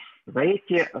университета. За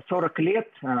эти 40 лет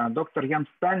доктор Ян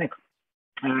Станек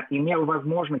имел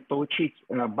возможность получить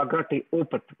богатый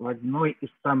опыт в одной из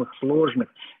самых сложных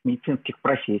медицинских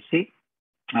профессий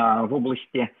в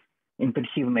области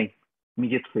интенсивной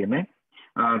медицины.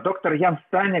 Доктор Ян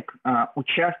Станек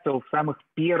участвовал в самых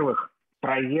первых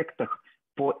проектах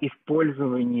по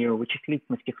использованию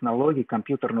вычислительных технологий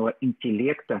компьютерного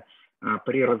интеллекта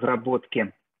при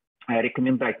разработке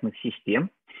рекомендательных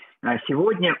систем.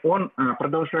 Сегодня он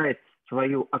продолжает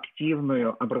свою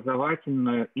активную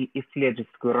образовательную и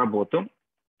исследовательскую работу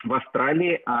в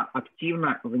Австралии,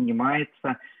 активно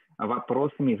занимается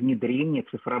вопросами внедрения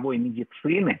цифровой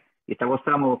медицины и того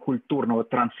самого культурного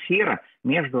трансфера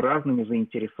между разными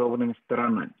заинтересованными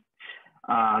сторонами.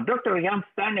 Dr. Jan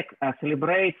Stanek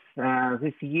celebrates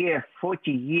this year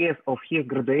 40 years of his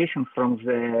graduation from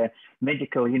the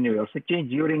medical university.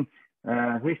 During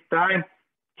this time,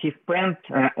 he spent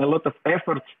a lot of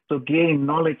efforts to gain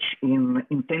knowledge in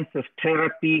intensive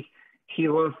therapy. He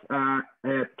was a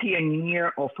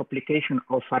pioneer of application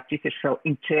of artificial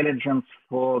intelligence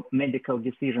for medical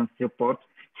decision support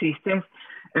systems.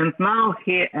 And now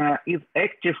he is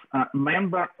active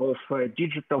member of a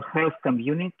digital health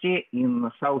community in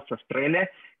South Australia,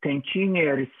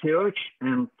 continue research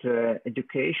and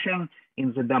education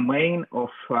in the domain of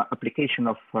application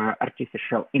of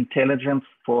artificial intelligence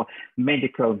for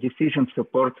medical decision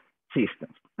support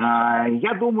systems.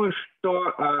 Я думаю,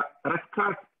 что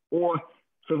рассказ о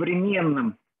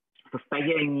современном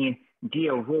состоянии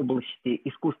дел в области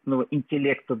искусственного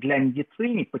интеллекта для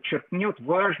медицины подчеркнет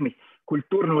важность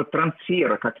культурного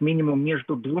трансфера, как минимум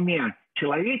между двумя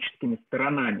человеческими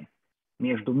сторонами,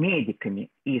 между медиками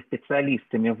и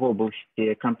специалистами в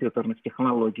области компьютерных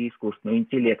технологий и искусственного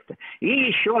интеллекта, и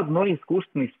еще одной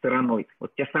искусственной стороной,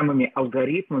 вот те самыми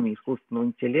алгоритмами искусственного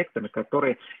интеллекта, на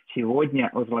которые сегодня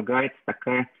возлагается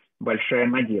такая большая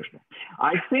надежда.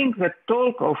 I think the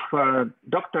talk of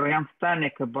Dr. Jan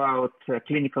Stanek about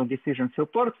clinical decision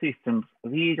support systems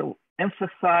will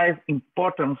emphasize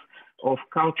importance of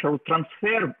cultural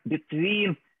transfer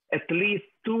between at least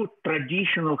two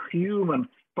traditional human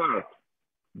parts,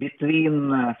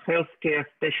 between healthcare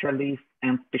specialists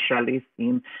and specialists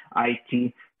in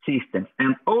IT systems.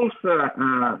 And also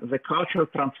the cultural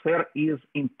transfer is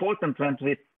important when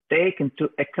we take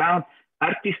into account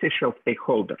artificial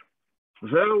stakeholders.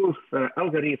 Those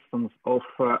algorithms of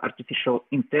artificial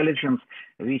intelligence,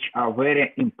 which are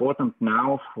very important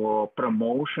now for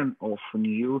promotion of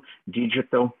new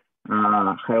digital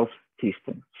health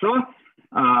system. So,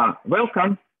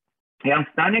 welcome, Jan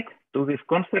Stanek, to this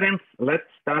conference. Let's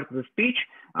start the speech.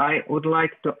 I would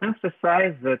like to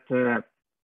emphasize that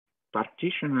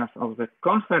participants of the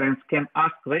conference can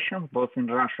ask questions both in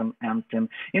Russian and in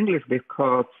English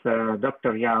because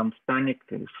Dr. Jan Stanek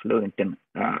is fluent in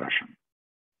Russian.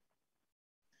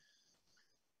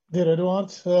 Dear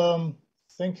Eduard,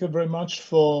 thank you very much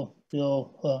for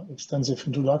your extensive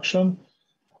introduction,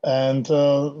 and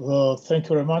thank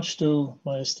you very much to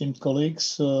my esteemed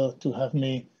colleagues to have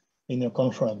me in your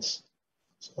conference.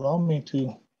 So allow me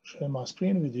to share my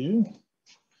screen with you.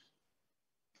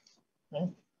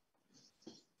 Okay.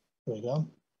 There we go.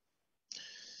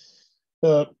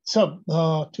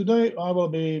 Today I will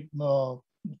be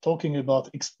talking about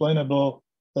explainable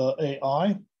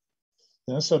AI.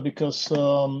 Yeah, so because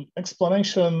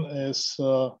explanation is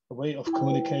a way of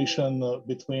communication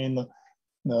between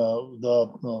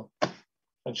the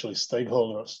actually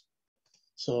stakeholders.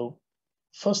 So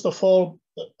first of all,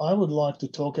 I would like to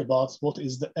talk about what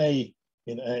is the A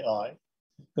in AI.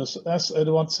 Because as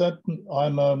Edward said,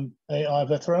 I'm an AI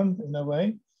veteran in a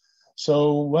way.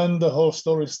 So when the whole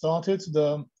story started,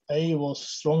 the A was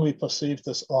strongly perceived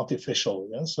as artificial.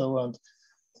 Yeah? So, and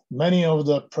many of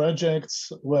the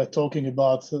projects were talking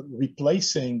about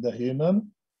replacing the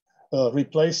human,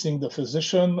 replacing the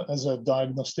physician as a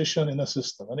diagnostician in a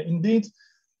system. And indeed,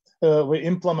 we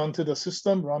implemented a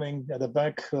system running at the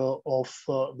back of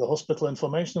the hospital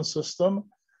information system,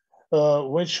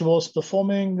 which was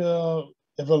performing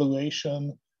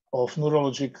evaluation of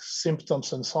neurologic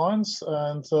symptoms and signs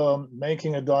and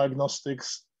making a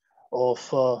diagnostics of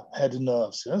head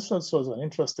nerves. Yes, so it was an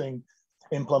interesting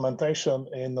implementation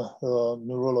in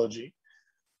neurology.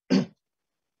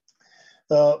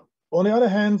 On the other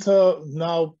hand,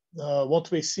 now what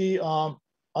we see are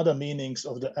other meanings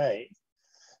of the A.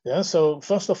 Yeah, so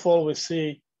first of all, we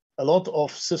see a lot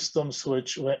of systems where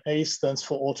A stands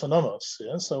for autonomous.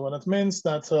 Yeah, so when it means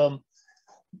that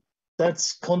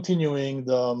that's continuing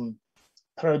the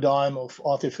paradigm of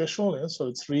artificial. Yeah, so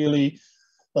it's really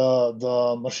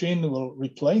the machine will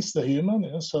replace the human.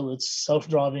 Yeah, so it's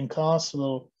self-driving cars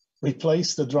will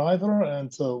replace the driver.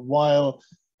 And while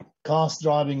cars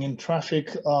driving in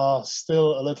traffic are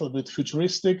still a little bit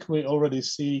futuristic, we already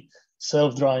see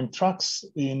self-driving trucks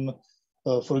in,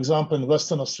 for example, in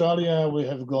Western Australia, we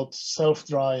have got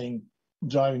self-driving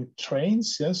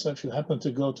trains. Yes, so if you happen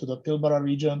to go to the Pilbara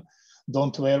region,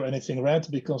 don't wear anything red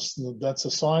because that's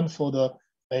a sign for the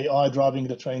AI driving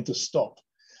the train to stop.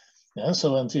 Yeah,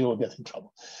 so until you will get in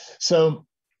trouble. So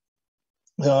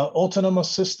autonomous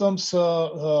systems,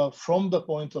 from the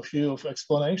point of view of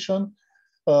explanation,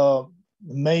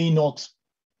 may not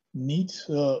need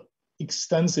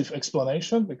extensive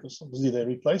explanation because obviously they're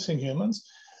replacing humans.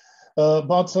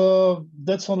 But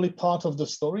that's only part of the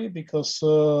story because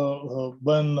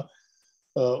when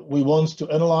we want to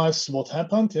analyze what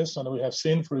happened, yes, and we have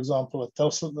seen, for example,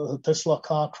 a Tesla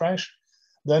car crash,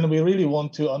 then we really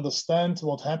want to understand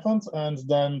what happened, and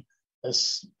then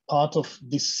as part of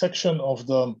this section of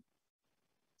the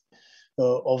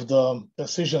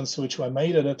decisions which were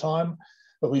made at the time,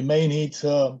 we may need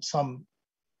some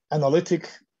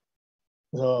analytic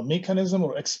mechanism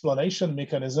or explanation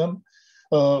mechanism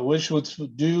which would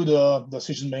do the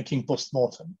decision-making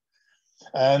post-mortem.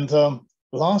 And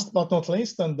last but not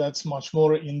least, and that's much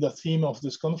more in the theme of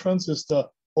this conference, is the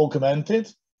augmented.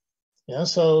 Yeah,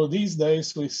 so these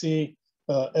days we see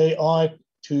AI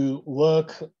to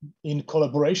work in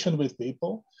collaboration with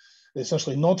people,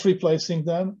 essentially not replacing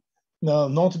them, no,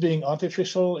 not being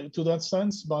artificial to that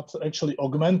sense, but actually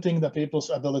augmenting the people's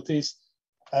abilities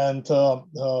and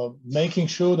making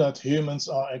sure that humans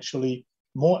are actually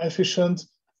more efficient,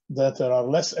 that there are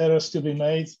less errors to be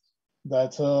made,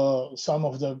 that some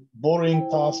of the boring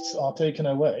tasks are taken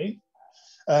away,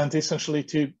 and essentially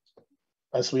to,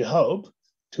 as we hope,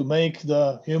 to make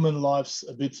the human lives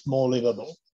a bit more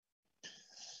livable.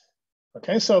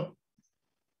 Okay, so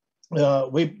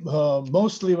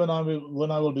mostly when I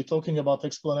will be talking about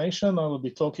explanation, I will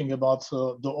be talking about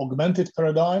the augmented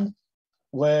paradigm,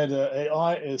 where the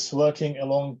AI is working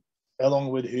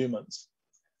along with humans.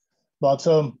 But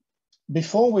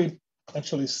before we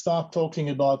actually start talking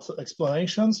about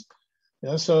explanations,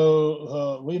 yeah,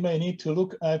 so we may need to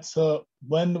look at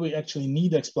when we actually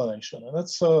need explanation. And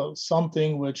that's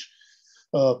something which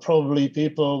probably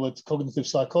people with cognitive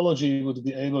psychology would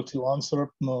be able to answer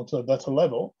to a better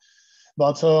level.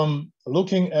 But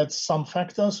looking at some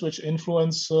factors which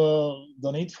influence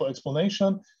the need for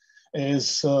explanation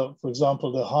is, for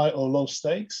example, the high or low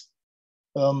stakes.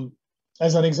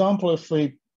 As an example, if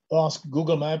we ask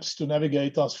Google Maps to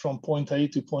navigate us from point A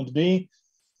to point B,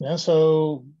 yeah,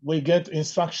 so we get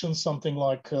instructions, something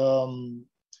like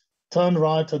turn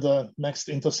right at the next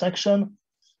intersection.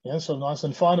 Yeah, so nice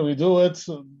and fine, we do it.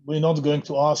 We're not going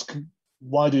to ask,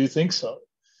 why do you think so?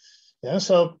 Yeah,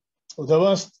 so the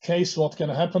worst case, what can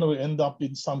happen, we end up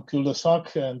in some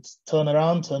cul-de-sac and turn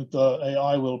around and the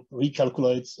AI will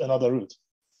recalculate another route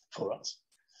for us.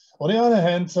 On the other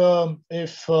hand,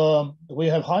 if we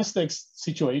have high stakes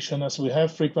situation, as we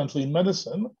have frequently in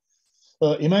medicine,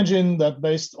 imagine that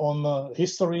based on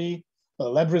history,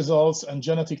 lab results, and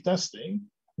genetic testing,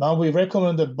 now we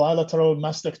recommend a bilateral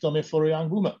mastectomy for a young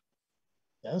woman.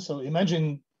 Yeah, so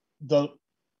imagine the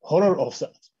horror of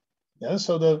that. Yeah,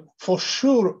 so for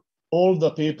sure, all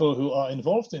the people who are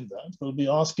involved in that will be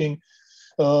asking,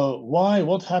 why,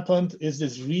 what happened? Is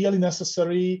this really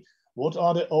necessary? What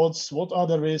are the odds? What are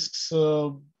the risks?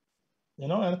 You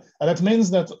know, and that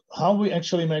means that how we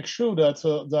actually make sure that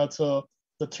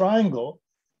the triangle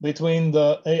between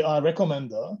the AI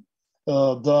recommender,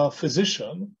 the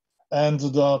physician, and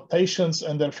the patients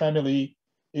and their family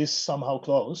is somehow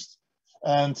closed,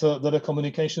 and that the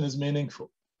communication is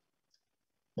meaningful.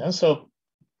 Yeah, so,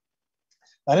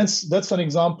 and that's an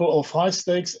example of high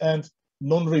stakes and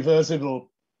non-reversible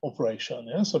operation.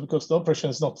 Yeah, so because the operation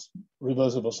is not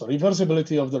reversible, so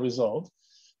reversibility of the result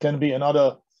can be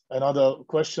another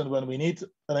question when we need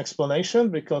an explanation,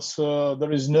 because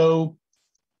there is no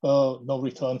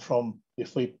return from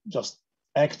if we just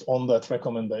act on that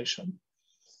recommendation.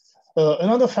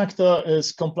 Another factor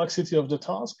is complexity of the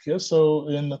task. Yeah? So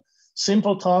in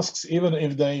simple tasks, even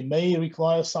if they may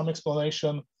require some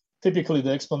explanation, typically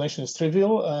the explanation is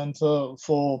trivial, and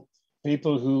for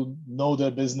people who know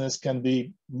their business can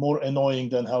be more annoying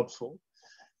than helpful.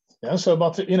 Yeah, so,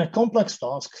 but in a complex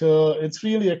task, it's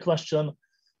really a question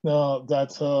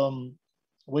that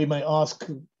we may ask,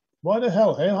 why the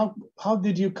hell? Hey, how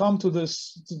did you come to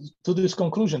this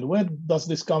conclusion? Where does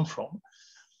this come from?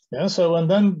 Yeah, so, and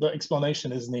then the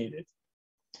explanation is needed.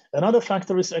 Another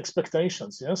factor is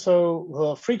expectations. Yeah,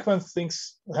 so frequent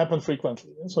things happen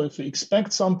frequently. So if we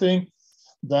expect something,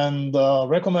 then the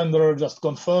recommender just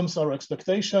confirms our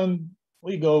expectation.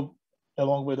 We go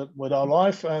along with it, with our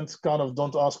life, and kind of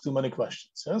don't ask too many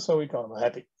questions. Yeah, so we kind of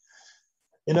happy.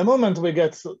 In a moment, we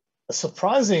get a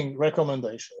surprising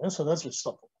recommendation. Yeah, so that's just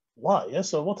stop. Why? Yeah,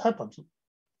 so what happened?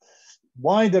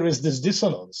 Why there is this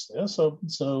dissonance? Yeah, so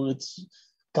it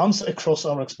comes across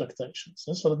our expectations.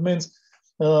 Yeah, so that means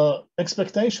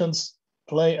expectations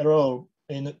play a role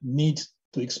in need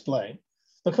to explain.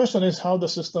 The question is how the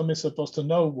system is supposed to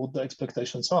know what the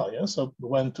expectations are. Yeah, so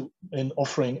when in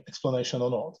offering explanation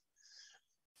or not.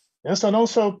 Yes, and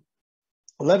also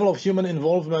level of human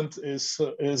involvement is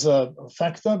a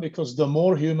factor, because the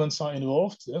more humans are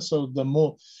involved, yeah, so the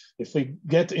more, if we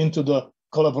get into the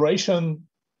collaboration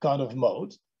kind of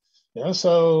mode, yeah,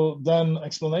 so then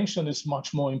explanation is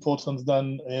much more important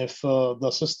than if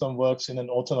the system works in an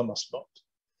autonomous mode.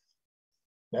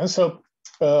 Yeah, so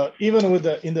even with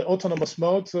in the autonomous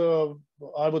mode,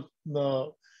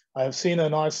 I have seen a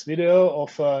nice video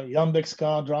of a Yandex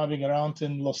car driving around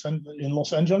in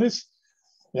Los Angeles.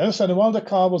 Yes, and while the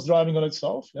car was driving on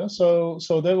itself, yeah, so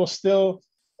there was still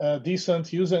a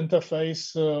decent user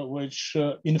interface which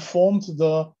informed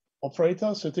the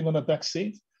operator sitting on the back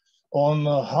seat on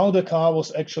how the car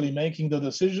was actually making the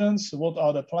decisions, what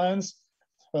are the plans,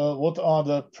 what are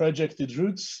the projected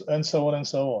routes, and so on and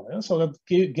so on. And so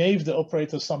that gave the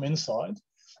operator some insight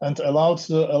and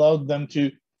allowed them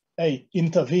to A,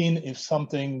 intervene if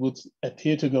something would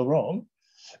appear to go wrong,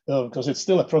 because it's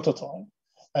still a prototype,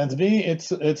 and B, it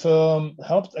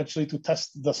helped actually to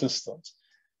test the systems.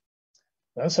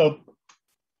 And so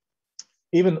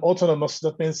even autonomous,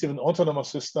 that means even autonomous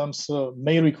systems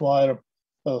may require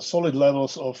solid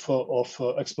levels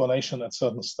of explanation at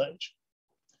certain stage.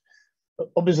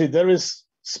 Obviously, there is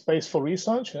space for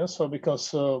research, yeah? So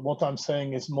because what I'm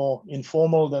saying is more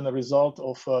informal than a result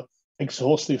of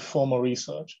exhaustive formal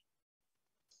research.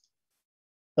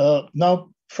 Now,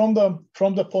 from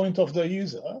the point of the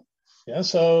user, yeah,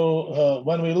 so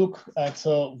when we look at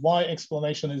why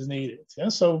explanation is needed, yeah,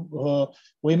 so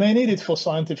we may need it for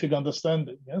scientific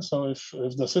understanding. Yeah? So if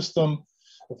the system,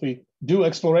 if we do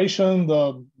exploration,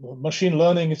 the machine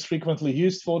learning is frequently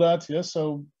used for that. Yeah?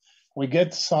 So we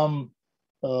get some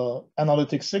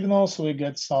analytic signals, we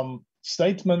get some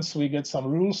statements, we get some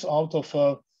rules out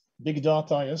of big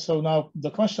data. Yeah? So now the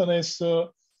question is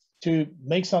to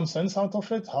make some sense out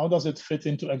of it. How does it fit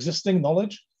into existing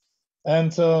knowledge?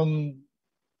 And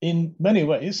in many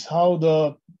ways, how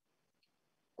the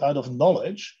kind of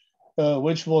knowledge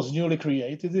which was newly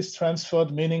created is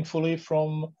transferred meaningfully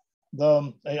from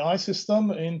the AI system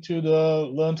into the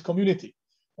learned community,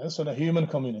 so the human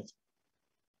community.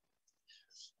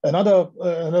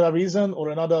 Another reason or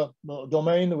another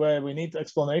domain where we need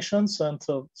explanations, and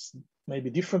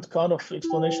maybe different kind of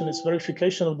explanation, is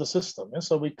verification of the system.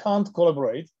 So we can't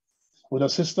collaborate with a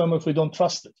system if we don't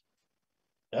trust it.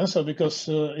 Yeah, so because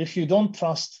if you don't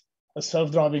trust a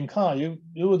self-driving car, you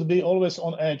would be always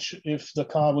on edge if the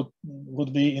car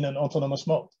would be in an autonomous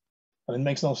mode, and it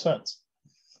makes no sense.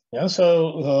 Yeah,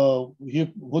 so you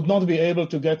would not be able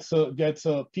to get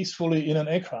peacefully in an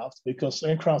aircraft, because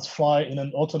aircraft fly in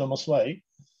an autonomous way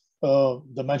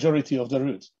the majority of the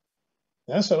route.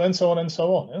 Yeah, so and so on and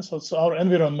so on. Yeah, so our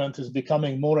environment is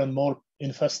becoming more and more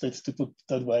infested, to put it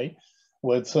that way,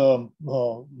 with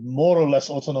more or less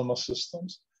autonomous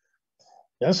systems.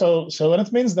 Yeah, so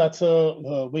it means that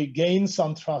we gain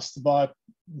some trust by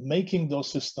making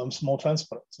those systems more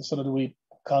transparent, so that we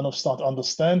kind of start to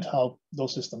understand how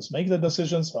those systems make the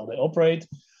decisions, how they operate,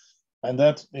 and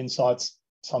that incites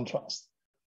some trust.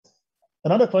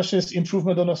 Another question is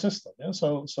improvement on a system. Yeah?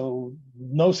 So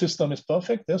no system is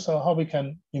perfect. Yeah? So how we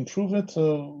can improve it,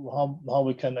 how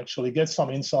we can actually get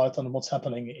some insight on what's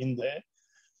happening in there.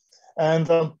 And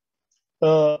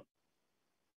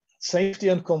safety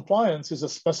and compliance is a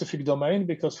specific domain,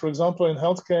 because, for example, in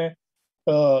healthcare,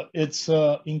 it's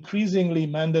increasingly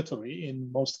mandatory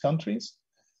in most countries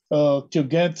to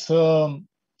get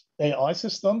AI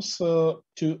systems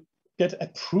to get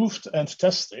approved and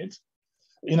tested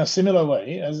in a similar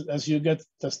way as you get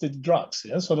tested drugs.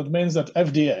 Yeah? So that means that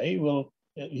FDA will,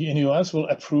 in US, will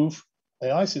approve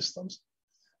AI systems.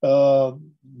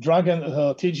 Drug and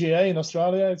TGA in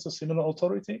Australia, it's a similar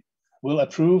authority, will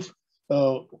approve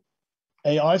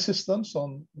AI systems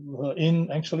in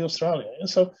actually Australia. Yeah?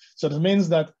 So that means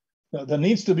that there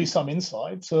needs to be some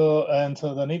insight and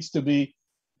there needs to be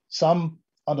some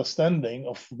understanding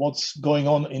of what's going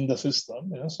on in the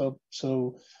system. Yeah?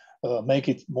 So make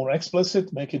it more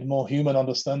explicit, make it more human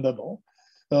understandable,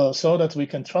 so that we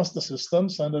can trust the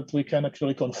systems and that we can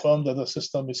actually confirm that the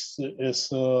system is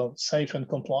safe and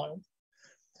compliant.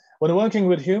 When working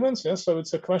with humans, yeah, so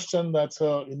it's a question that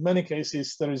in many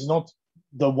cases there is not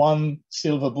the one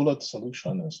silver bullet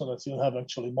solution, so that you have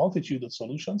actually multitude of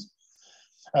solutions.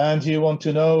 And you want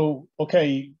to know,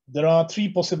 okay, there are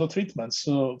 3 possible treatments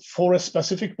for a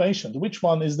specific patient. Which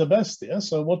one is the best? Yeah?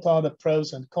 So what are the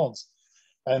pros and cons?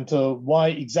 And why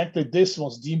exactly this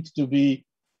was deemed to be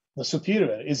the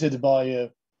superior? Is it by a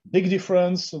big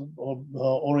difference,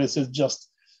 or is it just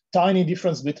tiny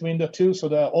difference between the two, so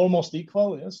they're almost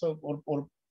equal? Yeah? So, or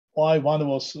why one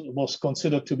was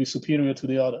considered to be superior to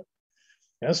the other?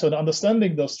 Yeah? So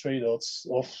understanding those trade-offs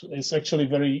is actually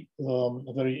very,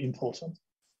 very important.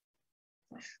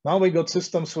 Now we got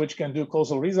systems which can do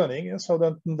causal reasoning, yeah? So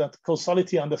that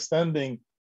causality understanding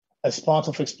as part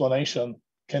of explanation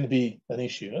can be an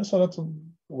issue. Yeah? So that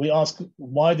we ask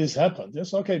why this happened.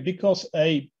 Yes, okay, because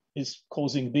A is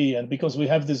causing B, and because we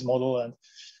have this model,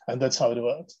 and that's how it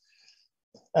works.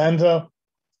 And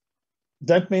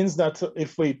that means that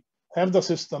if we have the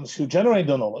systems who generate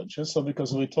the knowledge, so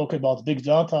because we talk about big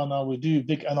data now, we do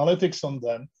big analytics on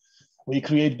them, we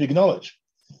create big knowledge.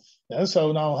 Yeah,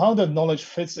 so now how that knowledge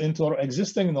fits into our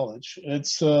existing knowledge,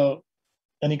 it's an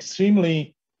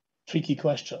extremely tricky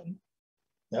question.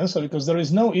 Yeah, so because there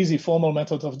is no easy formal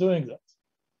method of doing that.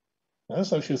 Yeah,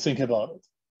 so if you think about it.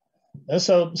 Yeah,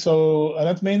 and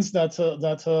that means that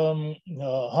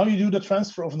how you do the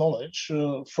transfer of knowledge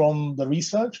from the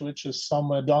research, which is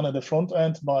somewhere done at the front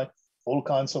end by all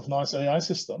kinds of nice AI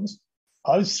systems,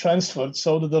 how it's transferred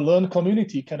so that the learned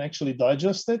community can actually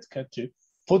digest it, can to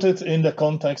put it in the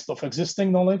context of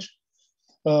existing knowledge,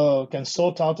 can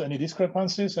sort out any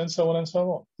discrepancies, and so on and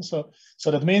so on.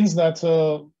 So that means that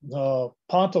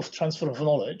part of transfer of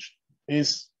knowledge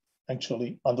is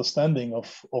actually understanding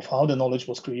of how the knowledge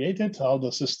was created, how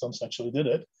the systems actually did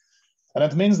it. And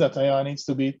that means that AI needs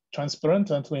to be transparent,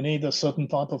 and we need a certain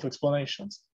type of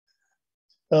explanations.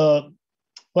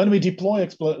 When we deploy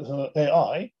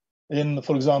AI in,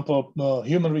 for example,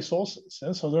 human resources,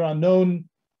 yeah, so there are known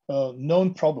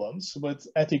problems with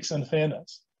ethics and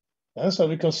fairness. Yeah, so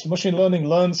because machine learning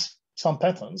learns some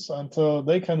patterns, and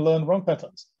they can learn wrong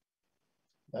patterns.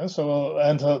 Yeah, so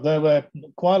there were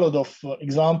quite a lot of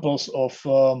examples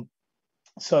of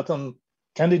certain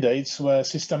candidates were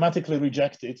systematically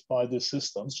rejected by the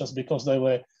systems just because they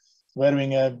were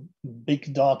wearing a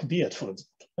big dark beard, for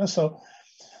example. Yeah,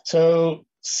 so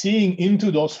seeing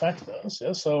into those factors,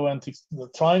 yeah, so and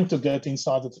trying to get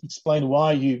inside to explain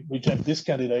why you reject this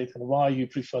candidate and why you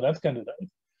prefer that candidate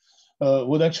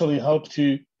would actually help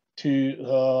to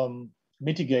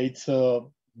mitigate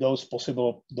those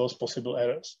possible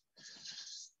errors.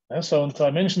 Yeah, so and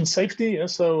I mentioned safety. Yeah,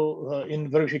 so in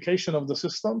verification of the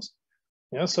systems.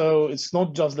 Yeah, so it's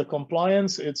not just the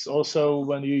compliance; it's also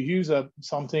when you use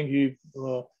something, you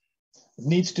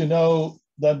need to know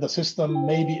that the system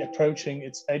may be approaching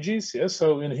its edges. Yeah,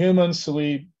 so in humans,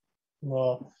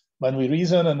 when we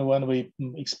reason and when we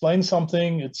explain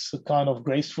something, it's a kind of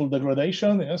graceful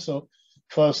degradation. Yeah, so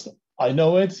first I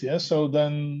know it. Yeah, so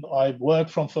then I work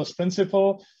from first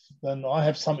principle. Then I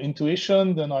have some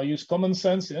intuition. Then I use common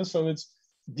sense. Yeah, so it's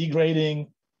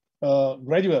degrading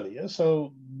gradually. Yeah?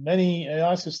 So many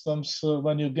AI systems,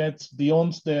 when you get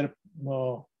beyond their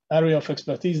area of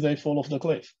expertise, they fall off the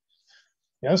cliff.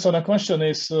 Yeah. So the question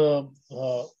is to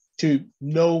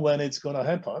know when it's going to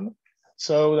happen,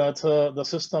 so that the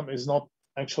system is not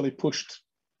actually pushed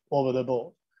over the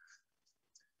board.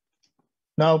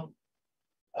 Now,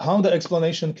 how the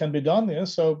explanation can be done? Yeah.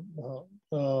 So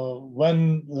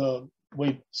when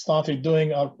we started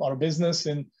doing our business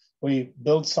and we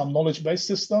built some knowledge-based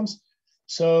systems.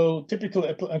 So typical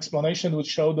explanation would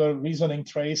show the reasoning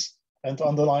trace and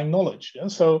underlying knowledge. Yeah?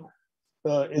 So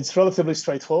it's relatively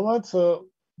straightforward,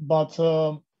 but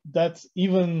that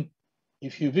even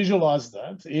if you visualize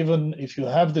that, even if you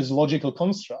have these logical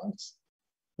constructs,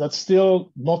 that's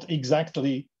still not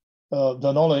exactly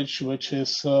the knowledge which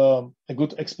is a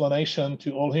good explanation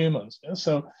to all humans. Yeah?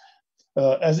 So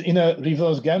as in a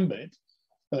reverse gambit,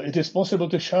 it is possible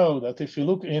to show that if you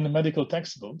look in medical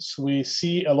textbooks, we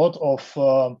see a lot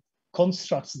of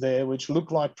constructs there which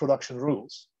look like production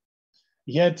rules.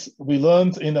 Yet we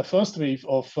learned in the first wave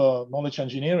of knowledge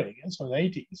engineering, so in the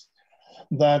 80s,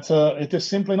 that it is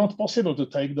simply not possible to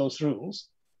take those rules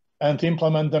and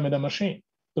implement them in a machine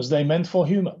because they meant for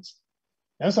humans.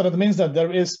 And so that means that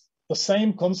there is the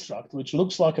same construct which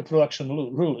looks like a production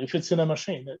rule. If it's in a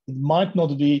machine, it might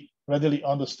not be readily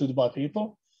understood by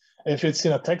people. If it's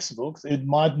in a textbook, it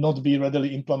might not be readily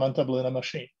implementable in a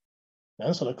machine.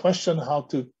 And so the question how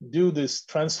to do this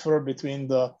transfer between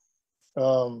the,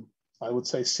 I would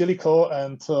say, silico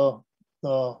and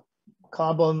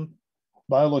carbon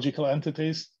biological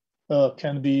entities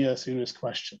can be a serious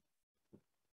question.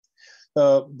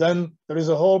 Then there is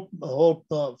a whole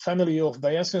family of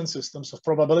Bayesian systems, of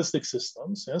probabilistic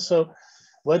systems. Yeah? So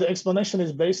where the explanation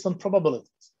is based on probabilities.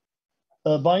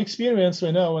 By experience,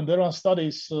 we know, and there are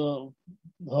studies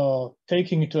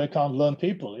taking into account learned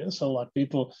people, yeah? So like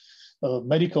people,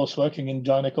 medicals working in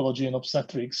gynecology and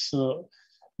obstetrics,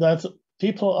 that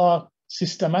people are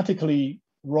systematically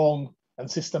wrong and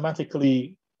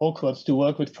systematically awkward to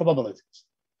work with probabilities.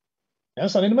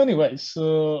 Yes, and in many ways,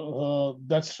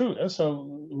 that's true. Yeah?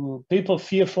 So people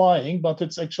fear flying, but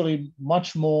it's actually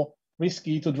much more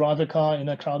risky to drive a car in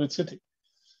a crowded city.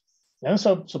 Yeah,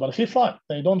 but if you fly,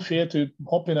 they don't fear to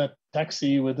hop in a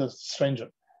taxi with a stranger.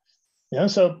 Yeah,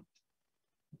 so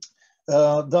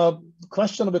the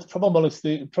question with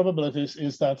probabilities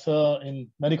is that in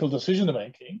medical decision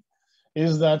making,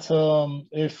 is that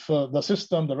if the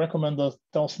system, the recommender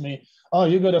tells me, oh,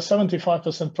 you got a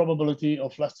 75% probability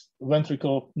of left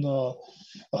ventricle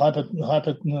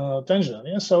hypertension.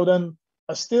 Yeah, so then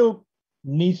I still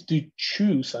need to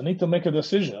choose. I need to make a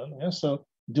decision. Yeah, so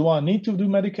do I need to do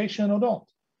medication or not?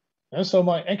 And so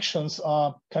my actions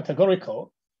are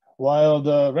categorical while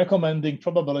the recommended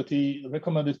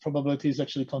probability is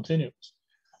actually continuous.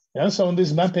 Yeah, so in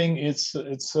this mapping, it's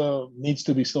needs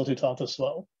to be sorted out as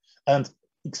well and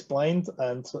explained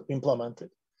and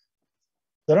implemented.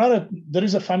 There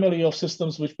is a family of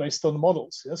systems which based on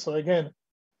models. Yeah? So again,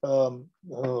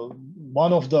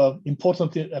 one of the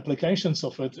important applications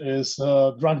of it is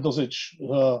drug dosage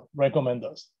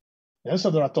recommenders. Yeah? So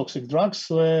there are toxic drugs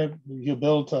where you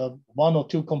build a 1 or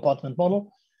 2 compartment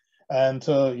model, and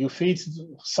you feed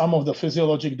some of the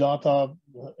physiologic data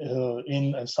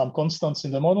in some constants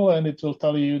in the model, and it will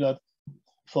tell you that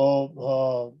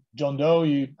for John Doe,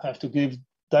 you have to give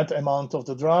that amount of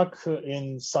the drug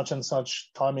in such and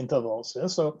such time intervals. Yeah?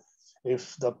 So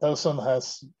if the person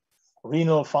has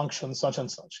renal function such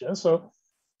and such. Yeah? So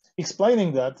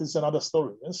explaining that is another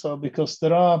story. Yeah? So because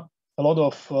there are a lot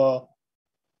of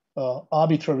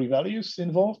arbitrary values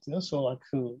involved. Yeah? So like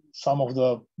some of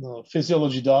the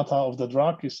physiology data of the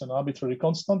drug is an arbitrary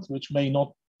constant, which may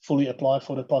not fully apply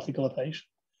for the particular patient.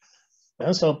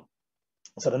 Yeah? So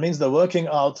that means they're working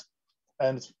out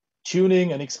and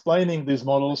tuning and explaining these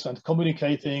models and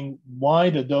communicating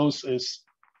why the dose is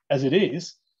as it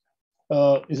is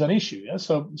an issue. Yeah?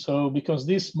 So because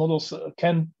these models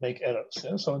can make errors.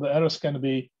 Yeah? So the errors can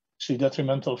be actually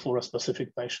detrimental for a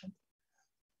specific patient.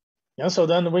 Yeah, so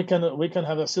then we can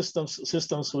have a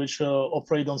systems which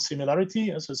operate on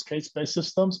similarity, as is case-based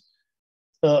systems.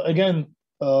 Again,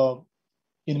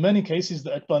 in many cases,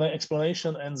 the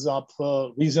explanation ends up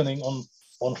reasoning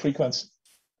on frequency.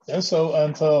 Yeah, so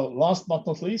and last but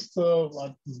not least,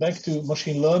 back to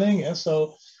machine learning. Yeah,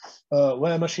 so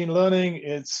where machine learning,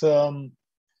 it's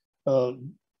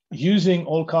using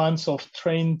all kinds of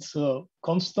trained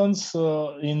constants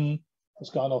in this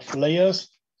kind of layers,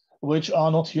 which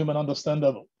are not human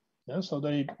understandable. Yeah? So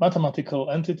they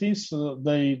mathematical entities,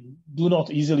 they do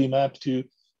not easily map to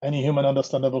any human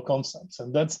understandable concepts.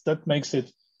 And that makes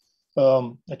it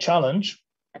a challenge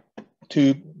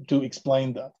to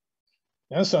explain that.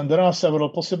 Yes, and there are several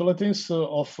possibilities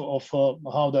of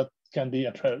how that can be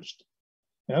approached.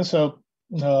 Yeah, so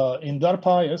in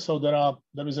DARPA, yeah, so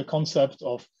there is a concept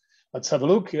of, let's have a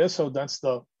look. Yeah, so that's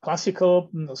the classical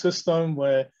system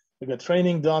where you get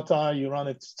training data, you run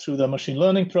it through the machine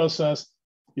learning process,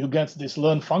 you get this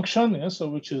learn function, yeah, so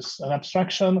which is an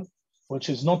abstraction, which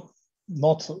is not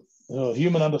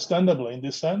human understandable in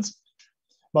this sense,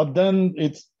 but then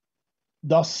it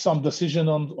does some decision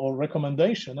or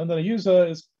recommendation, and the user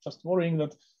is just worrying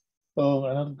that,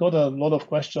 and I've got a lot of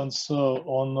questions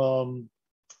on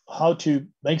how to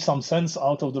make some sense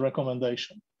out of the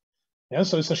recommendation. Yeah,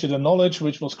 so essentially the knowledge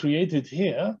which was created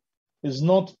here is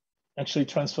not actually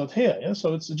transferred here. Yeah,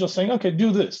 so it's just saying, okay,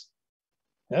 do this.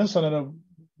 Yeah, so then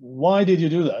why did you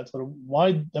do that? Or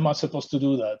why am I supposed to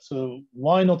do that? So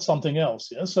why not something else?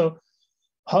 Yeah, so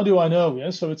how do I know?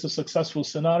 Yeah, so it's a successful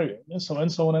scenario. Yeah, so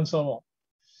and so on and so on.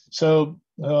 So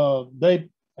they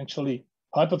actually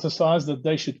hypothesized that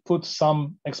they should put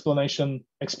some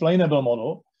explainable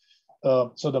model.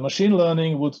 So the machine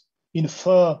learning would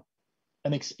infer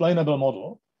an explainable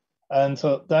model, and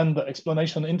then the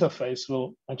explanation interface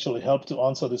will actually help to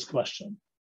answer this question.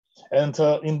 And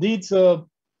indeed, it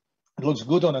looks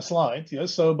good on a slide,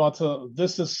 yes. So, but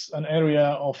this is an area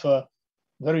of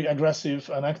very aggressive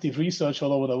and active research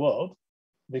all over the world,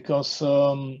 because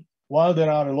while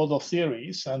there are a lot of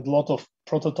theories and a lot of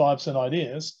prototypes and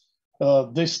ideas,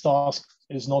 this task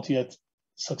is not yet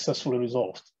successfully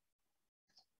resolved.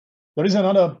 There is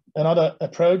another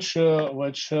approach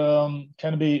which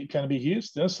can be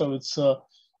used. Yeah? So it's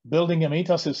building a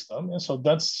meta system. Yeah? So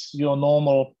that's your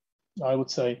normal, I would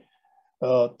say,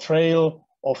 trail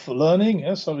of learning.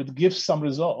 Yeah? So it gives some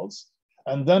results,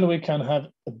 and then we can have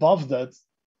above that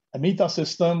a meta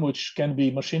system which can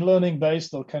be machine learning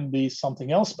based or can be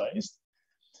something else based,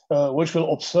 which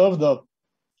will observe the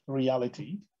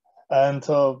reality and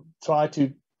try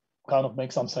to kind of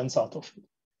make some sense out of it.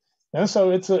 And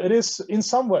so it is in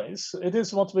some ways it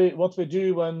is what we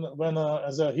do when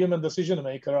as a human decision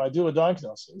maker I do a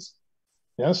diagnosis.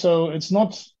 Yeah, so it's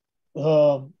not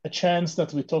a chance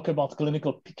that we talk about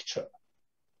clinical picture.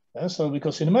 Yeah, so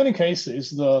because in many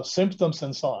cases the symptoms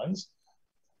and signs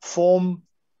form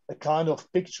a kind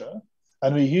of picture,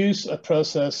 and we use a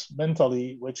process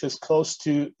mentally which is close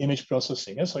to image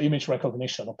processing, yeah? So image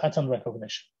recognition or pattern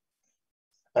recognition.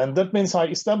 And that means I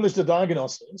establish the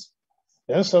diagnosis.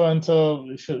 Yeah, so and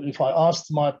if I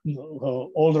asked my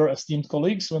older esteemed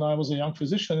colleagues when I was a young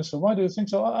physician, so why do you think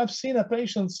so? I've seen a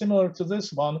patient similar to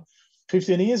this one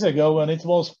 15 years ago, and it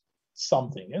was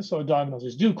something. Yeah? So a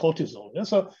diagnosis, do cortisol. Yeah?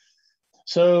 So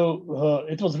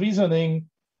it was reasoning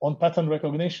on pattern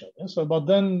recognition. Yeah? So, but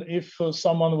then if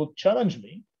someone would challenge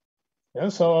me Yeah,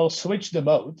 so I'll switch the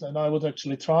mode and I would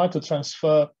actually try to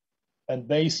transfer and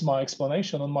base my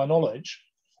explanation on my knowledge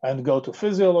and go to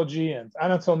physiology and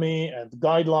anatomy and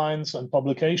guidelines and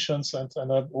publications and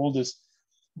have all this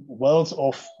wealth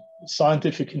of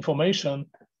scientific information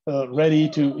ready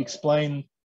to explain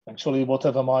actually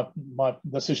whatever my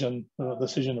decision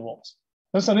was.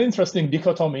 That's an interesting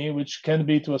dichotomy which can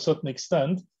be to a certain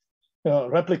extent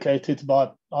replicated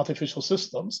by artificial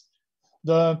systems.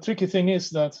 The tricky thing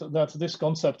is that this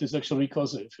concept is actually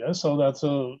recursive, yeah? So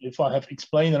that if I have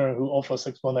explainer who offers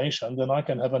explanation, then I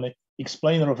can have an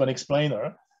explainer of an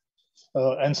explainer,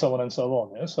 and so on and so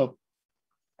on. Yeah? So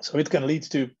it can lead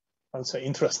to, I'd say,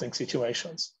 interesting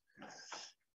situations.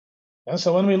 And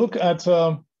so when we look at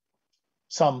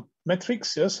some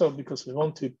metrics, yeah, so because we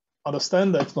want to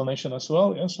understand the explanation as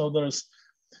well, yeah, so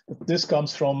this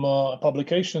comes from a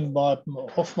publication by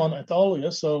Hoffman et al.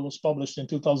 Yeah, so it was published in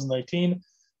 2018,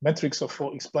 Metrics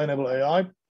for Explainable AI.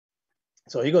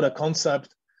 So he got a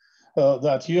concept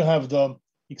that you have the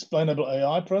explainable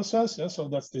AI process. Yeah, so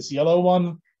that's this yellow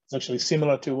one. It's actually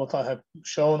similar to what I have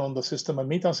shown on the system and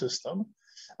meta system.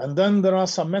 And then there are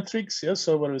some metrics. Yeah,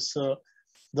 so where is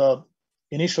the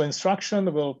initial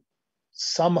instruction will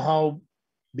somehow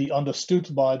be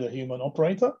understood by the human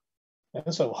operator.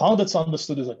 And so how that's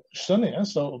understood is a question, yeah,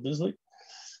 so obviously.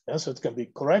 Yeah, so it can be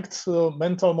correct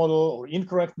mental model or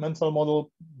incorrect mental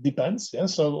model, depends, yeah,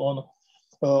 so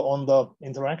on the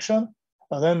interaction.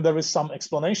 And then there is some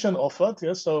explanation offered,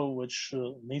 yeah, so which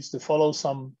needs to follow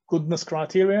some goodness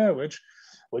criteria,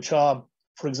 which are,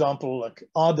 for example, like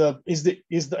is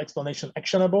the explanation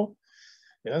actionable?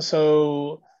 Yeah,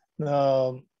 so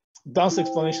does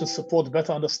explanation support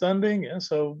better understanding? Yeah,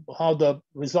 so how the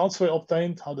results were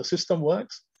obtained, how the system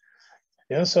works.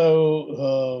 Yeah,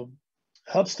 so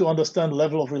helps to understand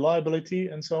level of reliability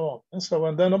and so on.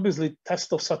 And then obviously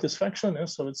test of satisfaction. Yeah,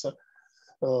 so it's a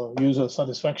user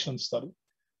satisfaction study.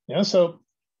 Yeah, so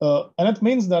and it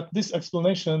means that this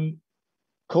explanation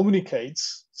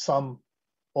communicates some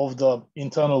of the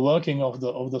internal working of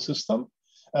the system,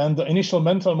 and the initial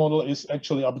mental model is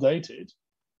actually updated.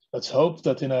 Let's hope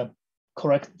that in a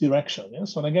correct direction.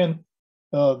 Yes, and again,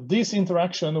 this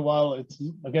interaction, while it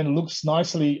again looks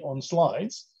nicely on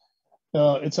slides,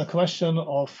 it's a question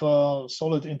of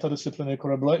solid interdisciplinary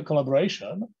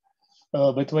collaboration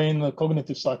between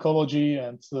cognitive psychology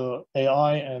and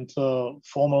AI and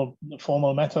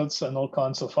formal methods and all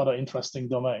kinds of other interesting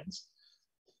domains.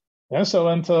 Yeah, so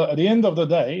and at the end of the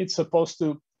day, it's supposed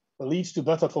to lead to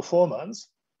better performance.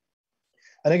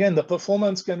 And again, the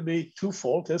performance can be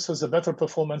twofold. This is a better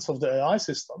performance of the AI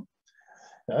system,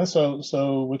 yeah,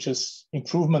 so which is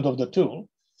improvement of the tool.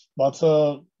 But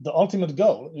the ultimate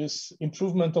goal is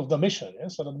improvement of the mission. Yeah?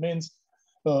 So that means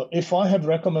if I have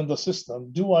recommended a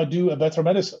system, do I do a better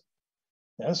medicine?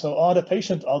 Yeah? So are the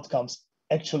patient outcomes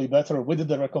actually better with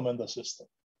the recommender system?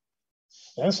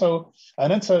 Yeah, so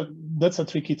and that's a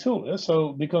tricky tool. Yeah?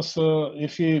 So because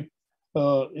if you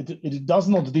it does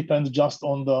not depend just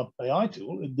on the AI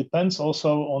tool, it depends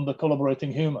also on the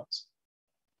collaborating humans.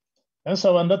 And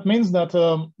so, and that means that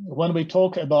when we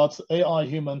talk about AI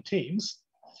human teams,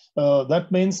 that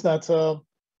means that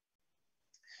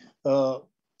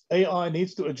AI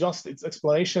needs to adjust its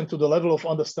explanation to the level of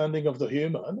understanding of the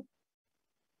human.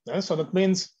 And so that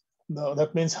means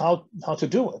how to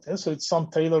do it. Yeah? So it's some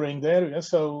tailoring there. Yeah?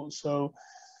 So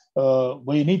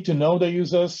we need to know the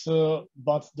users,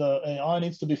 but the AI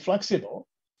needs to be flexible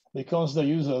because the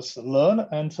users learn,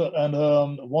 and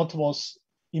what was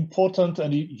important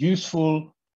and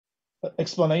useful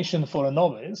explanation for a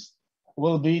novice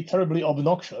will be terribly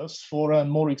obnoxious for a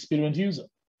more experienced user.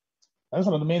 And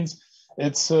so that means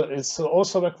it's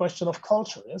also a question of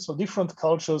culture. Yeah? So different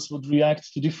cultures would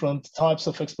react to different types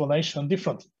of explanation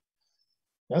differently.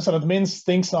 Yeah, so that means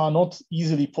things are not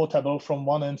easily portable from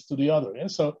one end to the other. Yeah?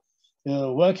 So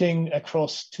working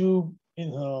across two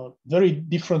very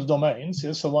different domains.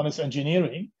 Yeah? So one is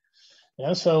engineering.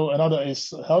 Yeah? So another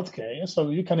is healthcare. Yeah? So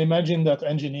you can imagine that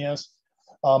engineers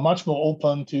are much more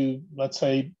open to, let's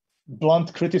say,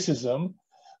 blunt criticism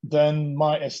than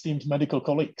my esteemed medical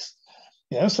colleagues.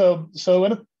 Yeah? So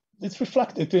it's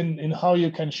reflected in how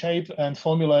you can shape and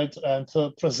formulate and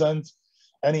present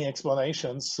any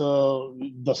explanations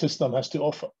the system has to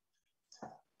offer.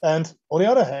 And on the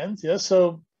other hand, yeah,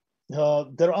 so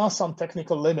there are some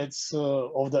technical limits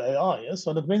of the AI. Yeah?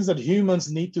 So that means that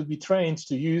humans need to be trained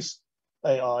to use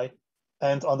AI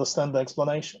and understand the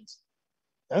explanations.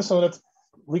 And so that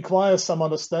requires some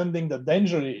understanding. The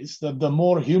danger is that the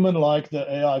more human-like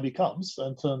the AI becomes,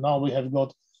 and now we have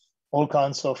got all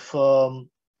kinds of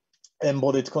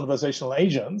embodied conversational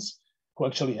agents who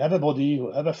actually have a body,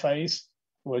 who have a face,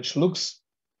 which looks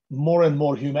more and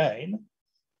more humane.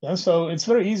 And so it's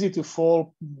very easy to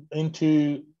fall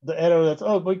into the error that,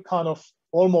 oh, we kind of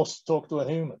almost talk to a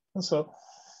human. And so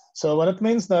when it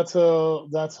means that,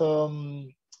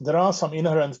 there are some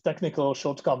inherent technical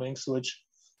shortcomings which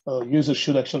users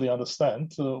should actually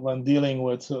understand when dealing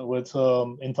with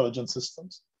intelligent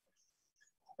systems.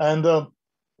 And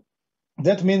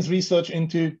that means research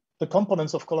into the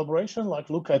components of collaboration, like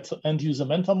look at end-user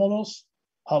mental models,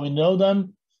 how we know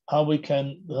them, how we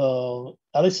can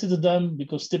elicit them,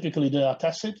 because typically they are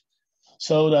tacit,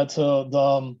 so that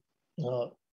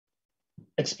the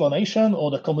explanation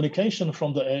or the communication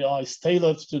from the AI is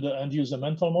tailored to the end-user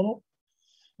mental model.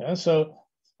 And so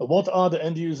what are the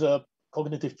end-user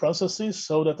cognitive processes,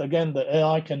 so that, again, the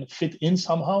AI can fit in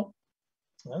somehow,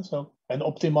 and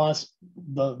optimize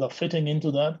the fitting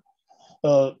into that.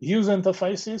 User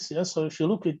interfaces, yes, so if you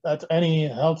look at any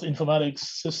health informatics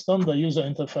system, the user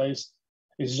interface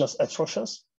is just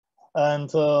atrocious. And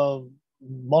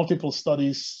multiple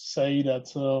studies say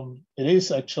that it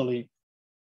is actually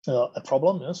a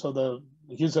problem. Yeah? So the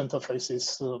user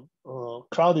interfaces,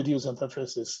 crowded user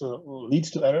interfaces lead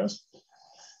to errors.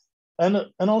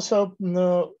 And also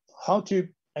how to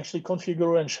actually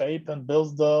configure and shape and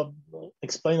build the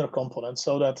explainer component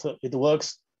so that it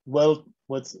works well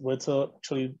with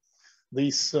actually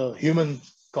these human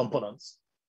components.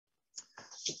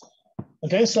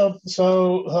 Okay, so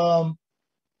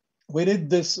we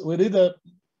did a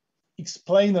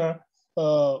explainer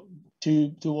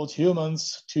towards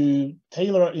humans to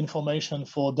tailor information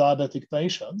for diabetic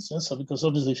patients. And so, because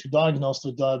obviously if you're diagnosed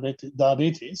with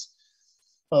diabetes,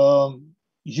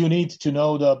 you need to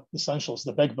know the essentials,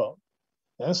 the backbone.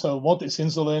 And so what is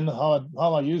insulin,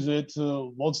 how I use it,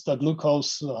 what's the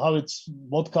glucose,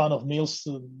 what kind of meals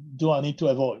do I need to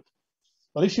avoid?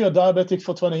 But if you're diabetic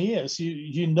for 20 years,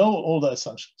 you know all the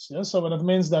essentials. Yeah? So when it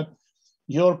means that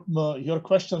your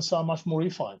questions are much more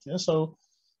refined. Yeah? So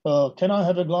can I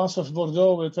have a glass of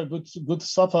Bordeaux with a good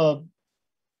supper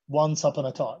once upon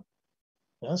a time?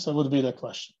 Yeah? So would be the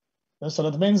question. And so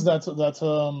that means that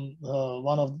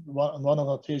one of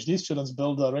our PhD students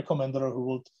built a recommender who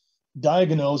would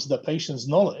diagnose the patient's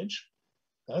knowledge,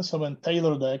 so and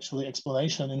tailor the actually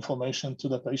explanation information to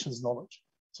the patient's knowledge.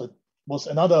 So it was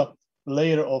another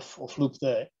layer of loop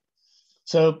there.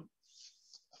 So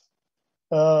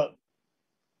I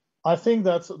think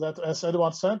that as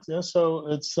Edward said, yeah, so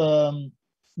it's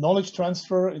knowledge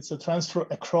transfer. It's a transfer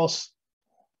across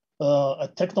a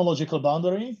technological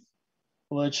boundary,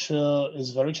 which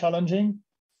is very challenging.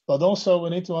 But also we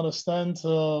need to understand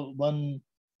when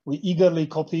we eagerly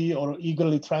copy or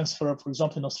eagerly transfer, for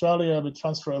example, in Australia, we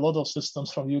transfer a lot of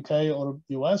systems from UK or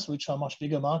US, which are much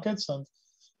bigger markets, and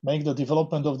make the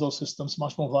development of those systems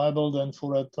much more viable than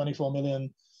for a 24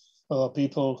 million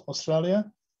people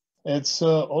Australia. It's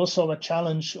also a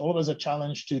challenge, always a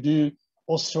challenge to do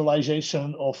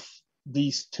Australization of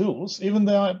these tools, even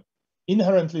they are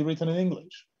inherently written in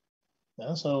English.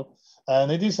 Yeah, so,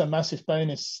 and it is a massive pain,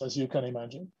 as you can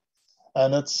imagine.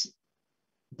 And it's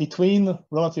between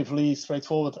relatively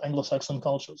straightforward Anglo-Saxon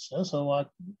cultures. Yeah? So I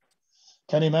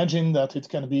can imagine that it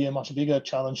can be a much bigger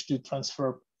challenge to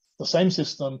transfer the same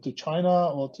system to China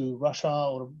or to Russia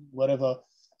or wherever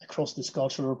across these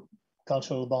cultural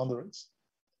boundaries.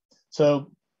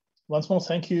 So once more,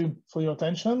 thank you for your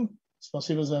attention.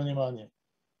 Спасибо за внимание.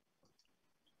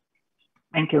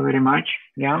 Thank you very much,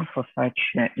 Jan, for such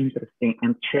interesting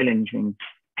and challenging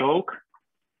talk.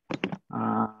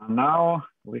 Now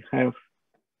we have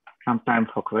some time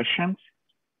for questions.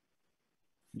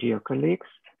 Dear colleagues,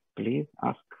 please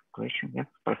ask questions. Yes,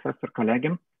 Professor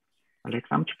Kalagin.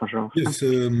 Alexandrovich, пожалуйста. Yes,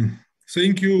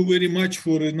 thank you very much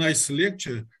for a nice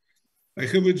lecture. I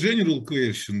have a general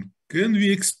question. Can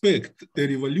we expect a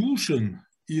revolution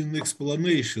in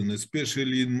explanation,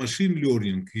 especially in machine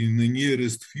learning, in the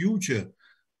nearest future,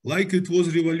 like it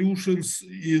was revolutions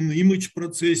in image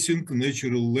processing,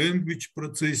 natural language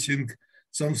processing,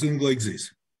 something like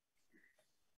this?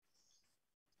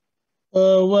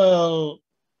 Well,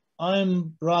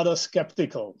 I'm rather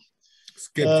skeptical.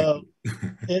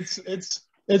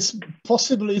 It's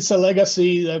possibly it's a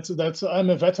legacy that I'm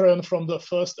a veteran from the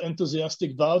first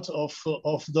enthusiastic bout of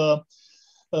the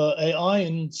AI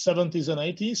in 70s and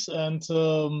 80s, and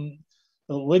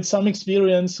with some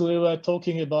experience, we were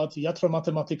talking about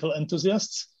iatromathematical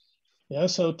enthusiasts. Yeah,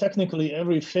 so technically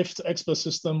every fifth expert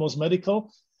system was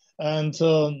medical, and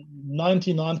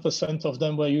 99% of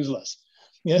them were useless.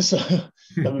 Yes,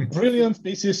 they were brilliant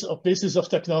pieces of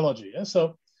technology. Yeah?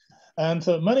 So, and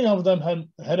many of them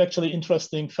had actually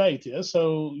interesting fate. Yeah?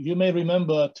 So you may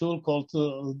remember a tool called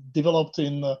developed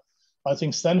in I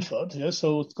think, Stanford. Yeah?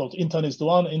 So it's called internist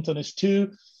 1, internist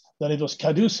 2. Then it was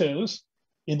Caduceus,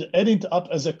 adding up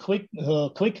as a quick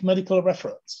medical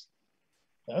reference.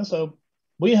 Yeah? So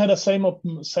we had a same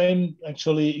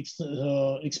actually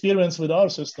experience with our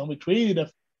system. We created a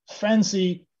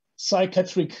fancy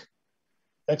psychiatric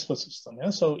expert system. Yeah?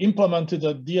 So implemented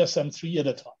a DSM-3 at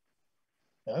a time.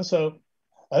 Yeah? So,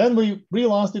 and then we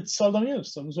realized it's seldom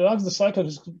used. So we asked the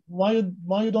psychiatrist, why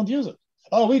you don't use it?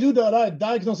 Oh, we do the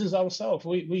diagnosis ourselves.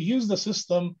 We use the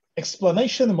system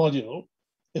explanation module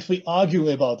if we argue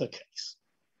about the case.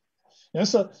 Yeah?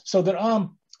 So there are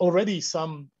already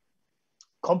some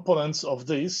components of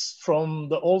this from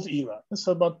the old era.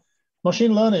 So, but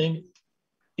machine learning,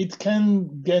 it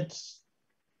can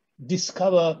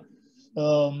discover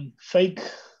fake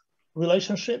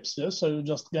relationships. Yeah? So you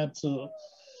just get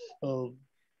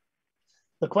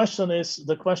the question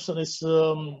is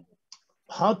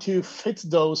how to fit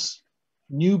those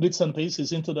new bits and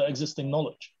pieces into the existing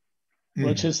knowledge,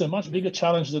 which is a much bigger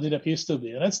challenge than it appears to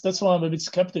be. And that's why I'm a bit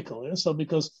skeptical. Yeah? So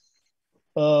because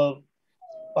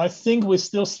I think we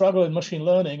still struggle in machine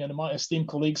learning, and my esteemed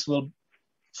colleagues will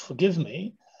forgive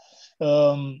me.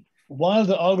 While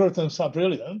the algorithms are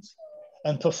brilliant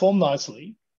and perform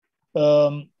nicely,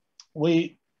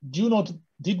 we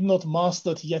did not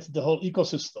master yet the whole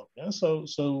ecosystem. Yeah?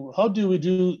 So how do we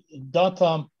do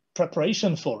data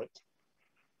preparation for it?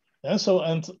 Yeah? So,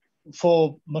 and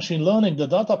for machine learning, the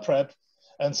data prep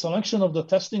and selection of the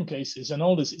testing cases and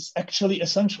all this is actually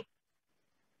essential.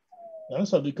 Yeah?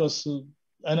 So because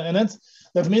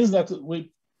that means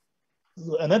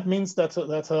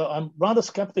that I'm rather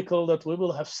skeptical that we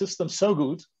will have systems so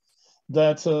good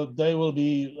that they will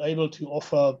be able to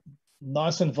offer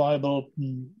nice and viable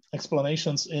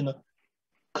explanations in a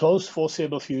close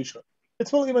foreseeable future.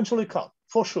 It will eventually come,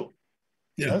 for sure.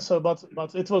 Yeah. So, but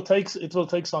it will take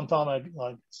some time,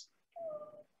 like this.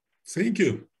 Thank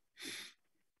you.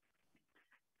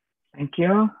 Thank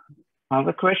you.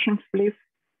 Other questions, please?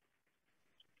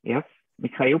 Yes,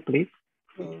 Mikhail, please.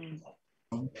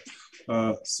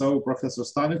 So, Professor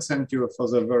Stanek, thank you for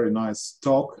the very nice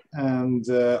talk. And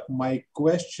my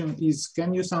question is,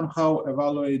 can you somehow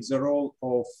evaluate the role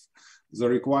of the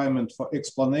requirement for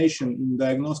explanation in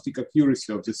diagnostic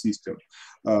accuracy of the system?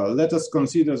 Let us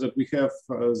consider that we have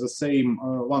the same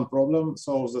one problem,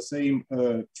 so the same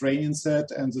training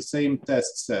set and the same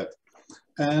test set.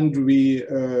 And we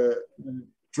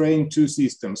train two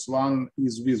systems. One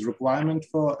is with requirement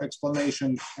for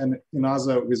explanation and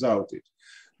another without it.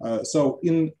 So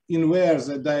in where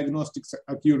the diagnostic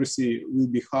accuracy will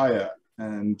be higher,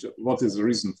 and what is the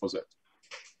reason for that?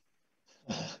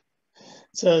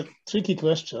 It's a tricky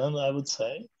question, I would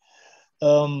say.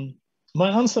 My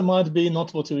answer might be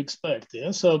not what you expect.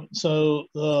 Yeah? So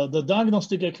the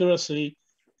diagnostic accuracy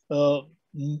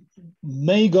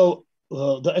may go,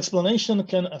 the explanation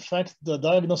can affect the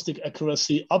diagnostic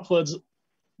accuracy upwards,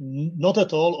 not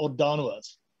at all, or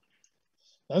downwards.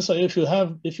 And so if you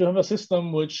have a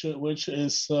system which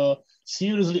is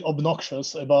seriously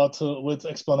obnoxious about with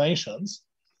explanations,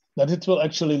 that it will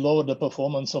actually lower the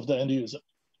performance of the end user.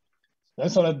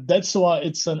 And so that's why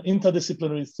it's an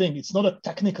interdisciplinary thing. It's not a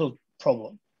technical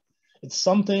problem. It's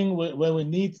something where we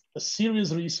need a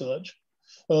serious research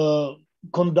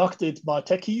conducted by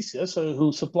techies, yeah, so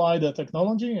who supply the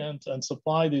technology and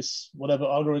supply this whatever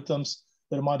algorithms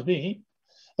there might be,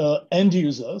 end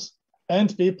users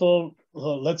and people,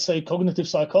 let's say cognitive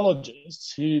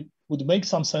psychologists, who would make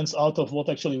some sense out of what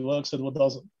actually works and what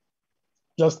doesn't.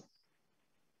 Just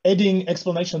adding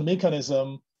explanation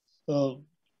mechanism,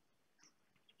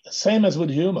 same as with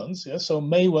humans, yeah, so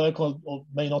may work or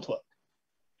may not work.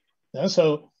 Yeah,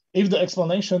 so if the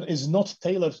explanation is not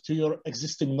tailored to your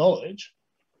existing knowledge,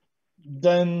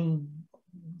 then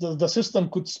the system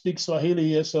could speak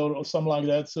Swahili, yes, or something like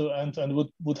that,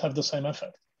 and would have the same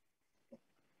effect.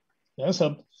 Yeah,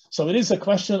 so it is a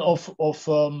question of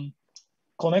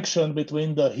connection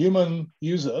between the human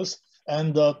users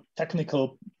and the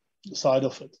technical side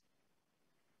of it.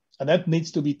 And that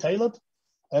needs to be tailored.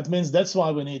 That means that's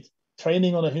why we need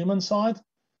training on the human side,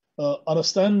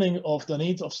 understanding of the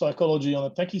needs of psychology on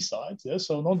the techie side. Yeah?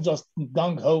 So not just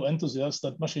gung-ho enthusiasts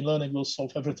that machine learning will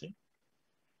solve everything.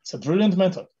 It's a brilliant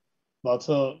method. But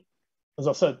as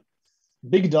I said,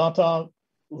 big data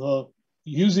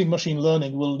using machine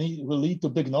learning will lead to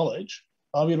big knowledge.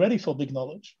 Are we ready for big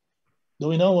knowledge? Do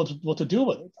we know what to do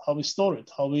with it? How we store it?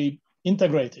 How we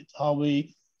integrate it? How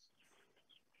we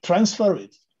transfer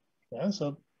it? Yeah,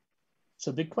 so it's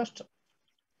a big question.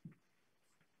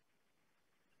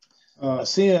 I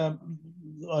see.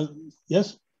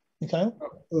 Yes, Mikhail?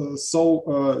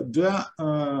 So there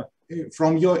are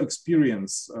from your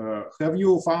experience, have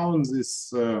you found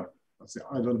this,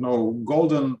 I don't know,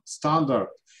 golden standard?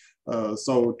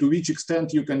 So to which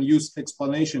extent you can use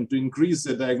explanation to increase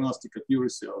the diagnostic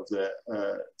accuracy of the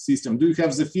system? Do you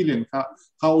have the feeling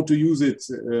how to use it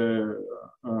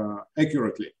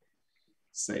accurately,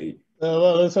 say?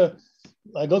 Well,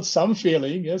 I got some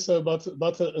feeling, yes, but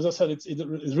as I said,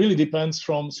 it really depends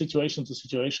from situation to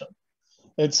situation.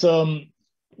 It's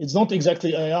not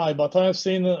exactly AI, but I've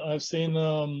seen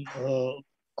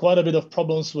quite a bit of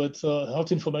problems with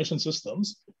health information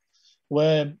systems,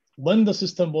 where when the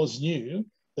system was new,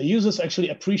 the users actually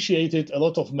appreciated a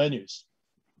lot of menus.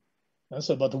 And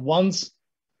so, but once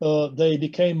they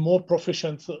became more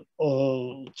proficient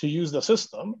to use the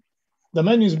system, the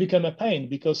menus became a pain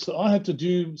because I had to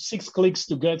do 6 clicks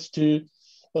to get to,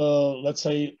 let's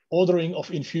say, ordering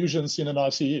of infusions in an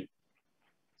ICU.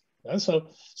 And so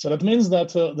that means that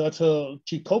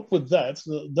to cope with that,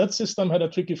 that system had a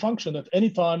tricky function. At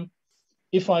any time,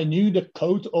 if I knew the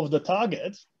code of the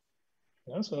target,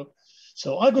 yeah,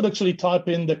 so I could actually type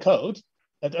in the code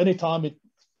at any time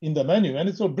in the menu, and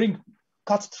it will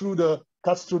cut through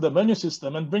the menu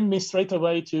system and bring me straight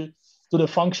away to the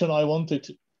function I wanted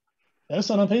to. Yes,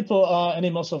 and people are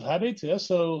animals of habit. Yeah,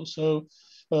 so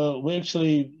we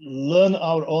actually learn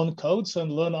our own codes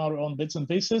and learn our own bits and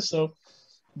pieces. So,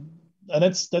 and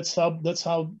that's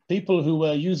how people who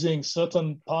were using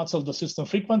certain parts of the system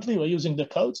frequently were using the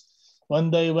codes.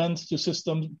 When they went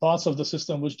to parts of the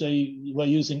system which they were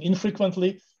using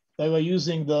infrequently, they were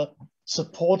using the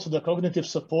support, the cognitive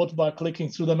support, by clicking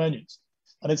through the menus.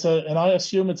 And I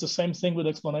assume it's the same thing with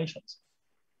explanations.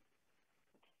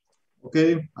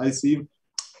 Okay, I see.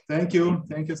 Thank you.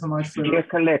 Thank you so much. Dear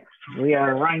colleagues, we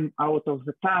are running out of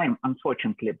the time,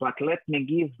 unfortunately, but let me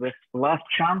give this last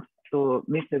chance to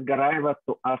Mrs. Garayeva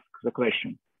to ask the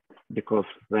question because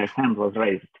the hand was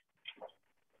raised.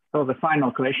 So the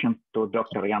final question to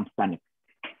Dr. Jan Stanek.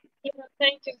 Yeah,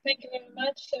 thank you very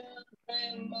much.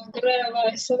 I'm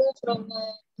Garayeva from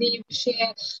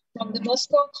from the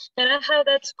Moscow, and I have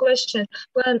that question.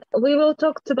 Well, we will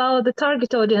talk about the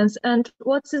target audience and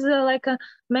what is like a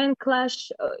main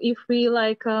clash if we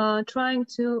trying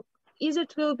to,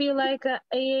 it will be like a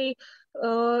AA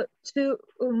to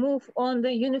move on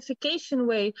the unification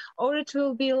way, or it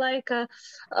will be like a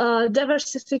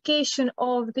diversification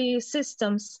of the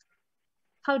systems.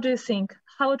 How do you think?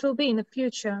 How it will be in the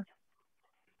future?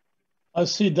 I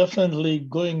see definitely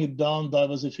going it down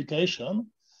diversification.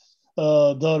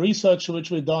 The research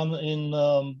which we done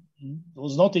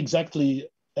was not exactly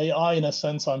AI in a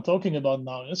sense I'm talking about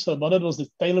now, but it was the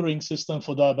tailoring system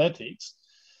for diabetics.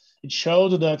 It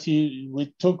showed that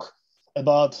we took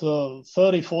about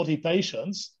 30, 40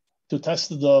 patients to test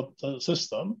the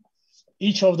system.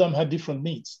 Each of them had different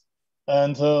needs.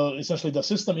 And essentially the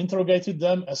system interrogated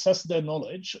them, assessed their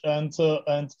knowledge, and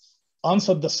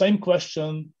answered the same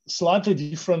question slightly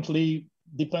differently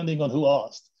depending on who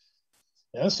asked.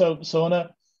 Yeah, so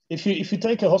if you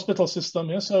take a hospital system,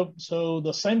 yeah, so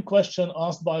the same question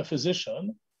asked by a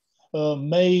physician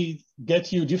may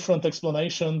get you different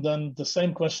explanation than the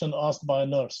same question asked by a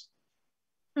nurse.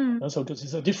 Yeah, so because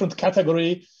it's a different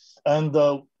category and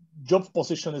the job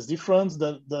position is different,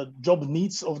 the job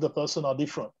needs of the person are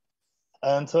different.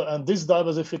 And this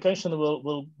diversification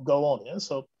will go on, yeah.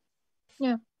 So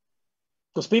yeah.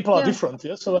 Because people are different,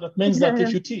 yeah. So that means that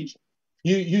if you teach,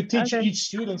 you teach each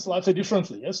student slightly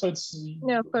differently, yeah. So it's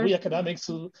we academics,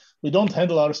 we don't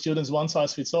handle our students one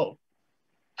size fits all.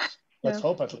 Let's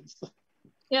hope at least.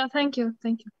 Yeah, thank you.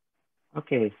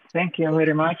 Okay, thank you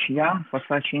very much, Jan, for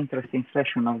such interesting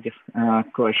session of this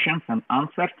questions and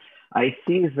answers. I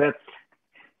see that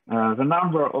the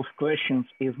number of questions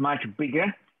is much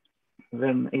bigger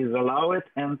than is allowed,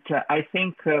 and I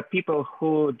think people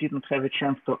who didn't have a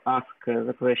chance to ask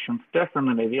the questions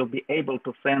personally will be able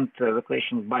to send the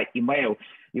questions by email.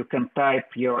 You can type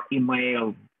your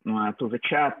email to the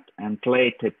chat, and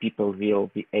later people will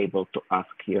be able to ask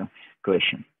your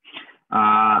question.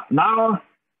 Now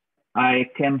I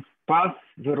can pass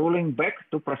the ruling back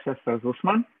to Professor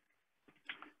Zusman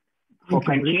for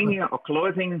continue or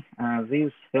closing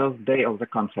this first day of the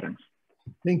conference.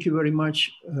 Thank you very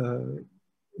much,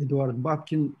 Eduard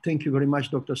Babkin. Thank you very much,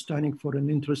 Dr. Stanek, for an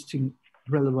interesting,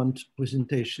 relevant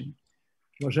presentation.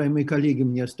 Уважаемые коллеги,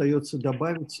 мне остается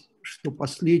добавить, что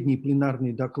последний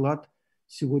пленарный доклад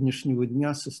сегодняшнего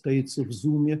дня состоится в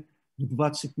Zoom в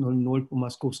 20:00 по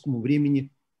московскому времени.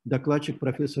 Докладчик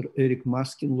профессор Эрик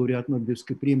Маскин, лауреат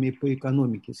Нобелевской премии по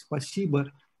экономике.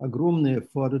 Спасибо огромное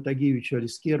Фуаду Тагиевичу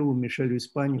Алискерову, Мишелю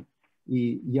Испанию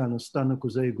и Яну Станеку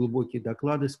за их глубокие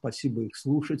доклады. Спасибо их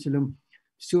слушателям.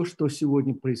 Все, что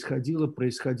сегодня происходило,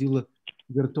 происходило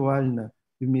виртуально.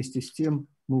 И вместе с тем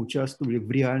мы участвовали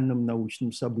в реальном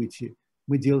научном событии.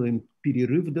 Мы делаем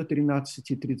перерыв до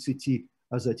 13:30,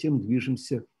 а затем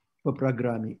движемся по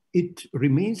программе. It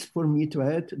remains for me to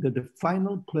add that the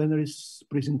final plenary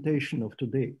presentation of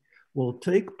today will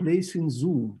take place in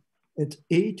Zoom at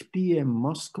 8 p.m.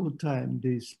 Moscow time.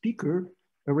 The speaker,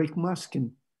 Eric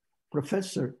Muskin,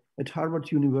 professor at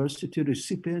Harvard University,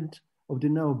 recipient of the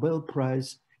Nobel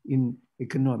Prize in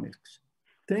Economics.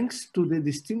 Thanks to the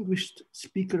distinguished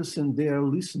speakers and their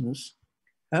listeners,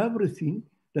 everything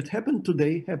that happened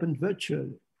today happened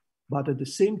virtually, but at the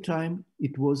same time,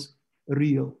 it was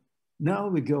real. Now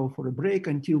we go for a break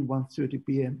until 1:30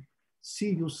 p.m.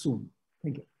 See you soon.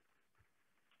 Thank you.